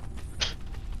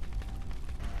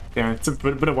 Yeah, it's a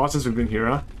bit of while since we've been here,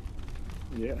 huh?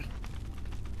 Yeah.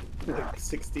 Like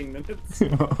 16 minutes.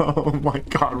 Oh my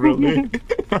god, really?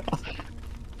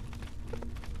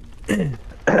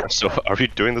 So, are we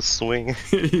doing the swing?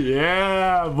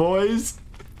 Yeah, boys.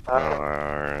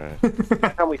 Alright. Every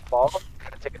time we fall,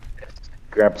 gotta take a piss.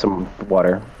 Grab some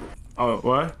water. Oh,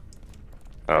 what?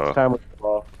 Oh, Next time we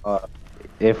fall,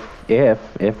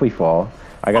 if we fall,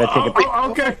 I gotta take a piss.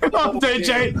 Oh, okay. Oh,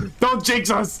 JJ, don't jinx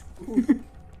us.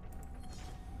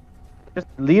 Just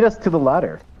lead us to the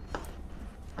ladder.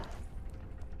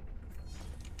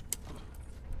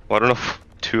 well, I don't know if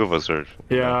two of us are.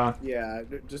 Yeah. Yeah,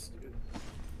 just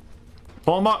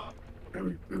Pull him up.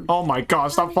 Oh my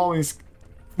god, stop falling.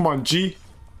 Come on, G.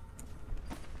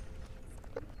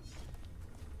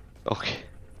 Okay.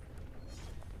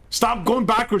 Stop going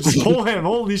backwards. Just pull him.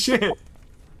 Holy shit.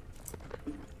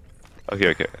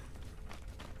 Okay.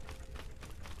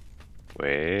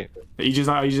 Wait. You just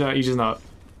not.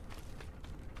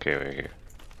 Okay.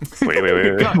 Wait.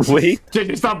 Wait.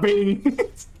 JJ, stop baiting.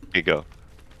 Okay, go.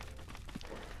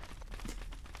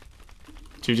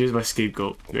 JJ's my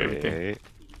scapegoat. Do everything. Wait.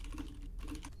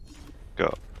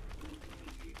 Go.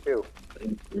 Two.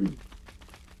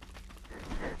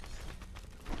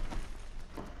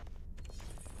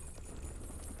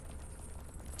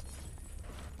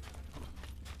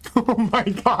 Oh my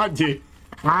god, dude.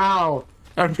 How?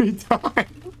 Every time.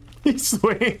 He's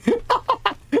swinging.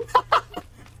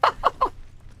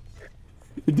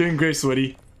 You're doing great,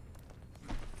 Sweaty.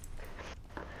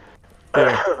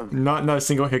 Yeah, not a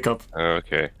single hiccup.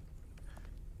 Okay.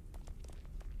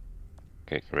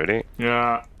 Okay, ready?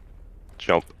 Yeah.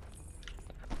 Jump.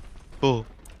 Oh.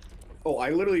 oh,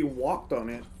 I literally walked on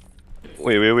it.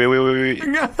 Wait.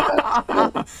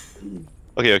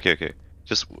 Okay.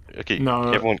 Just okay.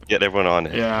 No. Get everyone on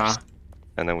it. Yeah.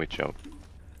 And then we jump.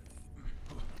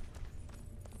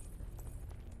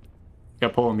 You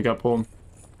gotta pull him.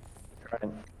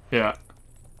 Yeah.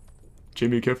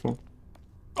 Jimmy, careful.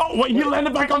 Oh, wait, you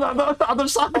landed back on the other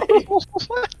side.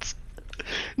 What?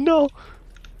 No.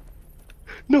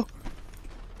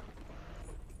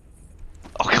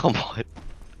 Oh, come on.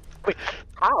 Wait,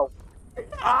 how?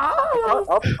 Ah!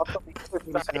 Up,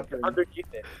 What's happening?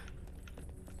 underneath it.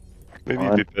 Maybe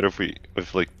it'd be better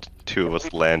if like two of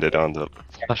us landed on the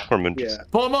platform and just. Yeah.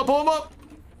 Pull him up.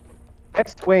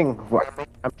 Next swing,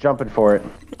 I'm jumping for it.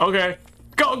 Okay.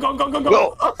 Go.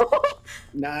 Go.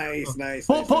 Nice.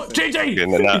 Pull, JJ! Okay, and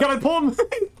You then that- gotta pull him!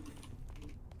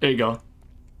 There you go.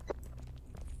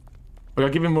 We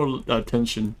gotta give him more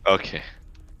attention. Okay.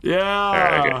 Yeah.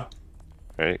 Alright,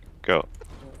 Alright, go.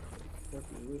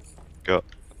 Go.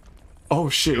 Oh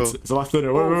shit, Go. it's a lot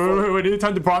thinner. Wait, we need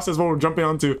time to process what we're jumping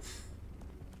onto.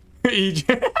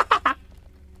 EJ.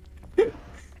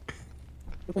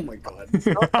 Oh my god.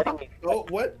 Stop letting me- Oh,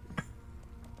 what? I'm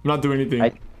not doing anything.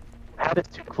 I had it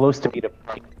too close to me to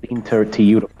lean to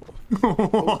you.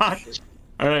 What?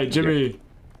 Alright, Jimmy.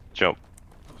 Jump.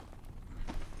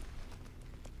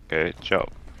 Okay, jump.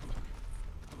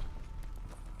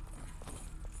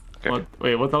 Okay. What?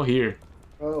 Wait, what's out here?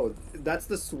 Oh, that's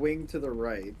the swing to the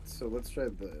right. So let's try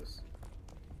this.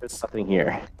 There's nothing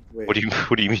here. Wait. What do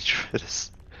you mean try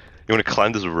this? You wanna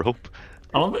climb this rope?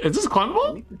 Is this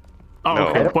climbable? Oh, No.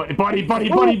 okay. Buddy.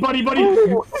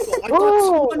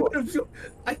 Oh,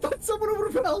 I thought someone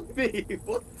would have helped me.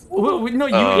 What?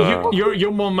 No,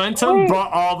 your momentum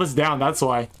brought all of us down. That's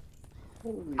why.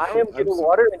 Holy I shit, am I'm getting so-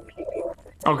 water and peeing.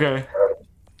 Okay.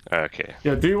 Okay.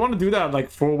 Yeah. Do you want to do that like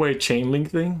 4-way chain link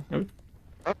thing?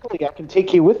 Luckily, I can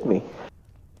take you with me.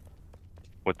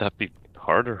 Would that be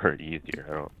harder or easier?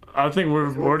 I don't. I think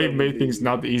we've already made things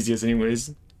not the easiest,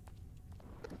 anyways.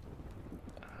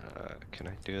 Can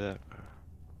I do that?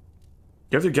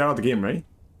 You have to get out of the game, right?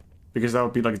 Because that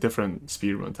would be like a different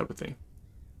speedrun type of thing.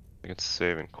 I can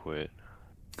save and quit.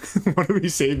 What are we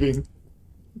saving?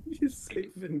 You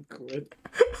save and quit.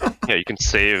 Yeah, you can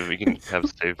save. You can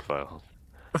have save files.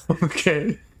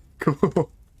 Okay.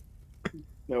 Cool.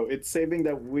 No, it's saving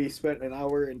that we spent an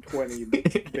hour and 20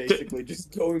 basically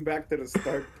just going back to the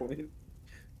start point.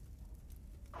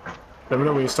 Let me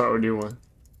know when you start a new one.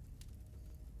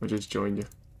 I'll just join you.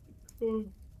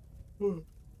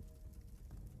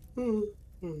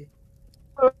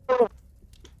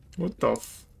 What the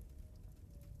f...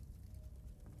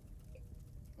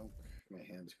 Oh, my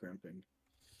hand's cramping.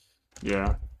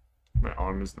 Yeah. My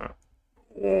arm is not...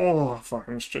 Oh,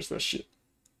 fucking stress that shit.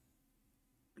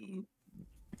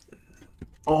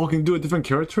 Oh, I can do a different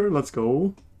character? Let's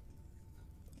go.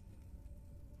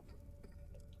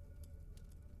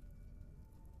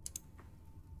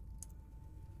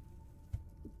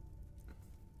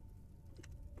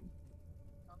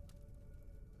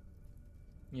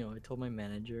 You know, I told my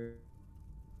manager,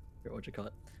 or what you call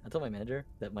it? I told my manager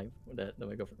that my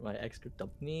girlfriend, my ex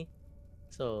dumped me,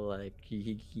 so like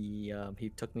he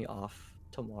took me off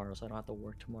tomorrow, so I don't have to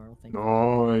work tomorrow. Thank you.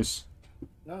 Nice.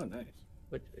 Oh, nice.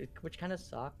 Which kind of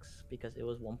sucks because it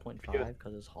was 1.5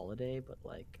 because it's holiday, but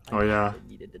like Oh, yeah. really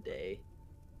needed the day.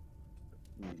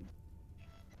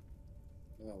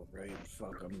 Oh, right.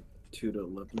 Fuck, I'm 2 to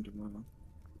 11 tomorrow.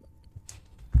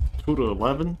 2 to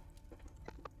 11?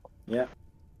 Yeah.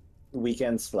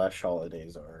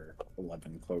 Weekends/holidays are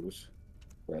 11 close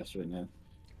for us right now.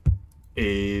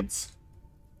 AIDS.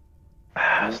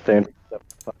 Stand up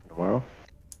tomorrow.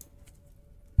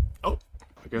 Oh,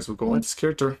 I guess we'll go on this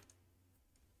character.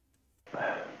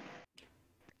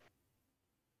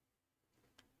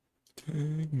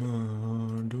 Take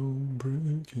my don't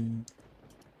break it.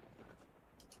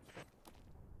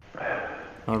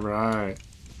 Alright.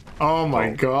 Oh my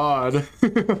god.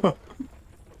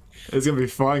 It's gonna be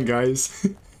fun, guys.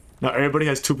 Now everybody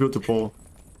has 2 people to pull.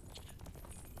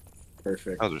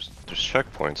 Perfect. Oh, there's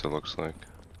checkpoints. It looks like.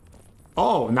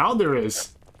 Oh, now there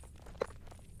is.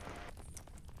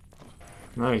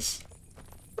 Nice.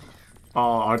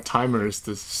 Oh, our timer is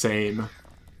the same.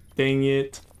 Dang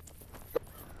it.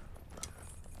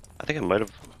 I think it might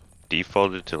have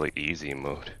defaulted to like easy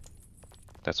mode.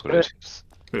 That's what it is.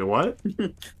 Wait, what?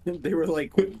 They were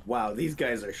like, wow, these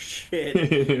guys are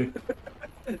shit.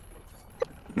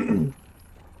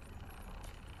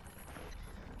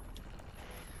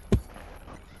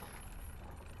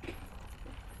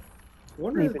 I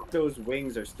wonder if those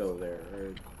wings are still there,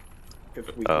 or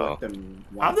if we Oh. let them.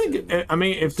 I once think, and- I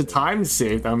mean, if the time's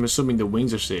saved, I'm assuming the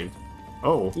wings are saved.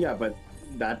 Oh. Yeah, but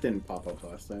that didn't pop up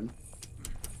last time.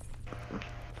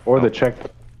 Or the check.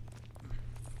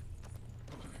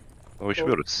 Oh, we should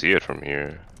be able to see it from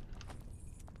here.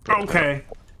 Okay.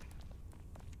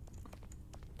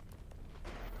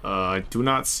 I do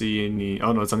not see any...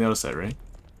 Oh, no, it's on the other side, right?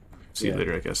 See you Yeah.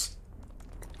 later, I guess.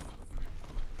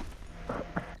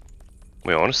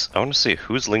 Wait, I want to see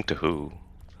who's linked to who.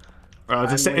 It's,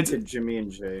 I'm it's, linked to Jimmy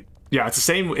and Jay. yeah, it's the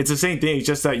same. It's the same thing. It's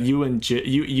just that you and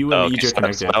you Oh, and okay, EJ so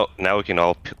connected. now we can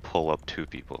all pull up 2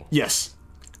 people. Yes.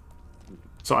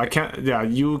 So I can't. Yeah,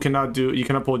 you cannot do. You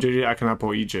cannot pull JJ. I cannot pull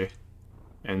EJ,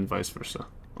 and vice versa.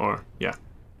 Or yeah,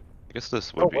 I guess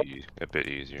this would be a bit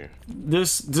easier.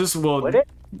 this will. Would it?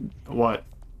 What?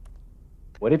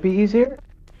 Would it be easier?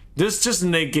 This just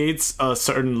negates a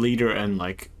certain leader and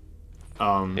like,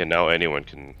 Yeah, now anyone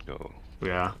can go.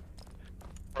 yeah.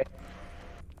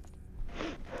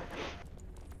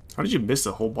 How did you miss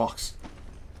the whole box?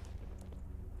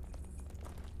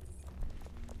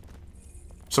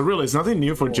 So really, it's nothing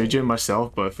new for JJ and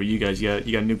myself, but for you guys,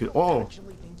 you got new people. Oh,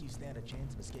 Actually think you stand a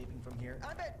chance of escaping from here?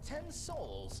 I bet 10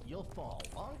 souls you'll fall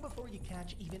long before you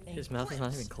catch even a His mouth is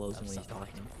not even glimpse closed of when he's sunlight.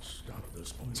 talking. Stop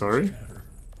this pointless Sorry? chatter.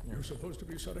 You're supposed to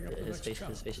be setting up the His next face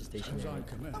challenge. is As stationary. I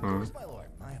command. Of course, my lord.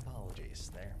 My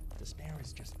apologies. Their despair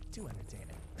is just too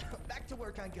entertaining. Back to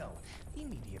work I go.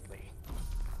 Immediately.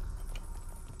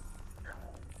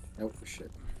 Oh shit.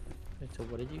 Wait, so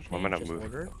what did you I'm gonna change? Just move.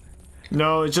 order?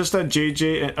 no, it's just that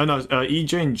JJ and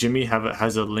EJ and Jimmy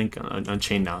has a link on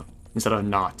chain now instead of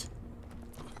not.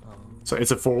 So it's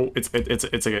a full. It's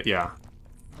a yeah.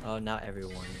 Oh, now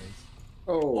everyone is.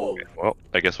 Oh. Well,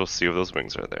 I guess we'll see if those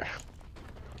wings are there.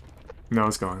 No,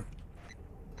 it's gone.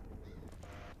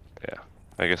 Yeah.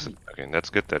 I guess. Okay, that's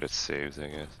good that it saves. I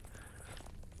guess.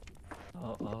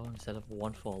 Oh, instead of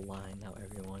one full line, now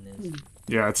everyone is.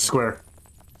 Yeah, it's square.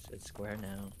 It's square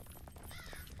now.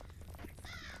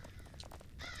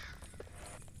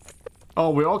 Oh,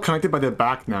 we're all connected by the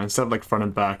back now instead of like front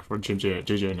and back for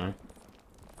JJ and I.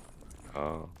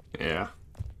 Oh. Yeah.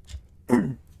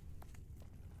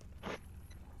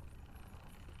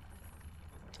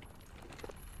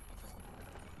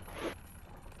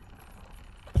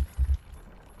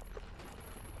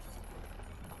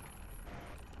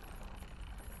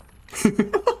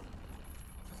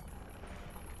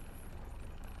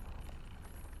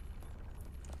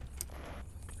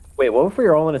 Wait, what if we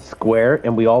were all in a square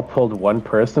and we all pulled one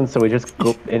person, so we just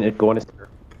go and it go in a square?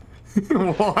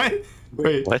 What?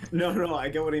 Wait. What? No, I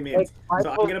get what he means. So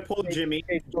I'm gonna pull Jimmy.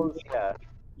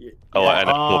 Yeah. Oh, and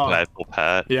I Oh. pull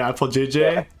Pat. Yeah, I pulled JJ.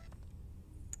 Yeah.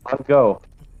 Let's go.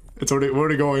 It's already. We're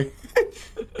already going.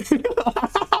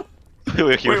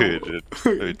 wait,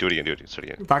 Wait, do it again. Start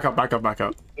again. Back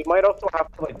up. We might also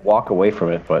have to like walk away from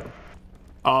it, but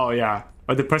Oh yeah.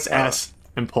 Or they press S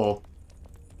and pull.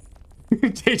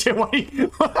 JJ, what?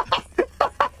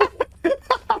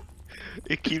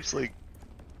 It keeps like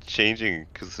changing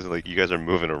because like you guys are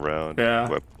moving around. Yeah.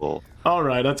 Web pull. All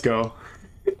right, let's go.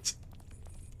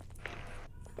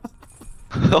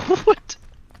 What?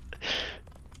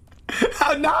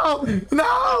 Oh, no!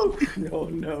 No,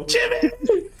 no. Jimmy!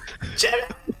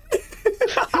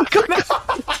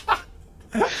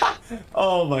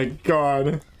 Oh my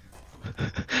god.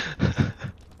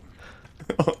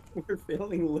 We're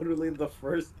failing literally the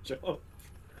first jump.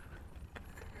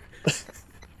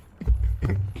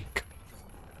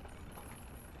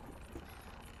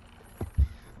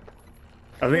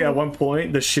 I think at one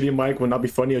point the shitty mic would not be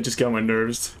funny, it'd just get on my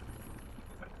nerves.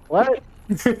 what?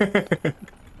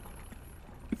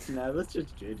 Nah, that's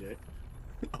just JJ.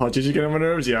 Oh, did you get on my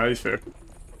nerves? Yeah, that's fair.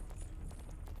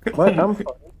 What? I'm fine.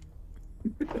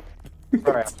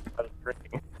 Sorry, I was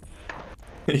drinking.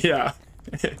 Yeah.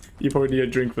 You probably need a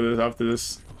drink for this after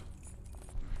this.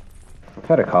 I've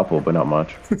had a couple, but not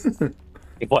much.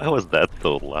 Why was that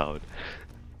so loud?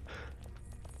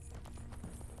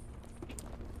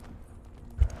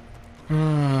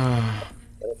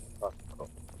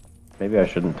 Maybe I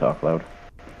shouldn't talk loud.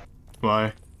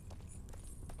 Why?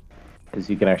 Because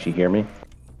you can actually hear me.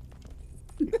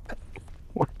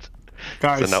 What?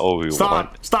 Guys, Is that not what we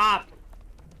want? Stop!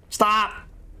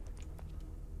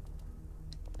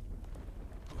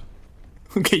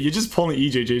 Okay, you're just pulling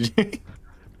EJ, JJ.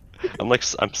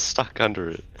 I'm stuck under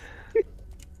it.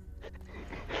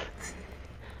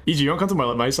 EJ, you don't come to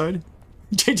my side?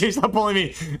 JJ, stop pulling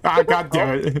me! Ah, god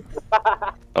damn it.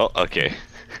 Oh, okay.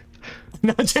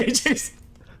 No, JJ's...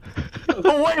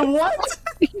 Oh, wait, what?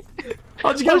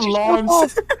 How'd you get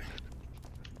launched?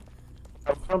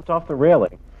 I jumped off the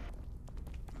railing.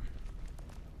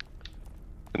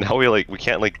 Now we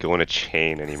can't like go in a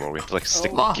chain anymore. We have to like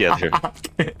stick together.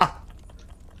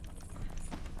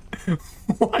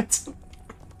 What?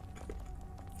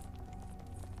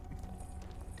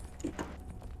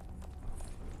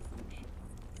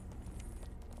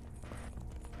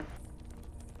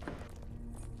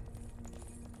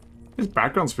 This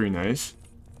background's pretty nice.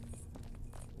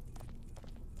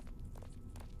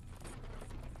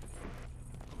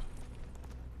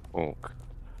 Oh.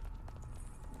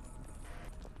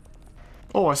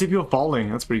 Oh, I see people falling.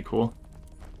 That's pretty cool.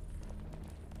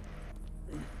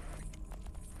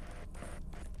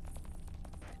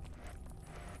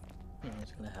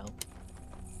 It's gonna help.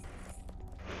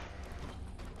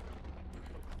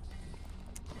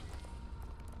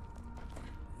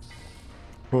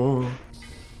 Oh.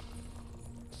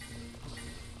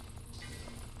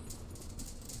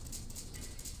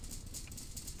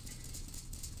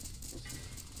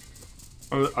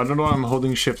 I don't know why I'm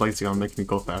holding shift like it's gonna make me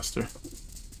go faster.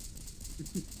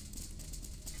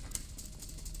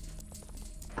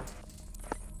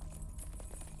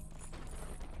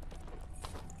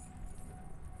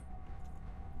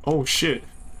 Oh shit.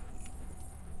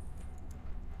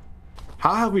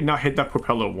 How have we not hit that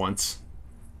propeller once?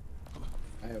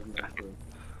 I have no clue.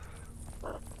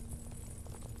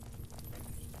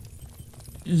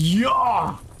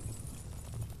 Yeah!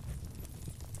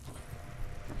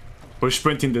 We're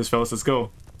sprinting this, fellas. Let's go.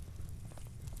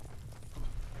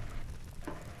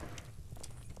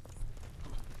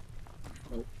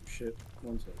 Oh shit!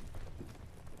 1 second.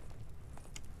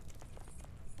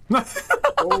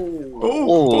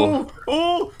 Oh!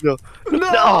 Oh! No!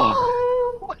 No!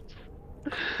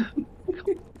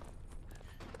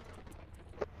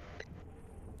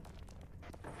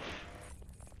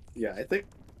 Yeah, I think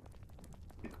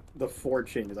the 4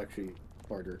 chain is actually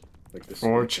harder. Like this.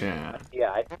 4chan.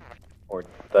 Yeah, I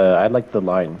like the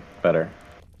line better.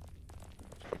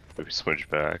 Maybe switch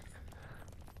back.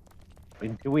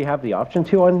 Do we have the option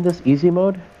to on this easy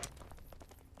mode?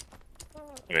 I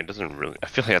mean, it doesn't really. I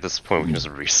feel like at this point we can just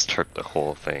restart the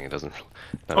whole thing. It doesn't.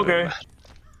 Okay.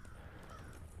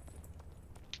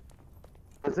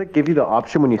 Does it give you the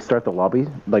option when you start the lobby,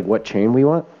 like what chain we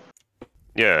want?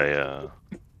 Yeah, yeah.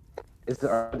 Is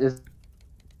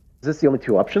this the only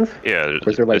 2 options? Yeah, Or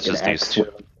is there like it's an just these X? two.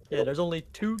 Yeah, there's only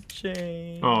 2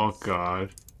 chains. Oh god.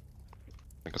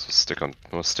 I guess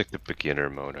we'll stick to beginner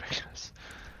mode, I guess.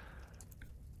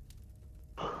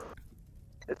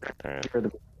 Alright. For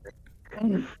the-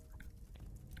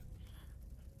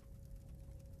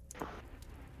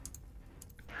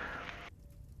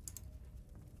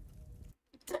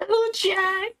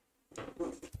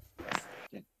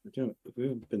 Yeah,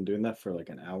 we've been doing that for like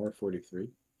an hour 43.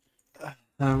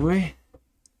 Have we?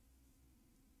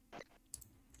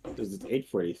 Because it's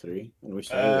 8:43 and we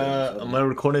started. My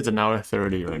recording is an hour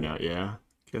 30 right now. Yeah,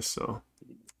 guess so.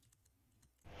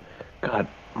 God,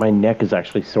 my neck is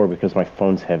actually sore because my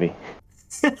phone's heavy.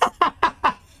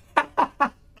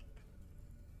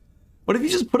 What if you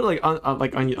just put it like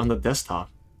on the desktop?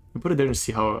 You put it there and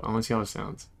see how I want to see how it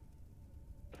sounds.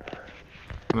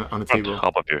 On the On table.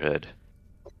 top of your head.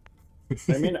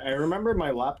 I mean, I remember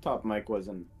my laptop mic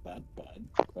wasn't that bad.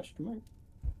 Question mark.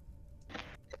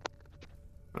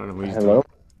 I don't know what he's Hello?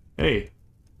 doing. Hey.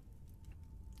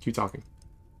 Keep talking.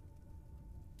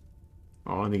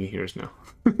 Oh, I think he hears now.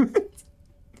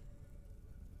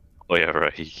 Oh yeah,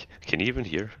 right. Can you even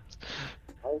hear?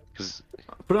 Because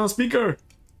Put it on speaker.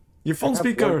 Your phone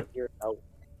speaker.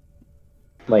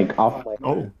 Like off my.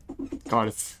 Oh, God,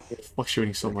 it's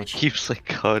fluctuating so much. keeps like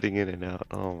cutting in and out.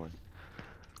 Oh my.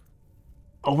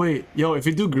 Oh wait, yo, if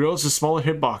you do grills, a smaller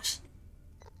hitbox.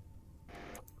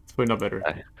 It's way not better.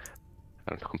 I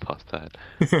don't know about that.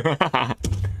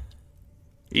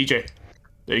 EJ,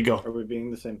 there you go. Are we being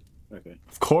the same? Okay.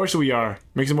 Of course we are.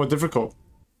 Makes it more difficult.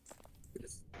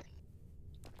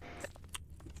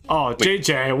 Oh,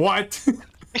 JJ, what?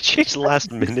 I changed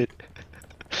last minute.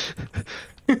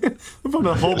 We found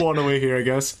a hobo on the way here, I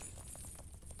guess.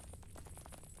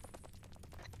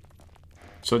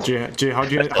 So Jay, how'd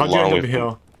you end up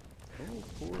here?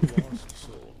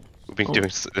 We've been doing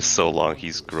this so long.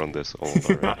 He's grown this old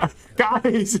already.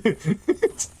 Guys!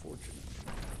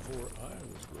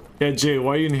 Yeah, Jay,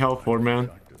 why are you in hell for, man?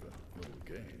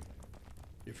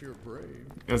 If you're brave,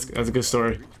 That's a good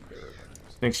story.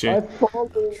 Thanks, Jay. I've fallen,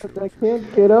 but I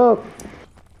can't get up.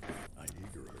 I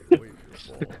eagerly await your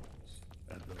falls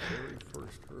and the very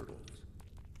first hurdles.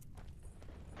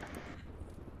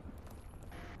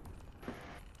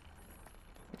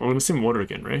 We're in the same order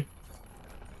again, right?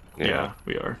 Yeah.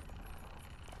 We are.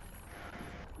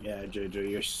 Yeah, JJ,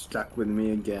 you're stuck with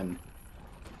me again.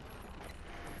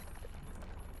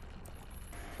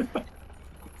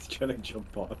 He's trying to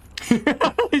jump off.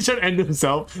 He's trying to end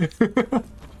himself.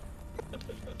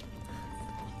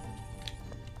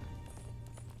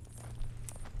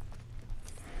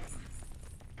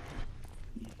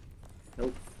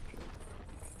 Nope.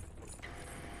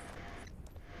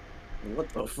 What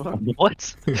the fuck?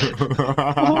 What?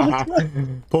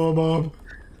 Pull him up.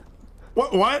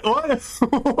 What? What?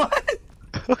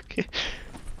 Okay.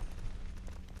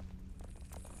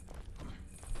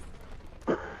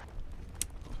 Do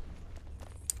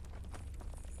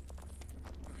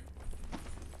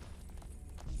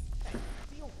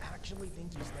you actually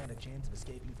think you stand a chance of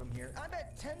escaping from here? I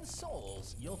bet 10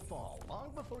 souls you'll fall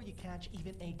long before you catch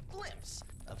even a glimpse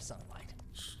of sunlight.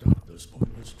 Stop this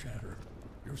pointless chatter.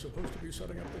 You're supposed to be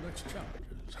setting up the next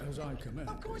challenges, as I command.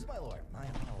 Of course, my lord. My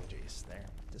apologies. Their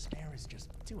despair is just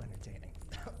too entertaining.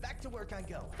 Back to work I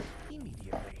go,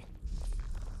 immediately.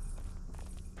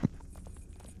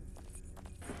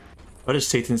 Why does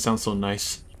Satan sound so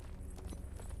nice?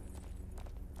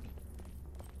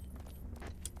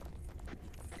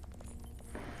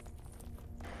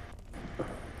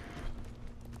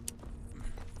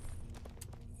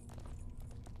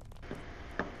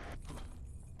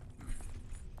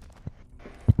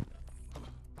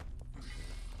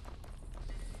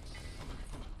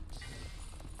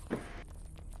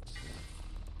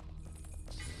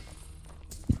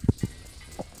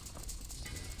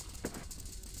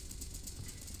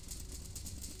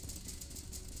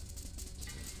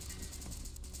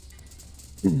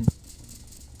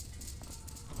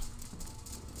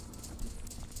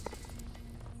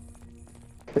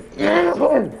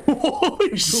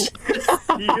 Holy shit.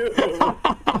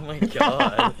 Oh my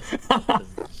god.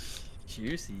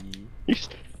 Juicy.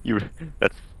 You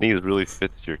that sneeze really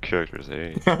fits your characters,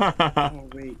 eh? Oh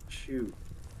wait, shoot.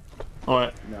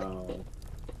 What? No,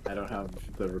 I don't have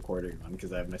the recording on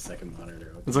because I have my second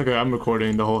monitor. It's okay, I'm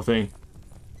recording the whole thing.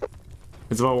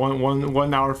 It's about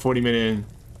 1 hour 40 minute in.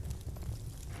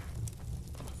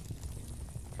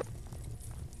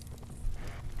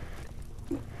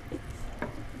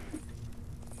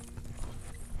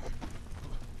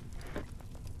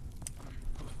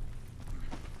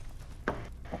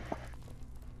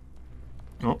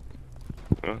 Oh.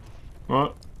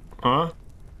 Huh?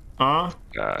 What?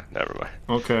 Never mind.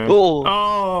 Okay. Oh!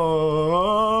 Oh!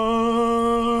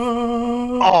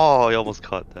 Oh, I almost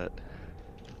caught that.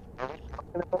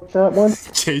 That one?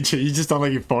 JJ, you just sound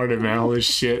like you farted, man. Holy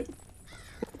shit.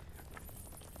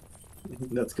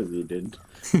 That's because he did.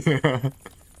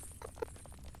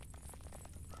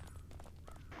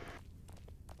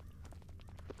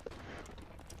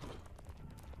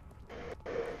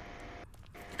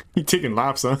 You taking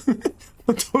laps, huh?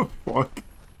 What the fuck?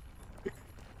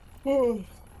 What?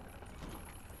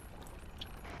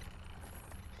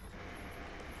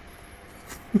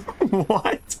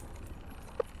 What?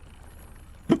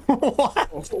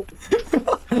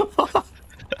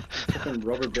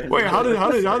 Rubber band. Wait, how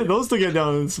did those two get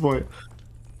down at this point?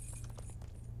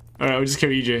 Alright, we'll just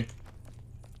carry EJ.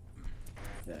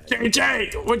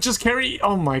 JJ! We'll just carry.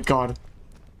 Oh my god.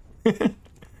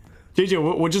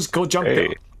 JJ, we'll just go jump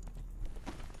down.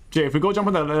 Jay, if we go jump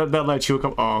on that ledge, he'll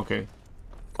come. Oh, okay.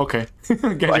 Okay.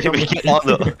 Why did we keep on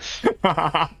though?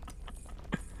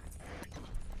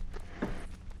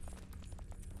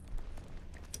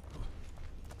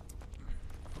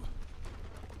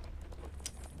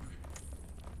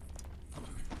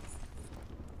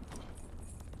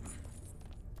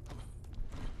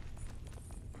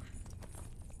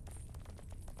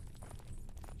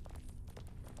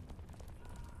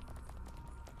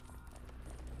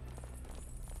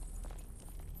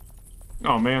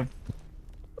 Oh man.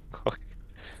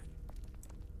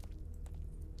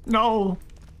 No.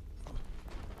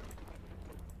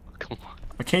 Come on.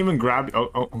 I can't even grab.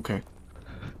 Oh, okay.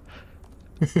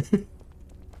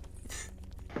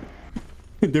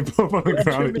 They're both on the Should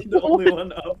ground. be the only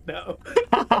one up now.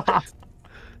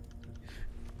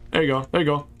 There you go. There you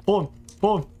go. Pull him.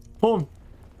 Pull him. Pull him.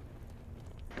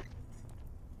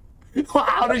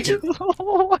 How did you?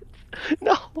 What?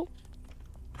 No.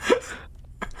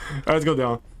 Alright, let's go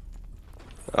down.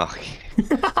 Okay.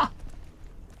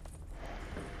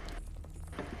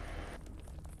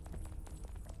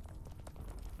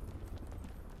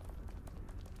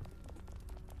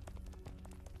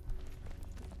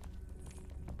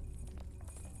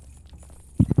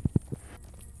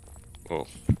 Oh.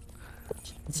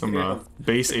 Some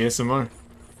bass ASMR.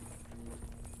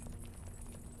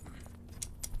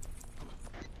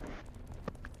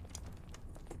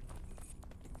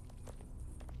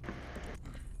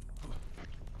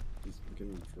 Just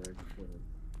getting dragged forward.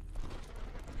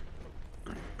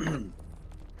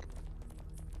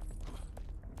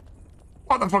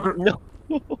 Motherfucker! No.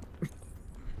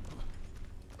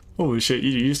 Holy shit,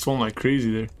 you swung like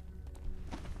crazy there.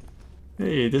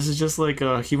 Hey, this is just like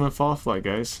a human fall flight,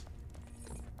 guys.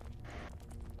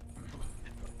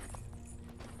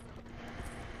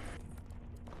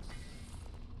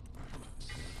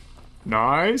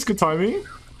 Nice, good timing.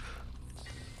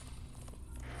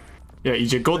 Yeah,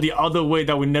 EJ, go the other way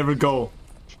that we never go.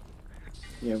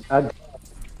 Yeah.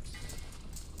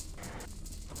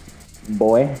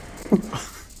 Boy.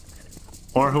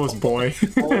 Or it was boy.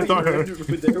 All It's not her.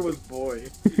 there was boy.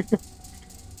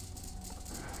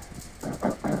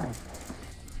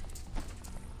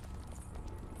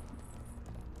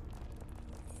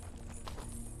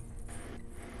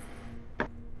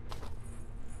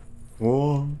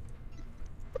 Whoa.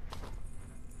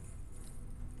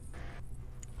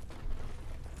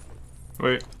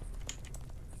 Wait.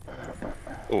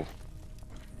 Oh.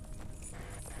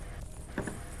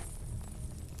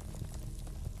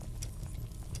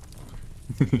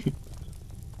 I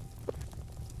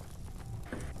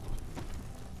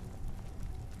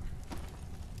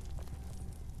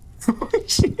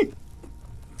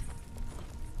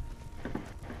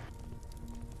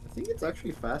think it's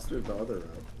actually faster the other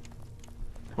route.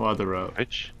 What other route?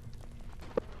 Which?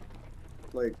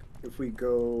 Like, if we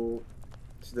go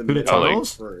to the To the middle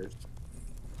tunnels? first,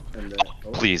 and then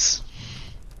oh, Please.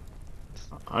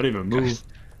 I didn't even move.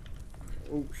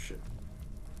 oh shit,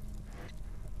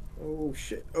 oh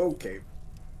shit. Okay,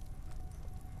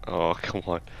 Oh, come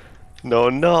on. No,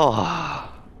 no.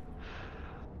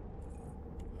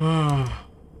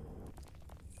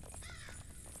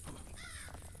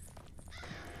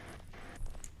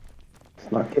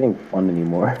 It's not getting fun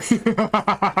anymore.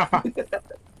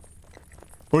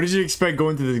 What did you expect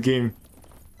going to this game?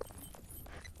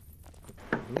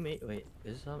 Who made? Wait,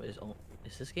 is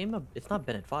this game a? It's not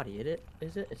Bennett Foddy, is it?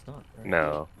 Is it? It's not. Right?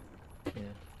 No. Yeah.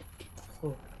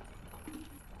 Oh.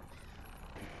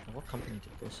 What company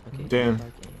did this? Okay. Damn.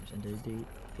 Games, and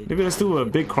they Maybe let's do a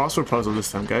big crossword puzzle this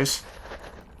time, guys.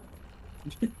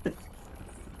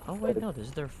 Oh wait, no. This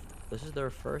is their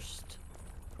first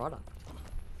product.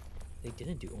 They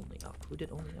didn't do Only Up. Who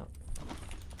did Only Up?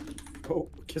 Oh,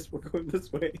 guess we're going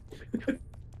this way.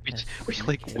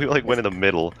 We like went in the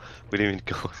middle. We didn't even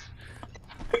go.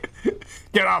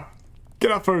 Get up!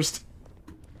 Get up first!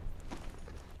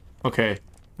 Okay,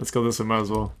 let's go this way, might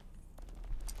as well.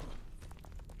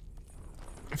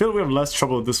 I feel like we have less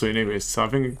trouble this way anyways, so I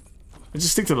think... Let's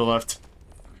just stick to the left.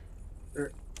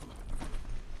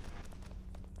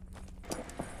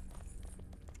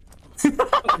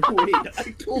 Wait,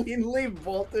 I cleanly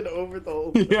vaulted over the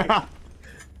whole thing. Yeah!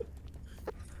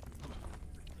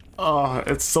 Oh,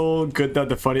 it's so good that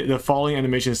the falling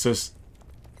animation just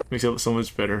makes it so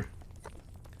much better.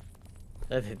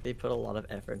 I think they put a lot of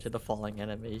effort into the falling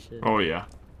animation. Oh yeah.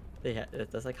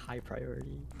 That's like high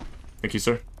priority. Thank you,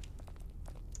 sir.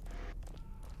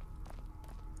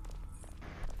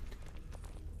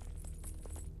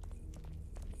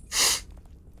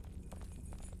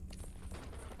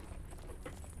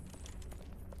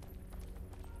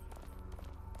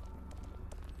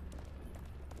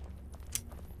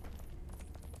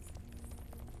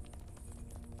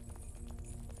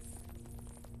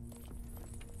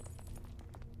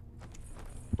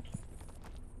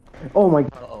 Oh my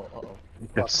god. Uh-oh.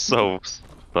 It's so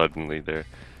suddenly there.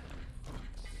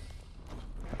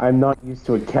 I'm not used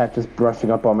to a cat just brushing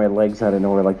up on my legs out of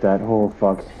nowhere like that. Oh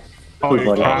fuck. Oh, Hey,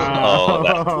 buddy. Oh,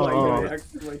 that's Why you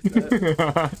reacted like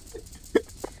that?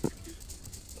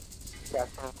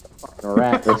 Fucking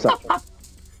rat or something.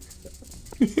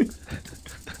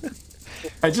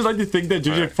 I just like to think that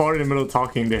JJ farted in the middle of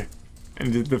talking there.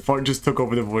 And the fart just took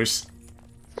over the voice.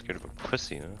 Scared of a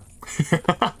pussy,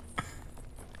 huh?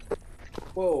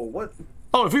 Whoa, what?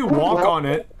 Oh, if we walk on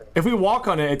it,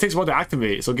 it takes a while to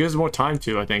activate, so it gives us more time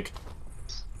to, I think.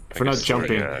 If we're not guess so,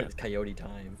 jumping. yeah. It's coyote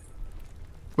time.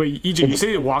 Wait, EJ, you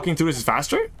say walking through this is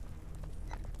faster?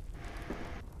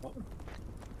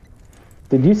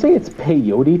 Did you say it's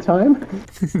peyote time?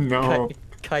 No.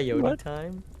 Coyote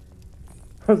time?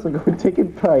 I was like, we're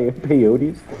taking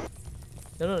peyotes?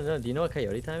 No. Do you know what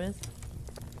coyote time is?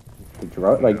 The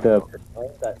drug, like the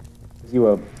that gives you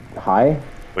a high?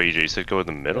 Wait, you said go in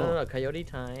the middle? No. Coyote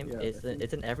time Yeah,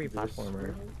 it's in every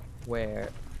platformer where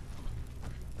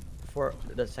for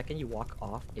the second you walk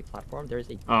off a platform, there's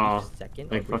a brief second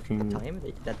or like brief fucking- time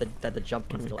that the jump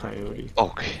can still activate.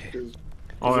 Okay.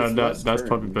 Oh, yeah, it's less that's turns.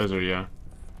 probably better, yeah.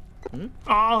 Hmm?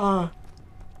 Ah!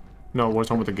 No, we're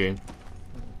talking about the game.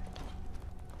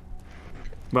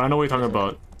 But I know what you're talking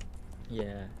about.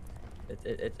 Yeah,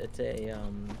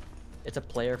 it's a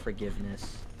player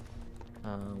forgiveness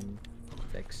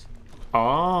fix.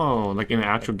 Oh, like in an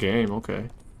actual game, okay.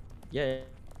 Yeah,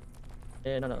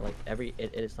 no, like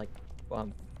it is like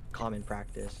common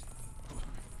practice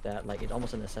that like it's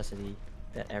almost a necessity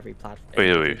that every platform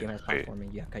Wait. game has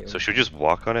platforming. You have coyote. So should we just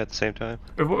walk on it at the same time?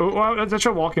 Well, let's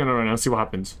try walking on it right now and see what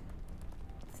happens.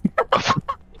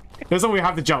 There's one we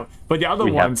have to jump, but the other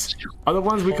ones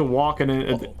we can walk and then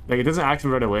like it doesn't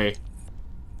activate right away.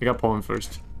 You got Poland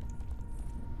first.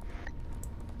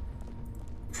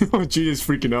 Oh, G is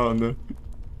freaking out on the.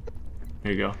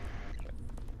 There you go.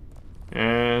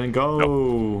 And go.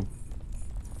 Nope.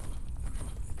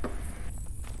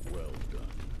 Well done.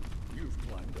 You've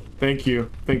climbed a Thank you.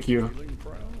 feeling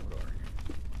proud, are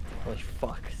you? Holy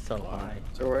fuck, so high.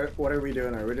 So what are we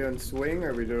doing? Are we doing swing? Or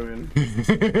are we doing?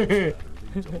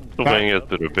 Playing it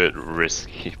a bit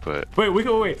risky, but Wait,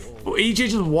 EJ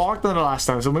just walked on it last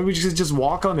time, so maybe we should just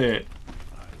walk on it.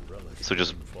 so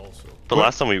just. But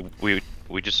last time we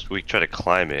tried to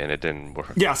climb it and it didn't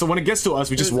work. Yeah, so when it gets to us,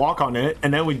 we just walk on it,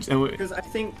 and then we. Because I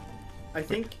think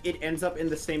it ends up in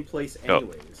the same place Oh.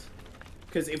 anyways.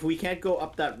 Because if we can't go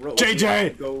up that road, JJ! we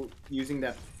have to go using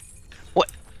that. What?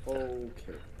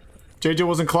 Okay. JJ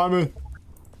wasn't climbing.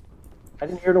 I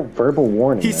didn't hear no verbal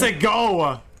warning. He man. said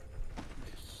go.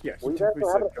 Yeah. We He guys definitely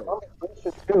are having said a go.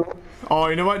 conversation too. Oh,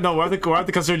 you know what? No, we're at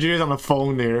the consider JJ's on the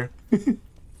phone there.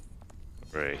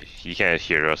 Right. He can't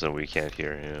hear us and we can't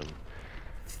hear him.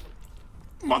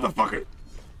 Motherfucker.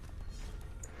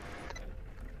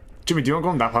 Jimmy, do you want to go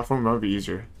on that platform? That would be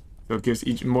easier. It gives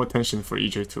each more tension for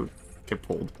EJ to get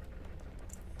pulled.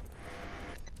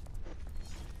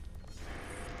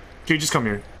 Okay, just come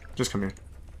here. Just come here.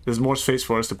 There's more space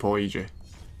for us to pull EJ.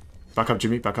 Back up,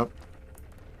 Jimmy. Back up.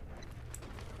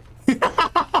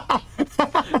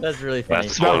 That's really funny.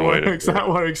 That's That one way works. to That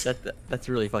works. That's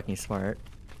really fucking smart.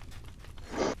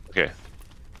 Okay.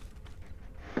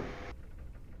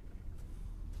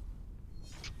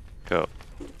 Go.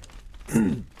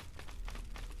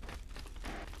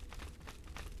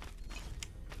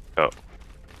 Go.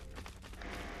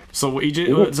 So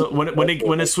EJ, so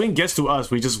when a swing gets to us,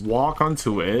 we just walk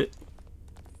onto it.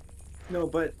 No,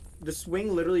 but the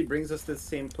swing literally brings us to the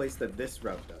same place that this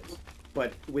route does,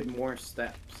 but with more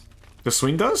steps. The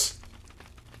swing does?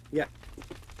 Yeah.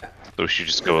 So we should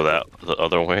just go the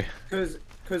other way. Because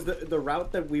the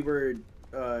route that we were,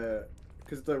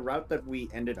 because the route that we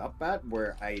ended up at,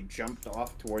 where I jumped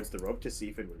off towards the rope to see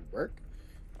if it would work,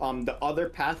 the other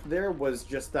path there was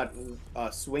just that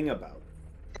swing about.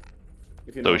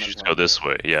 If you know So we what I'm should go talking this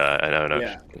way. Yeah, I know.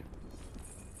 Yeah.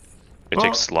 It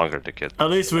takes longer to get.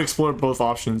 At least we explored both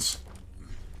options.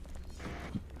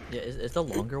 Yeah, is the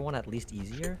longer one at least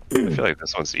easier? I feel like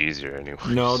this one's easier anyway.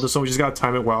 No, this one we just gotta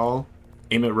time it well,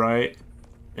 aim it right,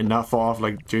 and not fall off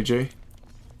like JJ.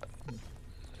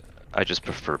 I just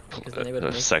prefer Because then it would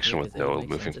a make- section because with it would no make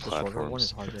moving sense that the shorter one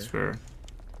is platforms. harder. That's fair.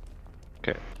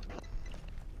 Okay.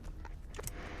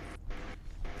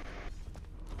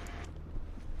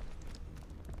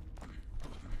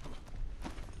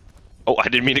 Oh, I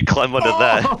didn't mean to climb under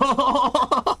that.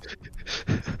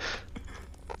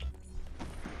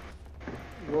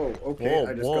 Whoa, okay, Whoa,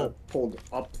 I just whoa. got pulled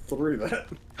up through that.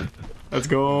 Let's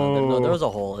No, go. there was a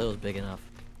hole. It was big enough.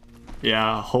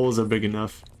 Yeah, holes are big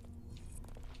enough.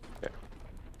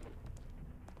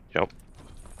 Jump.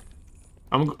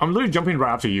 I'm literally jumping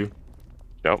right after you.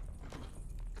 Jump.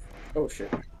 Oh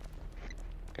shit.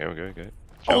 Okay, we're good. Good.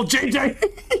 Oh, JJ!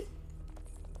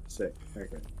 Sick. Okay.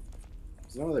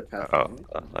 There's no other path. Oh,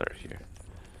 right? ladder here.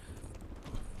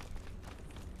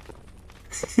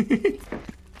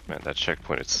 Man, that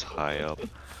checkpoint is high up.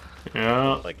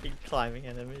 Yeah, Fucking climbing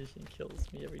animation kills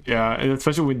me every time. yeah, and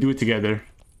especially when we do it together.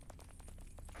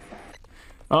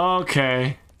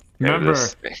 Okay. Remember,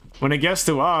 this thing. when it gets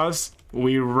to us,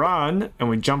 we run and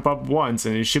we jump up once,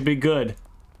 and it should be good.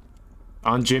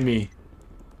 On Jimmy.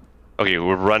 Okay,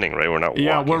 we're running, right? We're not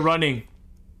Yeah, walking. we're running.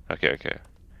 Okay.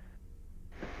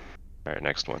 Alright,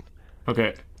 next one.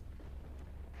 Okay.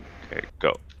 Okay,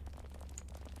 go.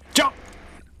 Jump!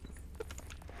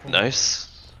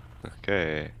 Nice.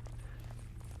 Okay.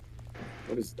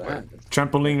 What is that?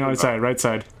 Trampoline outside, right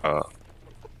side.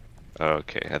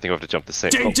 Okay, I think we have to jump the same.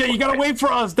 JJ, you gotta wait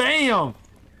for us, damn!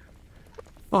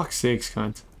 Fuck's sakes,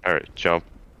 cunt. Alright, jump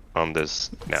on this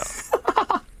now.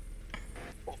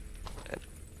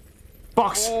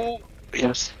 Box!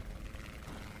 Yes.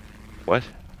 What?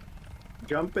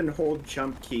 Jump and hold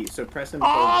jump key. So press and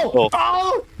hold. Oh!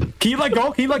 Oh! Can you let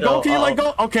go? Can you let go? No, Can you let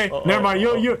go? Okay, never mind.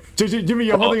 Jimmy,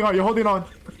 you're holding on. You're holding on.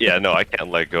 Yeah, no, I can't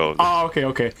let go. Oh, okay,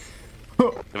 okay.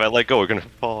 If I let go, we're gonna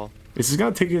fall. This is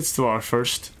gonna take us to our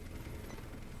first.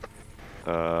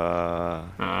 I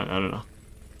I don't know.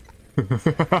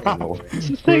 don't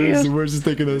know. Where's this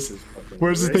taking us?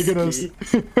 Where's this taking us?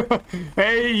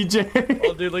 Hey, EJ!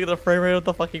 Oh, dude, look at the frame rate of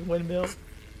the fucking windmill.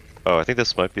 Oh, I think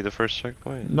this might be the first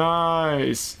checkpoint.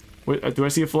 Nice. Wait, do I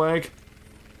see a flag?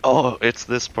 Oh, it's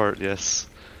this part, yes.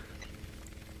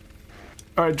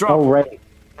 All right, drop. Oh, right.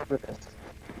 Remember this.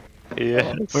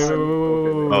 Yes. Wait.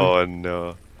 Oh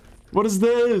no. What is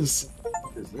this?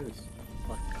 What is this?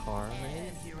 A car, man.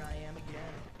 And here I am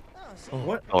again. Oh, so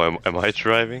What? Oh, am I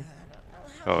driving?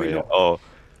 Oh Wait, yeah. no. Oh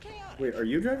Wait, are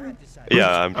you driving?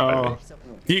 yeah, I'm driving. Oh.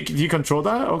 Do you control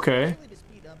that? Okay.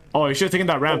 Oh, you should have taken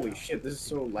that ramp. Holy shit, this is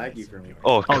so laggy for me.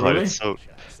 Oh god, really? it's so.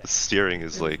 The steering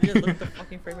is like. Just look at the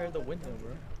fucking frame rate of the windmill,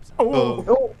 bro.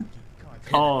 Oh.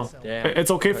 Oh. Damn.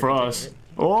 It's okay for us.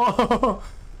 Oh.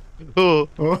 Oh,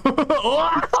 Oh.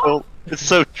 oh, it's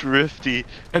so drifty.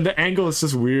 And the angle is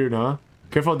just weird, huh?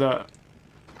 Careful that.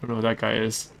 I don't know who that guy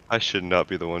is. I should not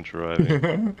be the one driving.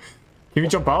 Can you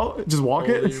jump out? Just walk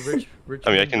Holy it? rich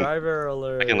I mean, I can- driver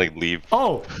alert. I can like leave,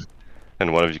 Oh,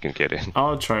 and one of you can get in.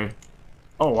 I'll try.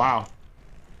 Oh wow.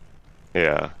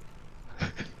 Yeah.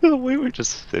 The way we're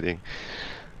just sitting.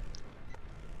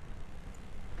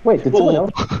 Wait, did someone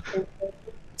else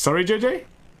Sorry, JJ.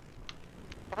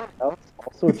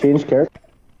 also change character?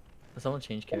 Did someone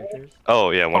change characters? Oh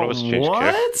yeah, one of us changed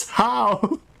character. What?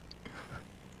 How?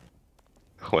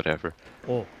 Whatever.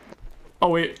 Oh, Oh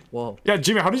wait. whoa. Yeah,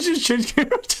 Jimmy, how did you change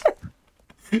character?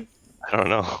 I don't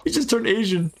know. You just turned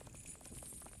Asian.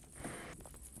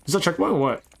 Is that checkpoint or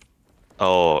what?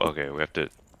 Oh, okay. We have to.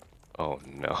 Oh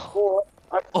no.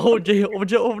 Oh, Jay, oh,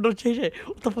 Jay, oh no, JJ.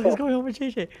 What the fuck is going on with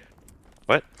JJ?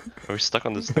 What? Are we stuck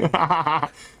on this thing?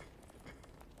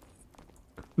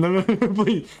 No,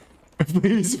 please.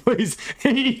 Please.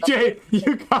 Hey, EJ,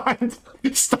 you can't.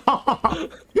 Stop.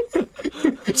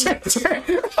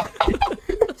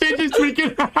 JJ's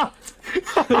freaking out.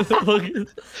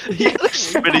 You're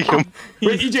spinning him.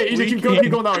 Wait, EJ, keep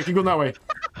going that way. Keep going that way.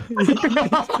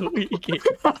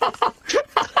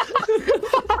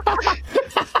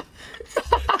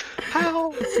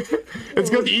 How? It's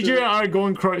because EJ and I are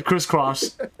going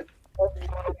crisscross.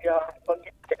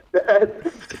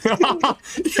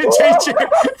 JJ.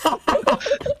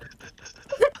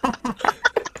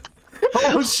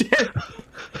 Oh shit!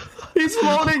 He's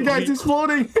floating, guys. He's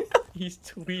floating. He's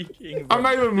tweaking. Bro. I'm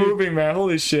not even moving, man.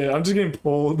 Holy shit! I'm just getting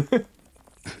pulled.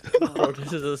 Bro,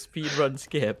 this is a speed run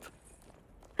skip.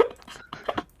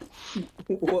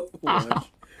 What launch?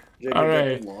 JJ All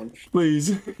right,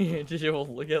 please. JJ will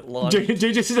look at launch.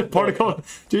 JJ's a particle.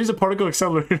 JJ's a particle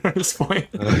accelerator at this point.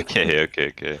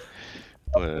 Okay.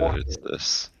 What is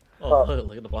this? Oh,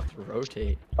 look at the box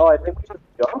rotate. Oh, I think we should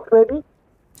jump, maybe?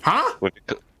 Huh? We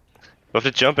have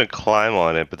to jump and climb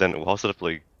on it, but then we also have to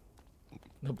like.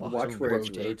 The box Watch where it's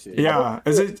rotates. rotating. Yeah.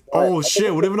 Is it? Oh shit!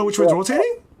 We don't even know which way it's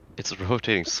rotating. It's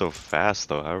rotating so fast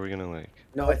though. How are we gonna like?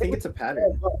 No, I think it's a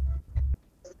pattern.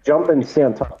 Jump and stay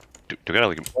on top. Do we gotta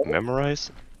like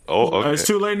memorize? Oh, okay. It's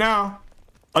too late now.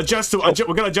 Adjust to it.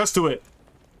 We gotta adjust to it.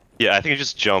 Yeah, I think you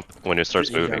just jump when it starts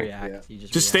You moving. React. You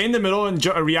Just stay in the middle and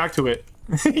react to it.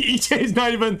 EJ's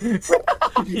not even.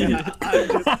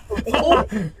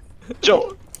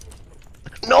 Jump.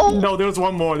 No. No, there was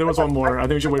one more. I think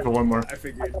we should wait for one more. I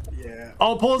figured, yeah.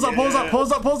 Oh, pulls up. Oh,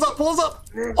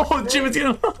 Jimmy's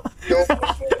getting.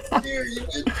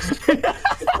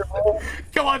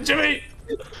 Come on, Jimmy.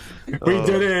 We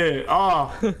did it.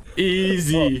 Oh,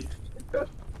 easy. What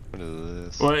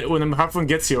is this? Well, when the half one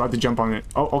gets here, I have to jump on it.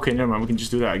 Oh, okay, never mind. We can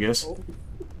just do that, I guess. Can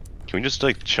we just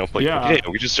like jump like? Yeah. Yeah,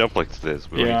 we just jump like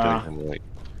this. We Yeah. Like,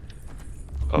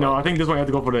 like, No, I think this one you have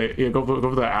to go for the go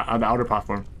for the outer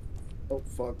platform. Oh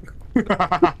fuck.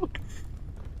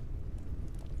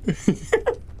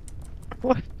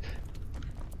 What?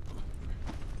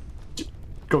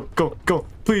 Go.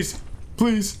 Please,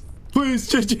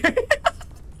 JJ.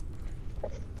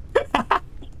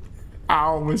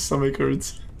 Ow, my stomach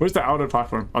hurts. Where's the outer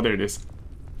platform? Oh, there it is.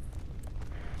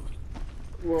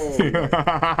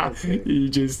 Whoa. You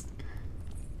just...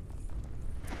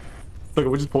 Look,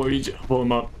 we'll just pull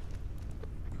him up.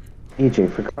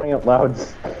 EJ, for crying out loud.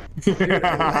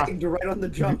 I'm right on the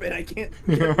jump and I can't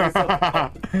get myself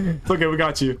up. It's okay, we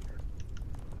got you.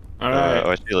 Alright.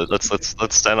 Actually,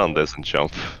 let's stand on this and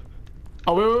jump.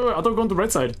 Oh, wait. I thought we were going to the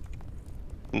right side.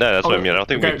 No, that's what I mean. I don't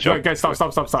think we can jump. Guys,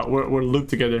 stop. We're looped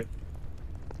together.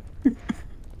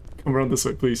 Come around this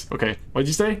way, please. Okay. What'd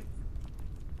you say?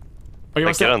 Oh, you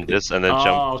Like, get on this and then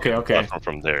jump. Okay.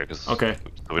 From there, because Okay.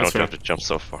 we don't have to jump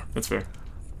so far. That's fair.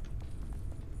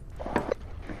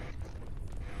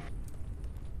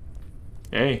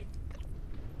 Hey.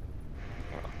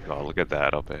 Oh god, look at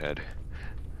that up ahead.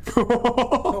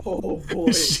 Oh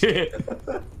boy. Shit.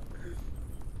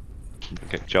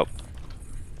 Okay, jump.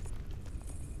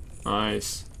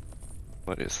 Nice.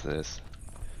 What is this?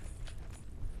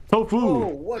 Tofu. Oh,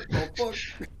 what the fuck?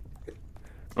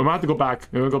 I'm gonna have to go back.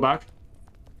 You wanna go back?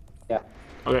 Yeah.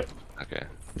 Okay. Okay.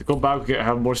 Go back. We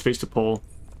have more space to pull.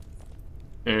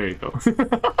 There you go.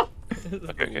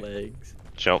 Okay. Legs.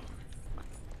 Jump.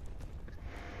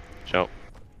 Jump.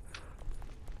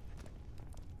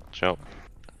 Jump.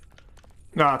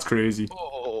 Nah, it's crazy.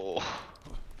 Oh.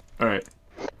 All right,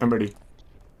 I'm ready.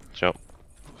 Jump.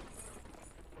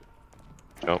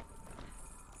 Jump.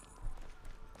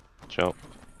 Jump.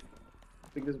 I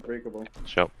think this is breakable.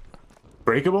 Jump.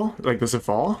 Breakable? Like, does it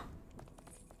fall?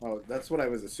 Oh, that's what I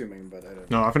was assuming, but I don't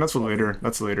No, know. I think that's for later.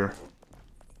 That's later.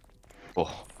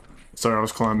 Oh. Sorry, I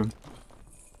was climbing.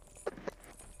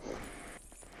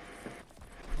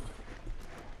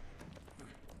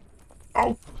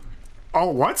 Oh. Oh,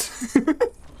 what?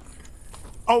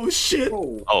 Oh, shit.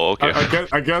 Oh, Oh, okay.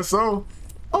 I guess so.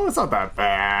 Oh, it's not that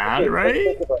bad, right?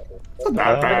 It's not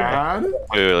that bad.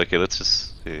 Wait, okay, let's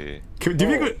just see. Do you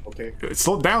think okay.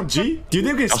 slow down, G? Do you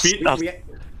think we can speed?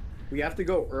 We have to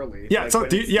go early. Yeah. like, So when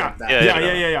do you, it's yeah, like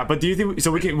that. yeah. But do you think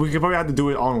so? We can probably have to do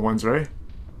it all at once, right?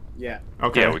 Yeah.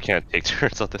 Okay. Yeah, we can't take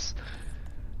turns on this.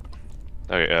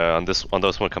 Okay, on this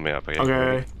one coming up.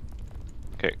 Okay.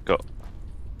 Okay, go.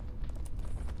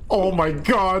 Oh my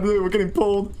God, we're getting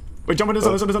pulled. Wait, jump on this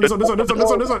one.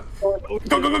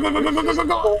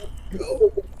 Go.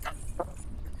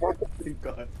 Thank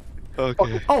God.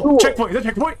 Okay. Oh, checkpoint! Is that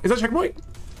checkpoint? Is that checkpoint?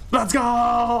 Let's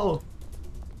go!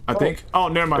 I think. Oh,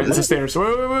 never mind. It's the stairs. Wait.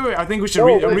 I think we should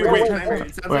wait.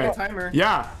 It sounds like a timer.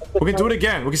 Yeah, we can do it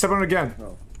again. We can step on it again.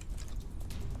 Oh.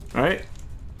 Right?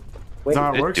 Wait, Is that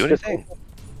how Did it it works? do anything?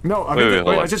 No, I Wait, mean, hold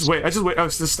wait. on. I just wait.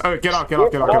 Get off.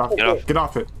 Get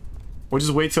off it. We'll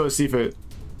just wait till it see if it.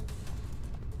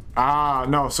 Ah,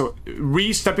 no. So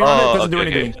re-stepping on it doesn't do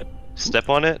anything. Okay. Step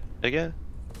on it again.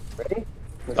 Ready?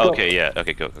 Let's go. Okay, yeah.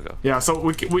 Okay, go. Yeah. So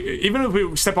we even if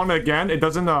we step on it again, it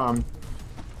doesn't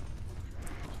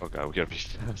Oh god, we gotta be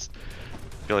fast.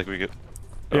 I feel like we get.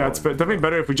 Yeah, it's definitely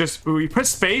better if we press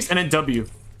space and then W.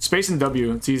 Space and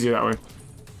W. It's easier that way.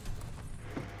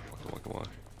 Come on.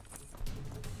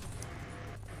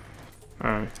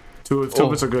 All right. Two of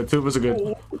us are good. Two of us are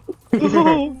good.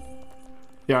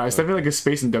 Yeah, it's definitely like a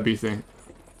space and W thing.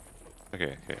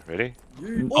 Okay, ready?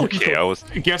 Okay, I was.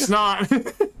 Guess not.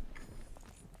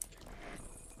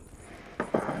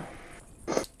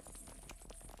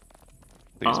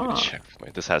 Please be a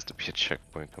checkpoint. This has to be a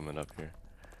checkpoint coming up here.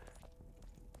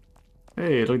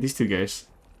 Hey, look at these two guys.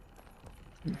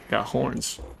 Got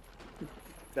horns.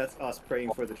 That's us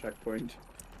praying for the checkpoint.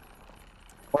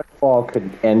 What fall could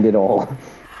end it all?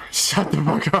 Shut the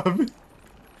fuck up.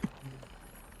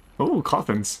 Oh,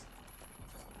 coffins.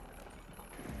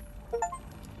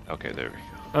 Okay, there we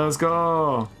go. Let's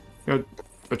go. Got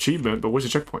achievement, but where's the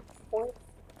checkpoint?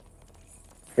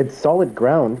 It's solid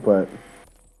ground, but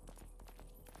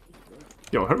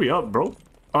Yo, hurry up, bro.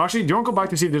 Oh, actually, do you want to go back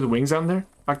to see if there's wings down there?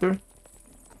 Back there?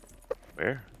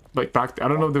 Where? Like back. I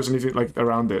don't know if there's anything like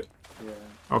around it. Yeah.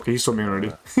 Okay, he's swimming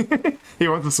already. He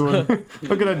wants to swim.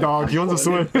 Look at that dog. He wants to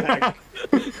swim.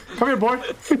 Come here, boy.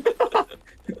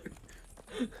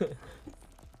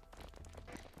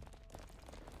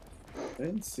 I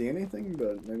didn't see anything,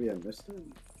 but maybe I missed it.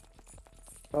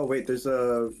 Oh wait, there's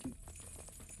a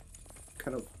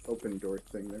kind of open door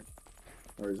thing there.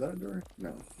 Or is that a door?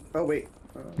 No. Oh wait.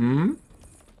 Hmm?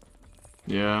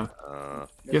 Yeah.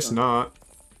 Guess not.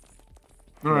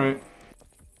 Alright.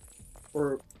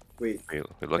 Or wait. We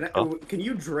look up. Can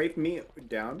you drape me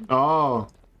down? Oh.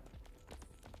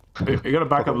 Hey, you gotta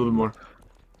back up a little more.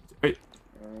 Wait.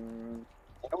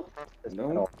 I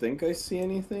don't think I see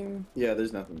anything. Yeah,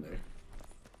 there's nothing there.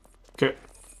 Okay.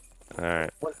 Alright.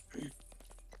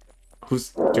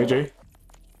 Who's JJ?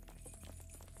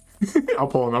 I'll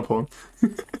pull him.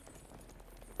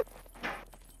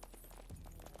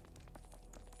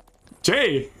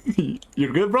 Jay!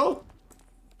 You're good, bro?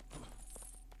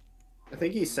 I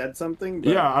think he said something.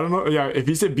 But... Yeah, I don't know. Yeah, if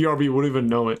he said BRB, we wouldn't even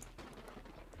know it.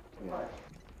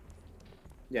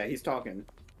 Yeah, he's talking.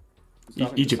 He's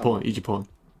talking Eat to your pull. someone, Eat your pull.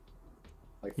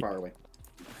 like far away.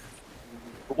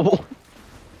 Oh.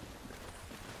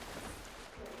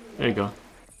 There you go.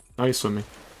 Now he's swimming.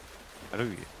 How do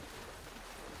we?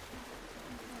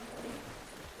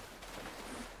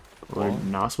 We're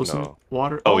not supposed No. to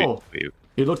water. Oh, Oh, wait.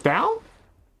 you look down?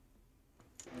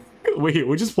 Wait,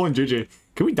 we're just pulling JJ.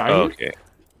 Can we die here? Okay.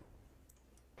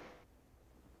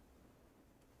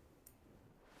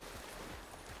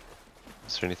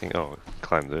 Is there anything? Oh,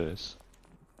 climb this.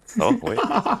 Oh wait.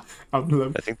 I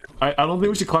think. I don't think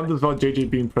we should climb this without JJ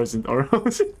being present, or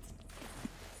else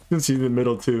since he's in the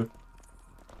middle too.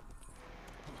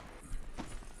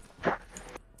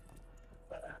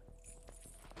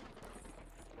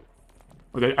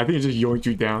 I think it just yoinked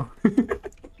you down.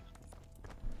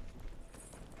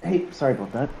 hey, sorry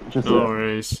about that. Just No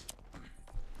worries.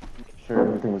 make sure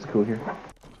everything was cool here.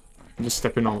 I'm just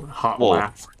stepping on hot Whoa.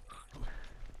 wax.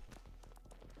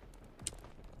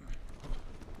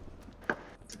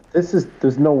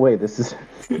 There's no way this is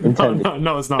intended.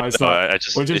 No, it's not. It's No, not. I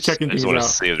just. We're just checking I just things want out. to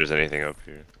see if there's anything up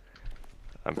here.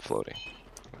 I'm floating.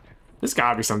 There's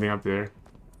gotta be something up there.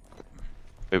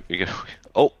 Wait, we get.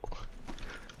 Oh.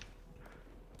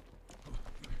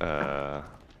 Oh,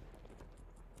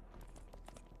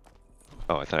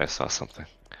 I thought I saw something.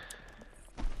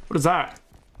 What is that?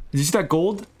 Did you see that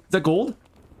gold? Is that gold?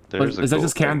 There's is a that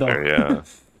just gold thing candle? there, yeah.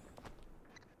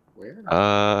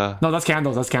 Where? No, that's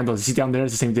candles. That's candles. You see down there?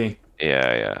 It's the same thing.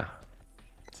 Yeah.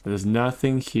 So there's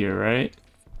nothing here, right?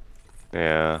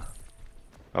 Yeah.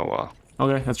 Oh well.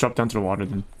 Okay, let's drop down to the water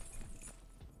then.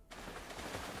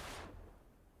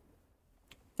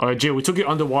 Alright, Jay, we took you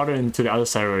underwater and to the other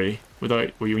side already. Without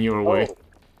when you were away.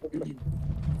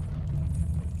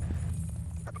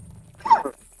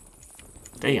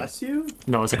 Damn. Bless you?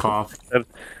 No, it's a cough. That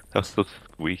was so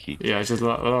squeaky. Yeah, it's just a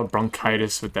lot of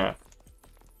bronchitis with that.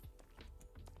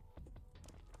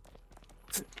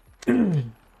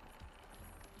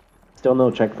 Still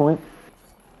no checkpoint?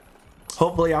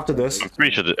 Hopefully after this. I'm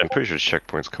pretty sure the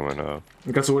checkpoint's coming up.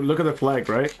 Because look at the flag,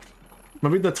 right?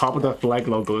 Maybe the top of the flag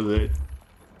logo is it.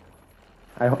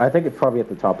 I think it's probably at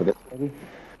the top of this, maybe.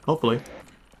 Hopefully.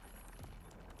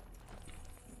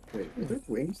 Wait, are there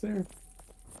wings there?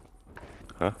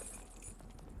 Huh?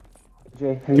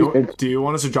 Jay, Do you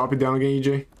want us to drop it down again,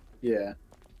 EJ? Yeah.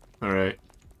 All right.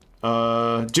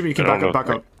 Jimmy, you can I don't back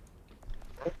know. up.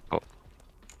 Oh.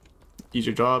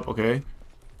 Easier job. Okay.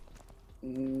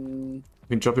 Mm, We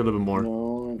can drop you a little bit more.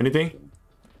 no. Anything?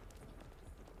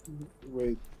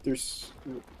 Wait, there's.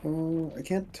 I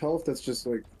can't tell if that's just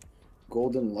like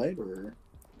golden light or.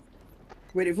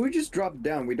 Wait, if we just drop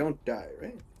down, we don't die,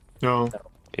 right? No.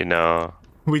 You know.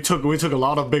 We took a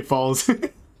lot of big falls.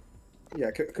 Yeah,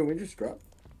 can we just drop?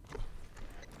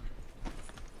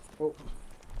 Oh.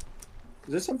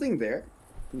 Is there something there?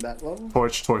 In that level?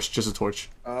 torch, just a torch.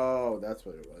 Oh, that's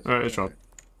what it was. All right, let's drop.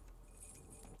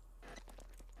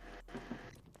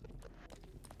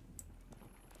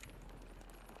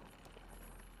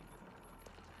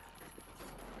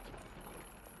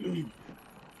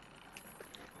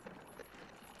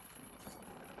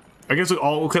 I guess we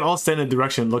can all stand in a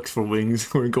direction and look for wings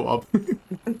or go up.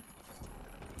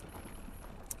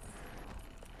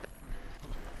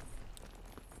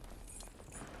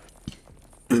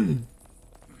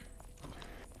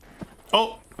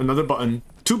 Oh, another button.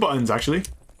 2 buttons actually.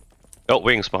 Oh,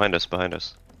 wings behind us, behind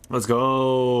us. Let's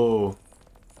go.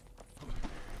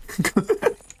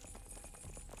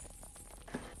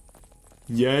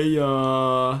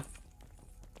 Yeah.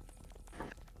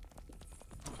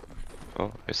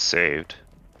 Oh, it's saved.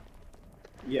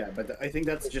 Yeah, but I think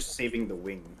that's just saving the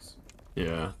wings.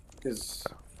 Yeah. Because.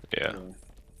 Yeah.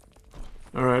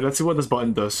 All right, let's see what this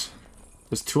button does.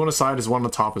 There's 2 on the side, there's 1 on the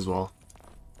top as well.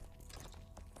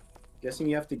 Guessing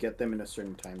you have to get them in a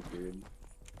certain time period.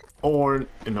 Or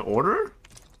in the order?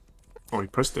 Oh, he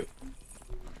pressed it.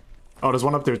 Oh, there's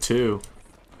 1 up there too.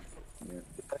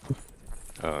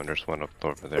 Oh, and there's one up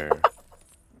over there.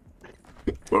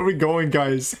 Where are we going,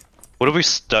 guys? What do we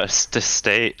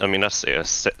stay? I mean, not stay.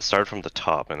 Start from the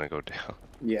top and then go down.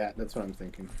 Yeah, that's what I'm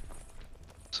thinking.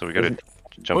 So we gotta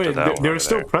jump to Wait, that one. they're over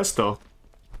still there. pressed though.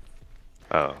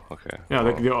 Oh, okay. Yeah,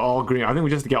 Well, they're all green. I think we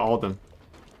just have to get all of them.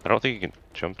 I don't think you can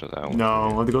jump to that one. No,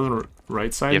 I have to go to the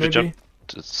right side You have maybe?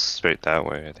 to jump straight that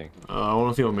way, I think. I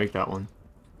don't think we'll make that one.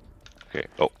 Okay.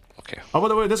 Oh, okay. Oh, by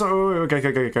the way, this one. Wait,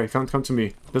 okay. Come to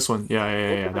me. This one.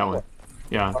 Yeah, that one.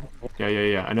 Yeah.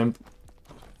 And then.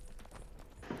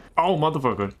 Oh,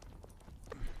 motherfucker.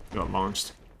 Got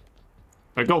launched.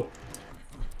 Alright, go.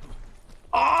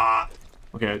 Ah.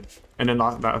 Okay, and then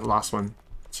that last one.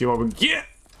 See what we get.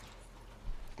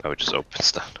 Oh, it just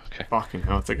opens that. Okay. Fucking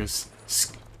hell, it's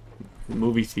like a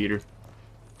movie theater.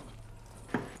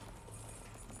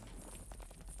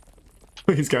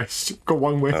 These guys go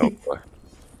one way. Oh boy.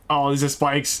 Oh, these are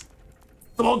spikes.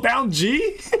 Slow down,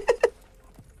 G.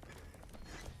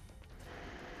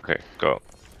 Okay, go.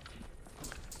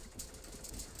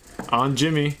 On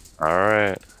Jimmy. All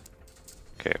right.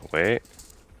 Okay, wait.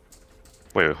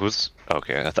 Wait, who's?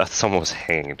 Okay, I thought someone was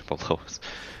hanged below us.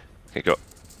 Okay, go.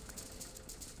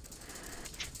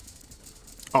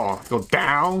 Oh, go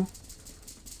down.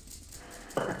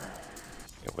 Okay,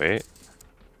 wait.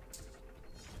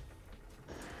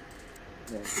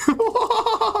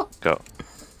 Go.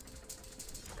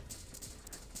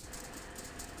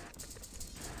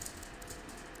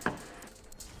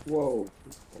 Whoa.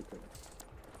 Okay.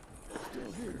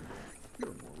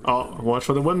 Oh, watch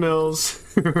for the windmills.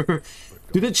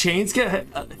 Do the chains get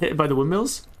hit by the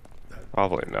windmills?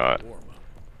 Probably not.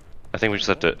 I think we just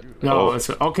have to. No, Oh, it's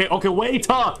okay. Wait,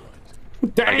 huh?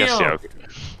 Damn, I guess yeah. Okay.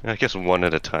 I guess one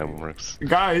at a time works.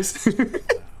 guys.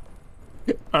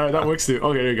 All right, that works too.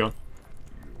 Okay, there you go.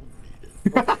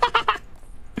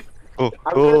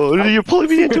 Oh, you're pulling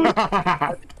me into it.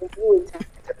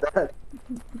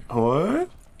 What?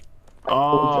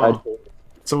 Oh.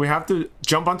 So we have to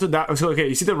jump onto that. So okay,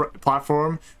 you see the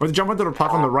platform? We have to jump onto the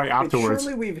platform on the right afterwards.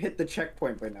 Surely we've hit the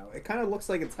checkpoint by now. It kind of looks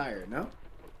like it's higher, no?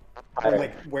 Or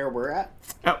like where we're at?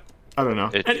 Oh, I don't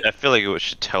know. I feel like it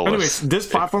should tell Anyways, us. this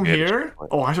if platform we had a here. checkpoint.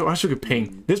 Oh, I should get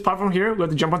ping. This platform here, we have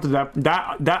to jump onto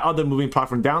that other moving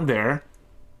platform down there.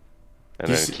 And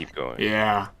you then see- keep going.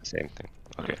 Yeah. Same thing.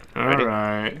 Okay. All Ready?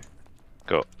 right.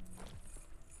 Go.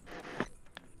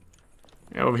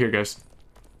 Yeah, over here, guys.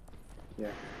 Yeah.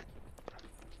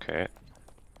 Okay.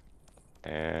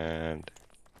 And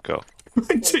go.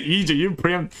 EJ, you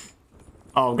preempt.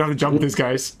 Oh, gotta jump with this,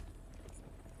 guys.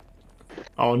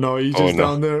 Oh no, EJ's no.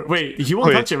 down there. Wait, he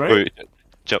won't touch it, right? Wait.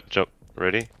 Jump.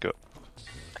 Ready? Go.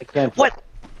 I can't. What?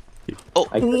 Oh.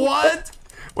 What?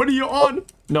 What are you on?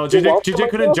 No, JJ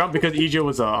couldn't jump because EJ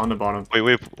was on the bottom.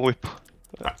 Wait.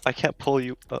 I can't pull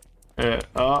you up. There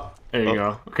you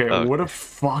go. Okay, Oh. where the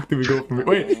fuck do we go from here?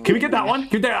 Wait, can we get that one?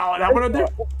 Get that one right there?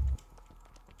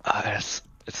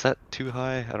 Is that too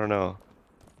high? I don't know.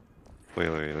 Wait,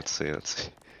 let's see.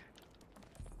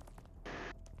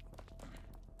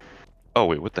 Oh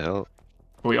wait, what the hell?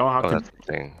 We all have Oh, to. that's the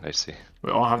thing. I see.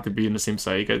 We all have to be in the same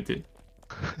site. You gotta do.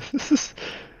 This is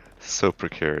so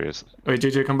precarious. Wait,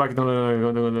 JJ, come back.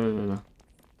 No.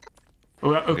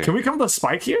 Okay. Can we come to the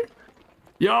spike here?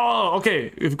 Yo,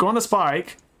 okay. If we go on the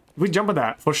spike, we jump on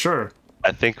that for sure.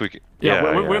 I think we can. Yeah,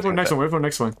 Yeah, wait for the next one. Wait for the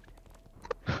next one.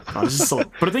 Oh, this is so.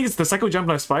 But the thing is, the second we jump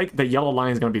on the spike, the yellow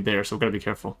line is gonna be there, so we gotta be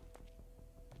careful.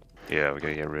 Yeah, we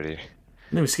gotta get ready.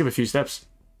 Then we skip a few steps.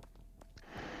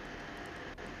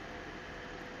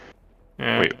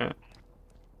 Yeah. Wait.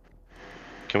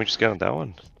 Can we just get on that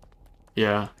one?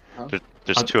 Yeah.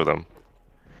 There's two of them.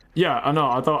 Yeah, I know.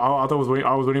 I thought I was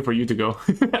waiting for you to go.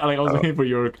 I was waiting for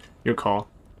your call.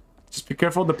 Just be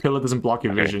careful the pillar doesn't block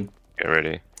your vision. Get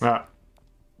ready. Yeah.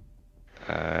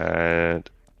 And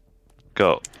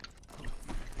go.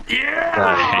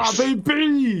 Yeah, Nice.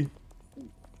 baby.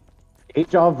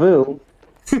 Deja vu.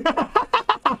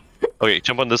 Okay,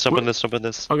 jump on this.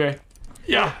 Okay.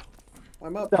 Yeah.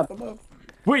 I'm up.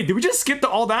 Wait, did we just skip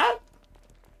all that?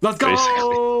 Let's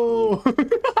go.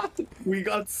 We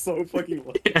got so fucking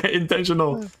lucky. Yeah,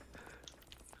 intentional.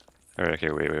 Alright, okay,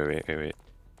 wait.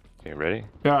 Okay, ready?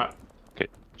 Yeah. Okay,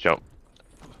 jump.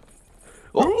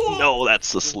 Oh, no,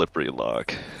 that's the slippery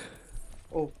log.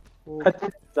 Oh. That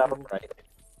didn't sound right.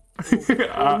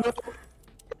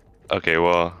 Okay,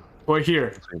 well, We're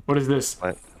here. What is this?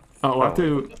 What? Oh, we have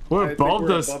to. We're I think above we're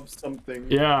this. above something.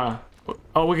 Yeah.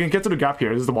 Oh, we can get to the gap here.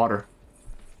 This is the water.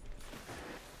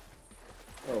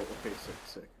 Oh, okay,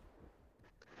 sick.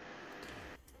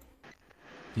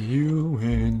 You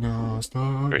and us.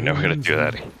 right now we're gonna do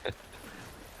that.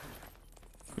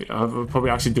 Yeah, I'll probably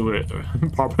actually do it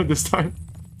proper this time.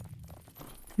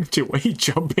 Dude, why are you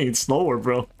jumping slower,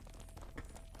 bro?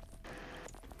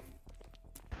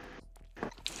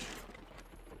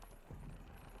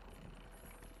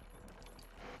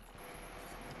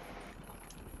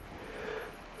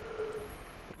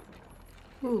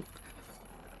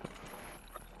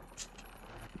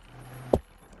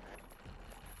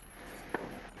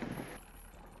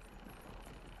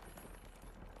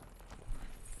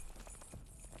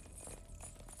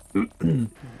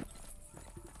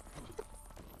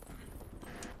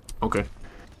 Okay.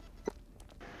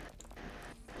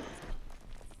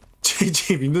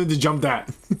 JJ, you need to jump that.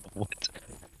 What?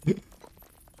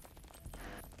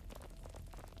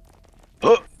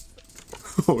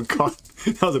 Oh god,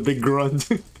 that was a big grunt.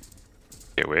 Okay,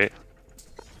 wait.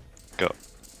 Go.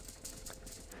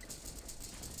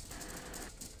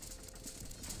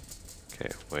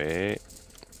 Okay, wait.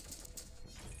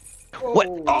 What?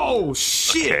 Oh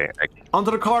shit! Okay, I Onto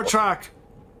the car track.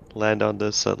 land on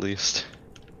this at least.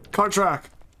 Car track.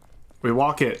 We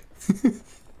walk it.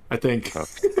 I think. Oh.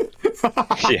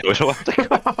 Yeah, we don't have to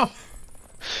go.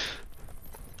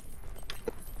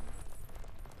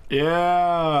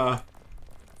 Yeah.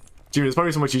 Jimmy, it's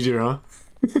probably so much easier, huh?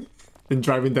 Than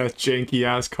driving that janky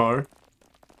ass car.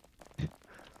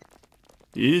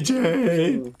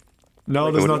 EJ. No,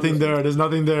 Like, there's what nothing is- there. There's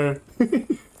nothing there.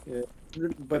 Yeah.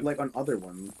 But like on other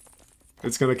ones.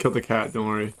 It's gonna kill the cat. Don't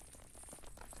worry.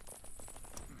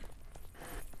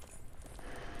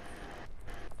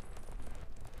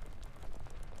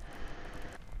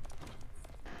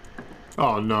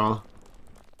 Oh no.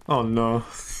 Oh no.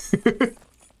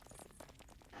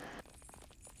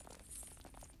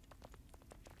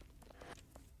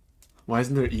 Why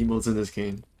isn't there emotes in this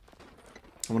game?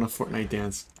 I want a Fortnite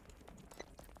dance.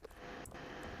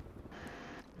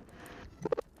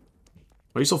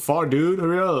 Why are you so far, dude?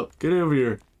 Hurry up. Get over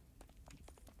here.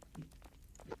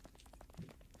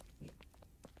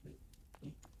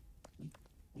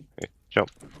 Okay, jump.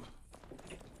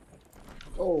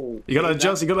 Oh. You gotta that-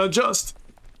 adjust. You gotta adjust.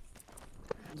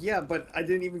 Yeah, but I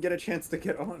didn't even get a chance to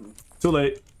get on. Too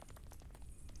late.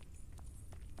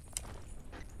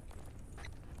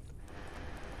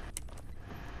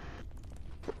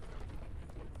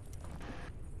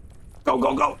 Go,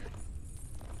 go, go.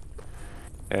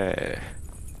 Hey.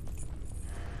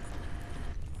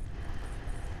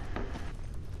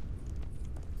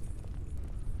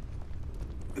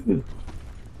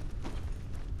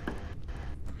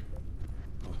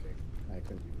 Okay, I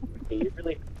couldn't. You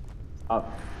really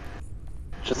stop.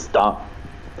 Just stop.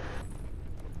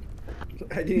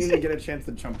 I didn't even get a chance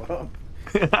to jump up.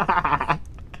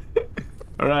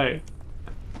 All right.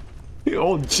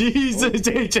 Oh Jesus,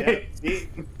 JJ. See?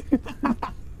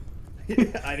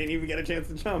 I didn't even get a chance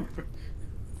to jump.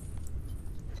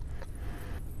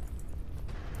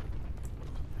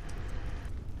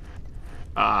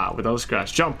 Ah, without a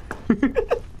scratch. Jump.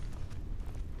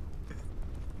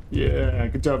 Yeah,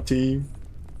 good job, team.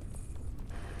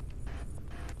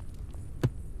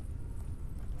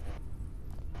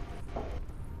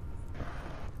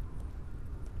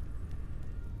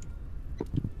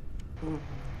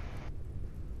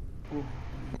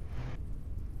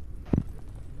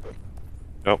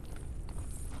 Nope.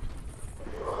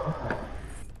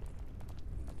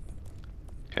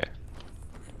 Okay.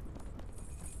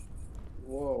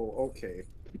 Whoa, okay.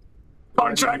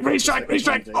 Contract, racetrack,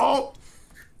 racetrack. Oh,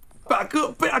 back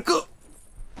up, back up.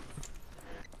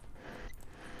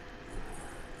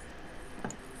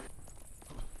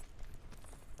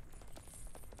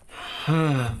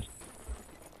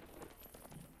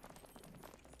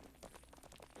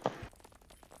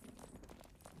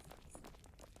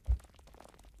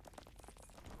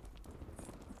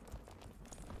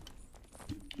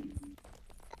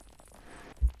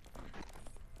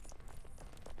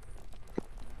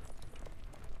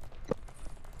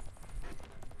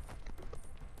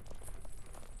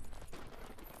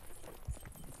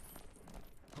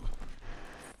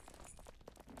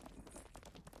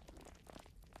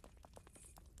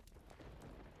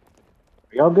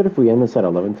 Are y'all good if we end this at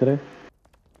 11 today?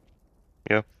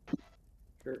 Yeah.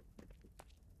 Sure.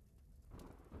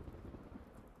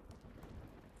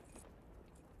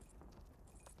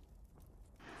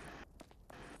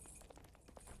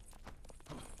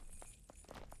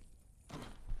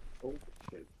 Oh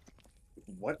shit.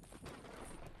 What?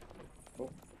 Oh,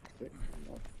 okay.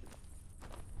 No.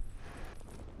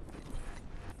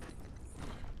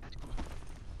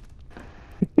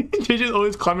 You just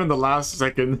always climb in the last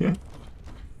second.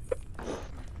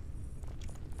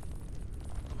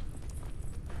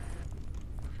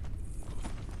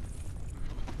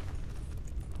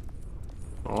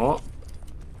 Oh.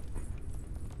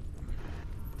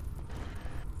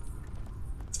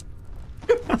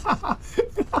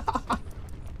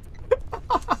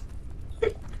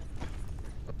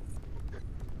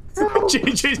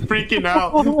 JJ's freaking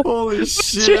out. Holy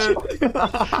shit.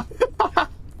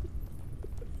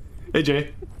 Hey,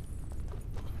 Jay.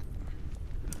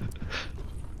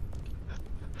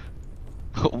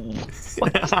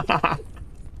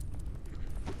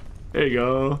 There you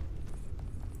go.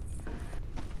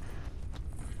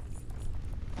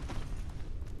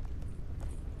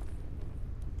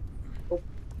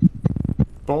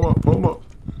 Pull him up, pull him up.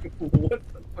 What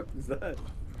the fuck is that?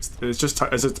 It's just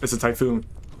it's a typhoon.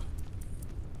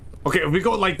 Okay, if we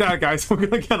go like that, guys, we're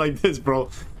gonna get like this, bro.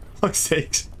 Fuck's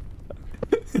sakes.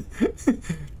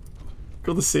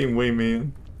 Go the same way,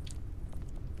 man.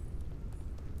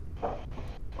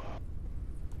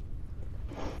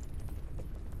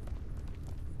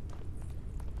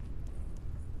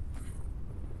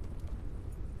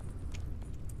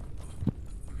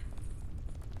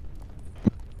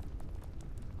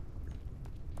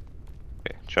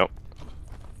 Okay, jump.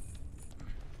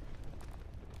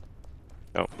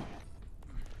 Jump.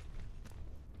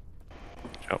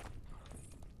 Jump.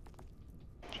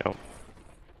 Jump.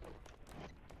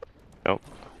 Jump.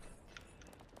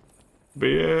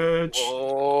 Bitch.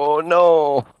 Oh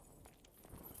no!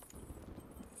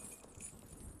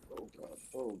 Oh god.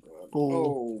 Oh god. Oh.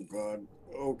 Oh god.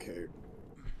 Okay.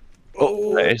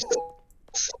 Oh, nice.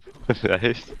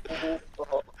 Nice.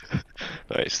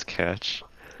 Nice catch.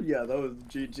 Yeah, that was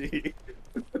GG.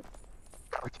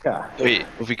 Yeah. Wait,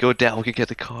 if we go down, we can get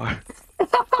the car.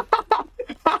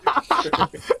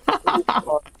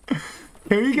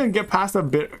 Maybe we can get past a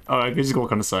bit. Oh, I can just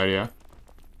walk on the side, yeah.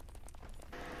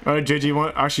 Alright, JJ,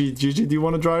 GG, do you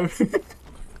want to drive?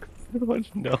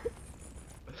 No.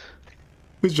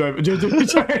 Who's driving? JJ,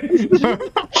 who's driving?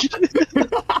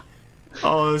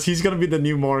 Oh, he's gonna be the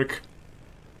new Mark.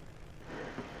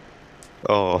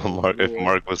 Oh, Mark! If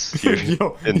Mark was here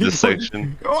Yo, in this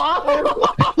section. How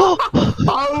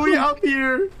are we up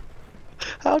here?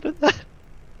 How did that?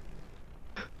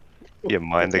 Yeah,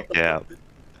 mind the gap.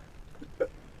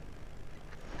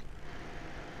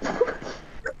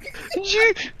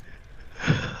 You.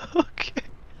 Okay.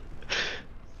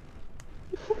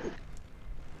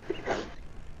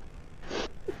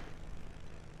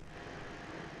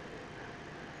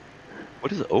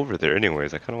 What is over there,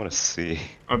 anyways? I kind of want to see.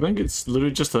 I think it's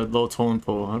literally just a low tone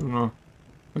pole. I don't know.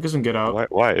 I guess we can get out.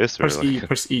 Why is there? Press E.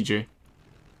 Press E, J.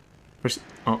 Press.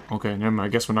 Oh, okay. Never mind. I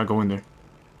guess we're not going there.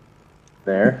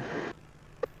 There.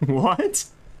 What?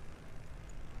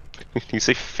 You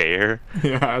say fair?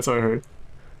 Yeah, that's what I heard.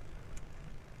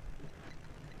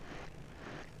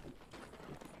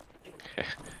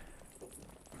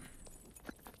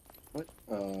 What?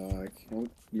 I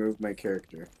can't move my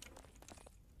character.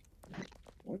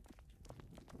 What?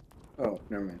 Oh,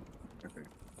 never mind. Okay.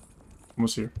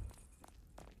 Almost here.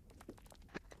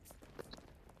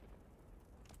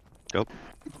 Go.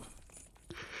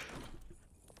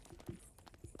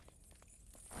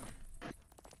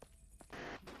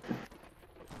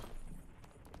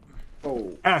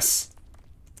 Oh. S.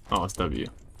 Oh, it's W.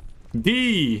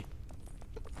 D.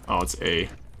 Oh, it's A.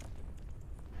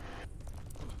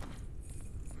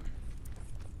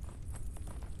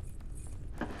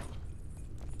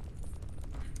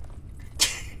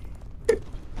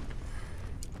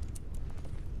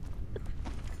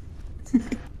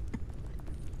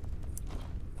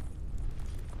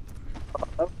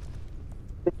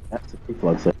 That's the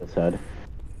reflux I just had.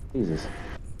 Jesus.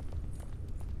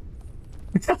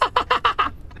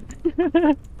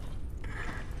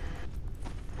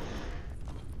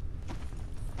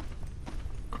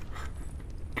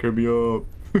 Kirby up.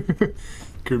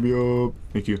 Kirby up.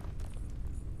 Thank you.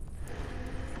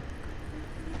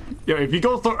 Yo, if you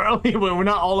go so early when we're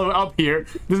not all up here,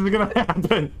 this is gonna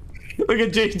happen. Look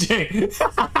at JJ.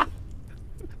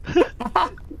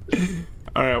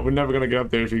 Alright, we're never gonna get up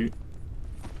there if you...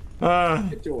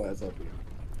 Get your ass up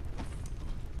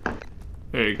here.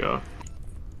 There you go.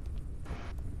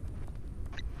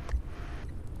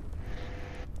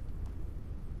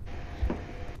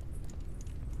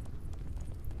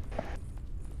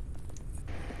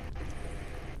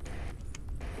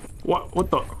 What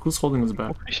the? Who's holding us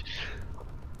back?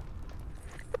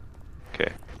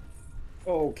 Okay.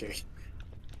 Okay.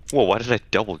 Whoa, why did I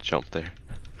double jump there?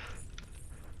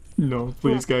 No,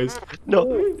 please, guys. No.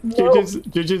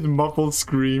 JJ's muffled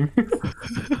scream.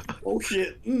 Oh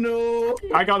shit, no!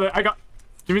 I got it,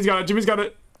 Jimmy's got it, Jimmy's got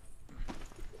it!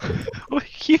 We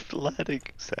keep landing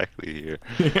exactly here.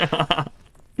 Yeah.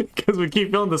 Because we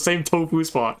keep filling the same tofu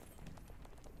spot.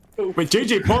 Wait,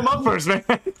 JJ, pull him up first, man!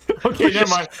 Okay, never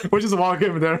mind. We'll just walk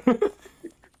over there.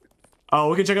 Oh,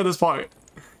 we can check out this spot.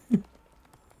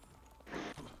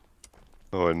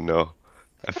 Oh no.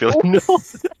 I feel like no.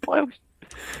 Why we...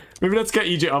 Maybe let's get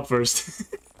EJ up first.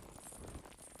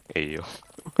 Hey yo.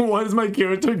 Why is my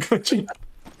character glitching?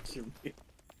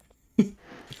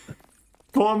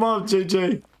 Pull him up,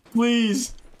 JJ.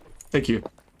 Please. Thank you.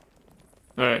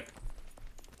 Alright.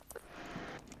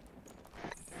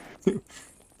 We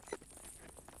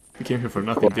came here for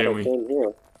nothing, didn't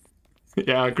we?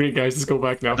 Yeah, great guys, let's go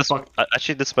back now. This, Fuck.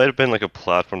 actually, this might have been like a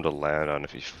platform to land on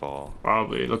if you fall.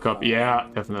 Probably. Look up. Yeah,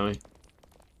 definitely.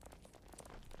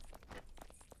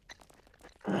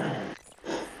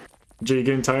 Jay, you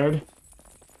getting tired?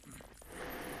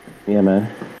 Yeah,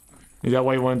 man. Is that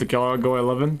why you wanted to go at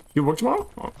 11? You work tomorrow?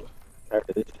 Oh.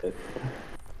 After this shit.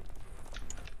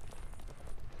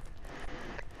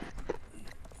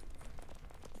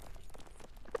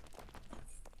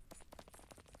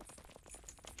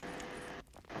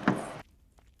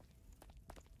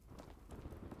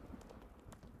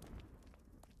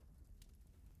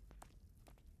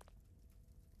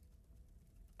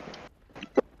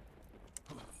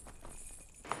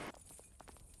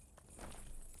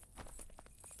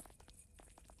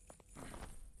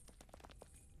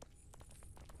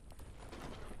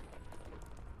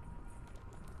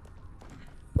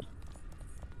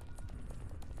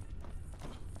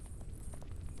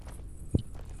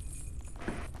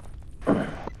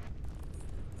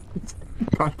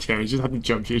 God damn, you just have to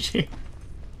jump, JJ.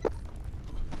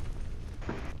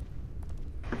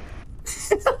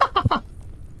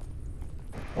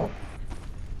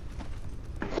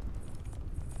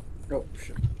 Oh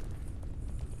shit.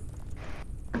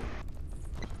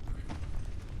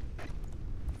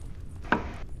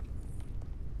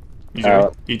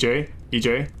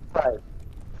 EJ? Right.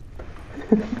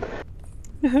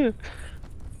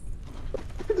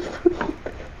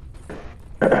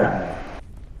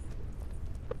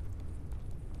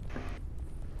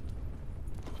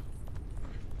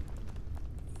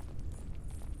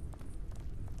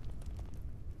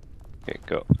 Okay,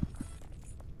 go.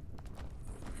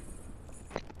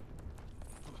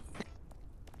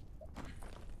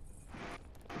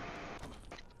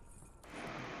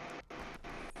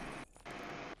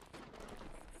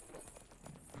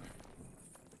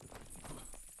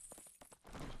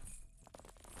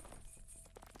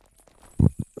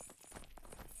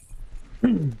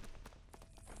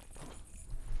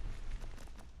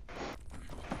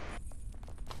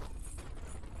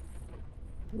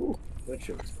 Ooh, that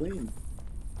shit was clean.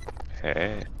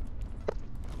 Hey.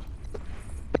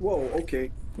 Whoa, okay.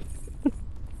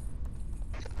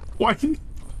 Why?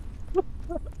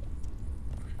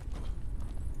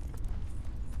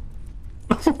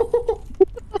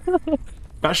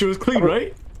 That shit was clean,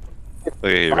 right?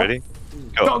 Okay, you ready?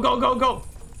 Go, go, go, go!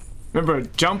 Remember,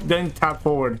 jump, then tap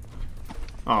forward.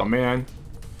 Oh man.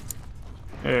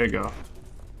 There you go.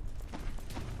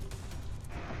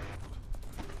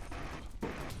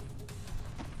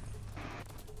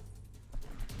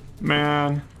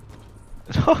 Man.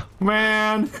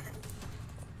 Man.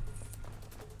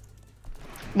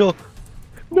 No.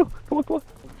 No. Come on, come on.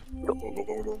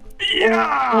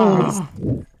 Yeah.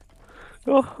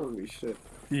 Oh. Holy shit.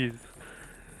 Jeez.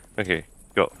 Okay,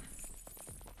 go.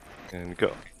 And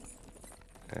go.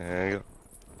 And go.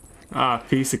 Ah,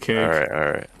 piece of cake. Alright,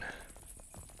 alright.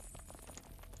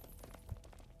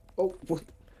 Oh, what?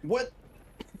 What?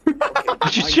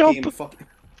 Did you My jump? game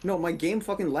no, my game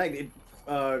fucking lagged. It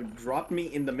dropped me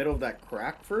in the middle of that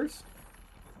crack first,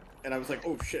 and I was like,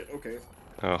 oh shit, okay.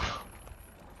 Oh.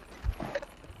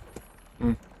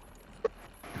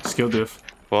 Skill diff.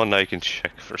 Well, now you can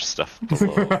check for stuff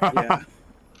below. Yeah.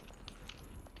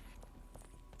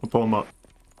 I'll pull him up.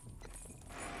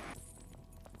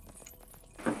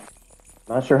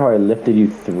 Not sure how I lifted you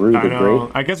through I the know.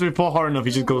 grate. I guess if we pull hard enough,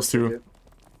 he just goes through.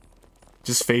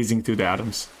 Just phasing through the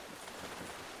atoms.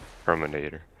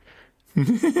 Terminator.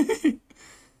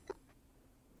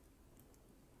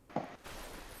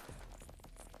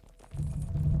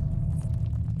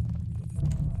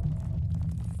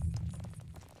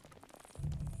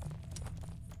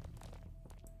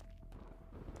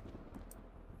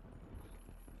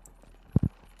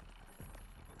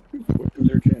 Whipping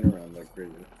their chain around like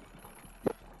crazy.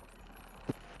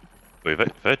 Wait,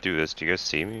 if I do this, do you guys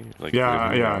see me? Like, Yeah,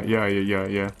 moving yeah,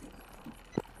 around? yeah.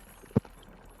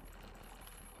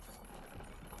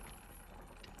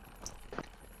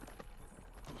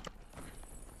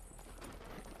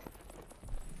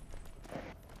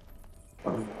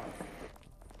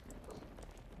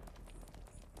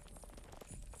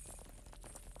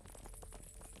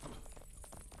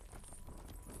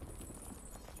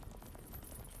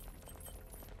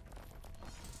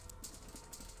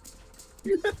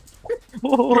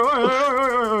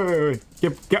 Wait.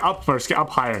 Get up first. Get up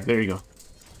higher. There you go.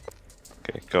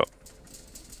 Okay, go.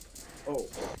 Oh.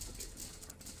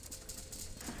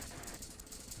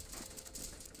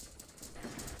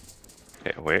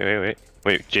 Okay,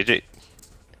 wait, JJ.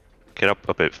 Get up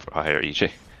a bit higher,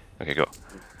 EJ. Okay, go.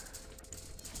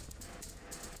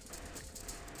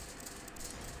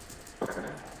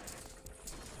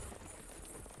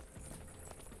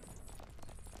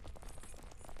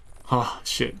 Oh,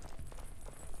 shit.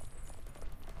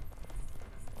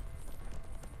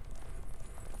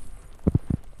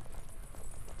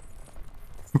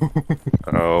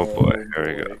 Oh boy, here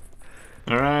we go.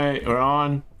 Alright, we're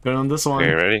on. Going on this one.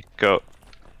 Okay, ready? Go.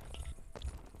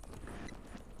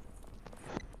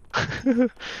 I'm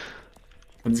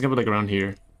just gonna be like around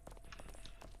here.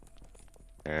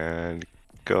 And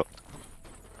go.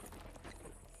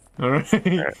 Alright.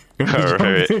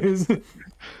 Alright.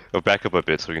 Go back up a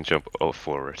bit so we can jump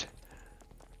forward.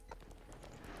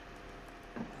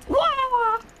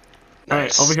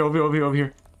 Alright, over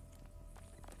here.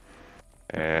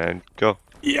 And go.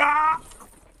 Yeah!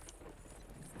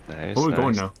 Nice. Where are we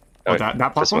going now? Oh,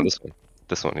 that platform?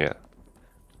 This one, yeah.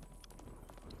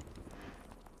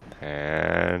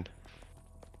 And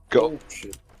go. Oh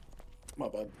shit. My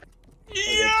bad.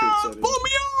 Yeah! Pull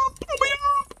me up!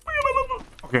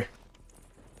 Okay.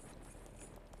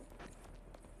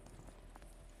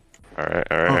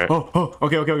 Alright. Oh,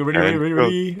 okay.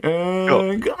 Ready.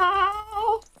 And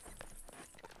go!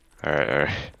 Alright.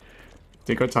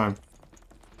 Take our time.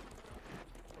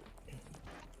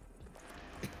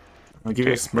 I'll give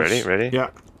you a smash. Ready? Yeah.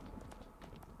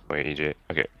 Wait, EJ.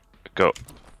 Okay, go.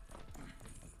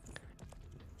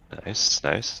 Nice.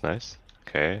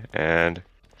 Okay, and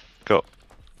go.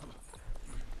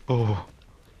 Oh.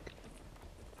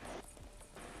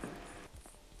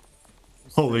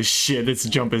 Holy shit, this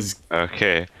jump is...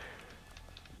 Okay.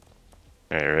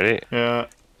 Alright, ready? Yeah.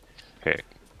 Okay.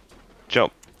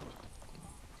 Jump.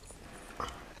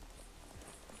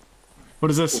 What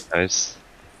is this? Nice.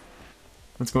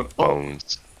 Let's go. Oh.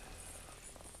 Bones.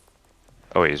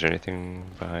 Oh wait, is there anything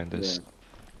behind this?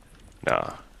 Yeah.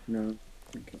 Nah. No.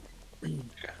 Okay.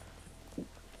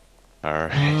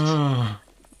 Alright.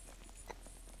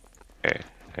 Okay.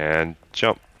 And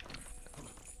jump.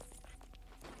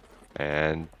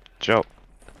 And jump.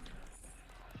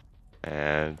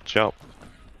 And jump.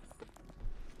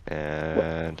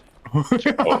 And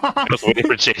jump. Oh, I was waiting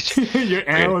for JJ. Your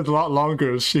arrow is a lot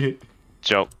longer as shit.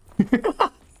 Jump.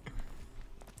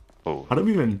 Oh. How do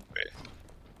we even...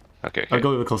 Okay. I'll go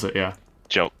a little closer, yeah.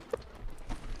 Jump.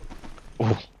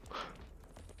 Oh.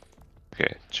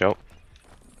 Okay, jump.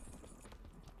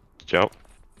 Jump.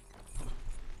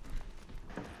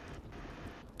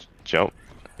 Jump.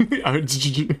 I heard...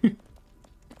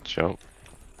 Jump.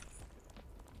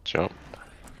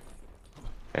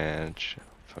 And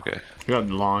okay. You got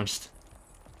launched.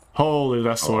 Holy,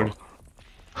 that sword.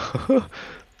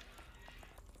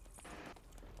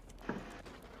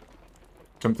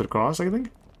 Jump to the cross, I think?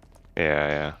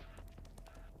 Yeah.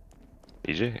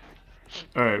 EJ.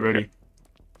 Alright, ready.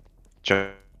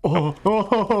 Jump.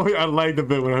 Oh, I like the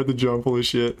bit when I had to jump, holy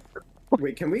shit.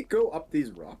 Wait, can we go up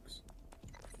these rocks?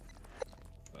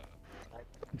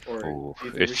 Or Ooh, do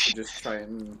you think we should just try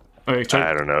and... Okay, check.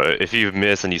 I don't know. If you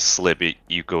miss and you slip,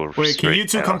 you go. Wait, can you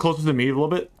two down. come closer to me a little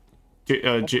bit?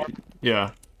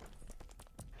 Yeah.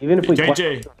 Even if we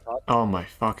JJ. Oh my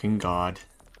fucking god.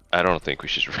 I don't think we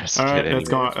should risk it. Alright, let's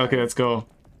anyway. go. Okay, let's go.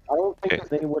 I don't think Okay.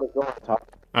 there's anywhere to go on top.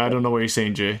 I don't know what you're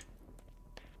saying, Jay.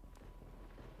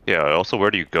 Yeah. Also, where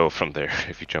do you go from there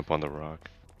if you jump on the rock?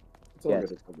 It's all Yes.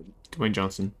 good, it's all good. Dwayne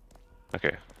Johnson.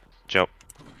 Okay. Jump.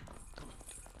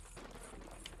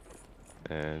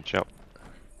 And jump.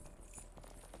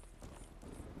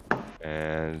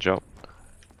 And jump.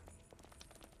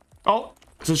 Oh,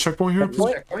 is there a checkpoint here?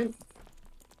 Checkpoint?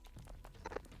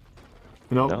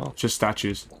 No, No. just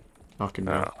statues. Fucking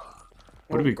no. No.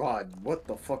 What do Oh we? god, what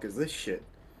the fuck is this shit?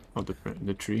 Oh,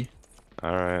 the tree.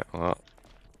 All right. Well,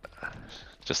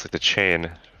 just like the chain.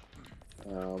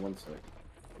 One sec.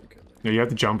 Okay. Yeah, you have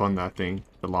to jump on that thing,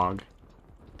 the log.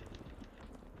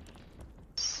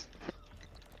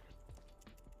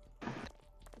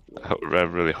 I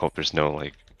really hope there's no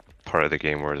like part of the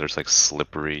game where there's like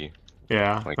slippery.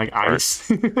 Yeah, Like like art.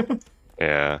 ice.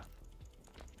 Yeah.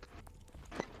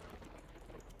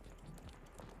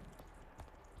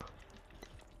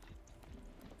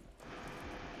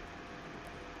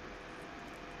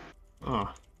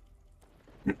 Oh.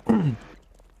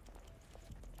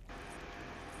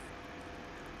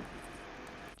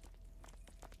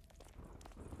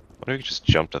 Why don't you just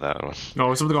jump to that one? No,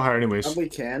 we're supposed to go higher anyways. Probably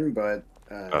can, but...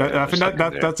 yeah, I there's think something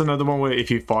there. that's another one where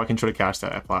if you fall, I can try to catch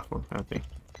that platform. I think.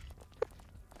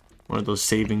 One of those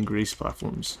saving grace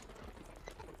platforms.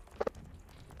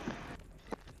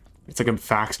 It's like a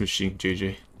fax machine,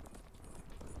 JJ.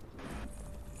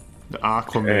 The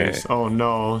aqua maze. Oh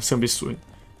no, somebody swim.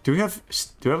 Do we have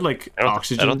like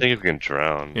oxygen? I don't think we can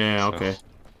drown. Yeah, so okay.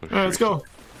 we're Alright, let's free. go.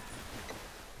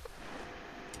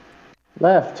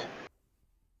 Left.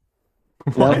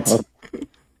 What? No?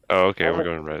 Oh, okay, we're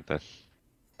going right then.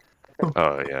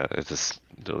 Oh yeah, it's just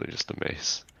literally just a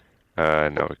maze.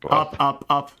 No, we go up.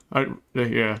 Up.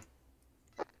 Yeah.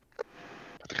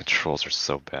 The controls are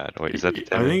so bad. Wait, is that?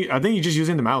 I think you're just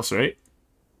using the mouse, right?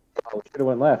 Oh, should have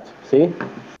went left. See?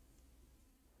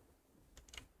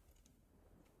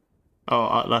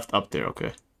 Oh, left up there.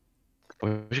 Okay.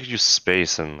 We should use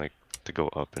space and like to go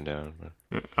up and down.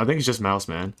 But... I think it's just mouse,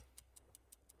 man.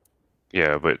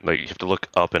 Yeah, but like you have to look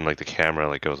up and like the camera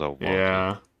like goes all wonky.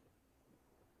 Yeah.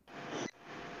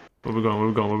 Where we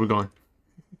going?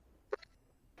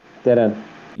 Dead end.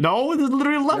 No, there's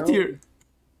literally left No. here.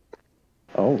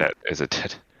 Oh. That is it.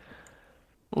 Dead.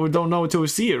 We don't know until we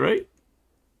see it, right?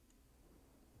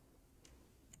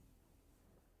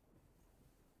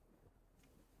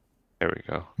 There we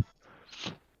go.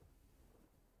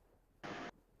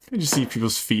 You just see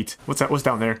people's feet. What's that? What's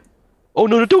down there? Oh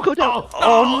no! Don't go down!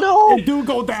 Oh, do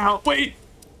go down. Wait.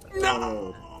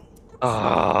 No.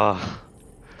 Ah.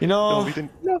 You know, No, we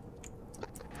didn't. No.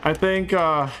 I think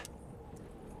Well,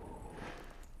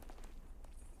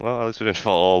 at least we didn't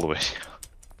fall all the way.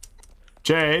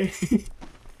 Jay,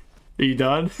 are you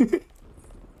done?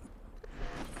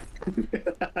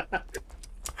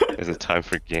 Is it time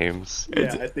for games?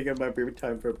 Yeah, I think it might be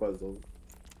time for puzzles.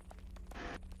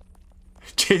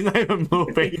 Jay's not even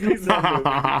moving. He's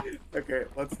not moving. Okay,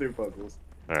 let's do puzzles.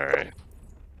 All right.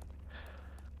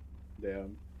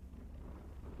 Damn.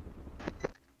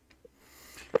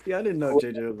 Yeah, I didn't know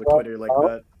JJ was a quitter like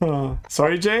that.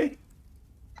 Sorry, Jay.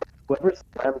 Whoever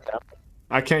slammed down.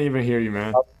 I can't even hear you,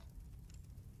 man.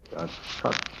 God.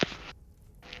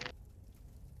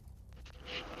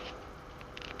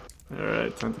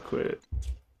 Alright, time to quit.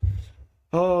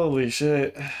 Holy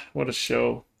shit. What a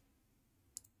show.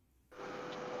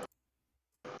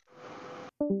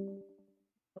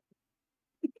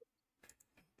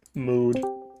 Mood.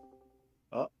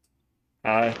 Oh.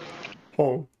 Hi.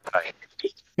 Oh. Hi.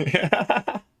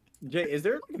 Jay, is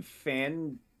there like a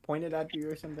fan pointed at you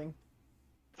or something?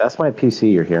 That's my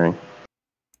PC you're hearing.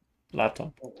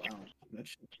 Laptop. Oh wow, that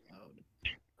shit's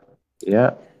loud.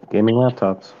 Yeah, gaming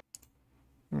laptops.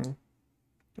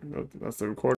 That's the record.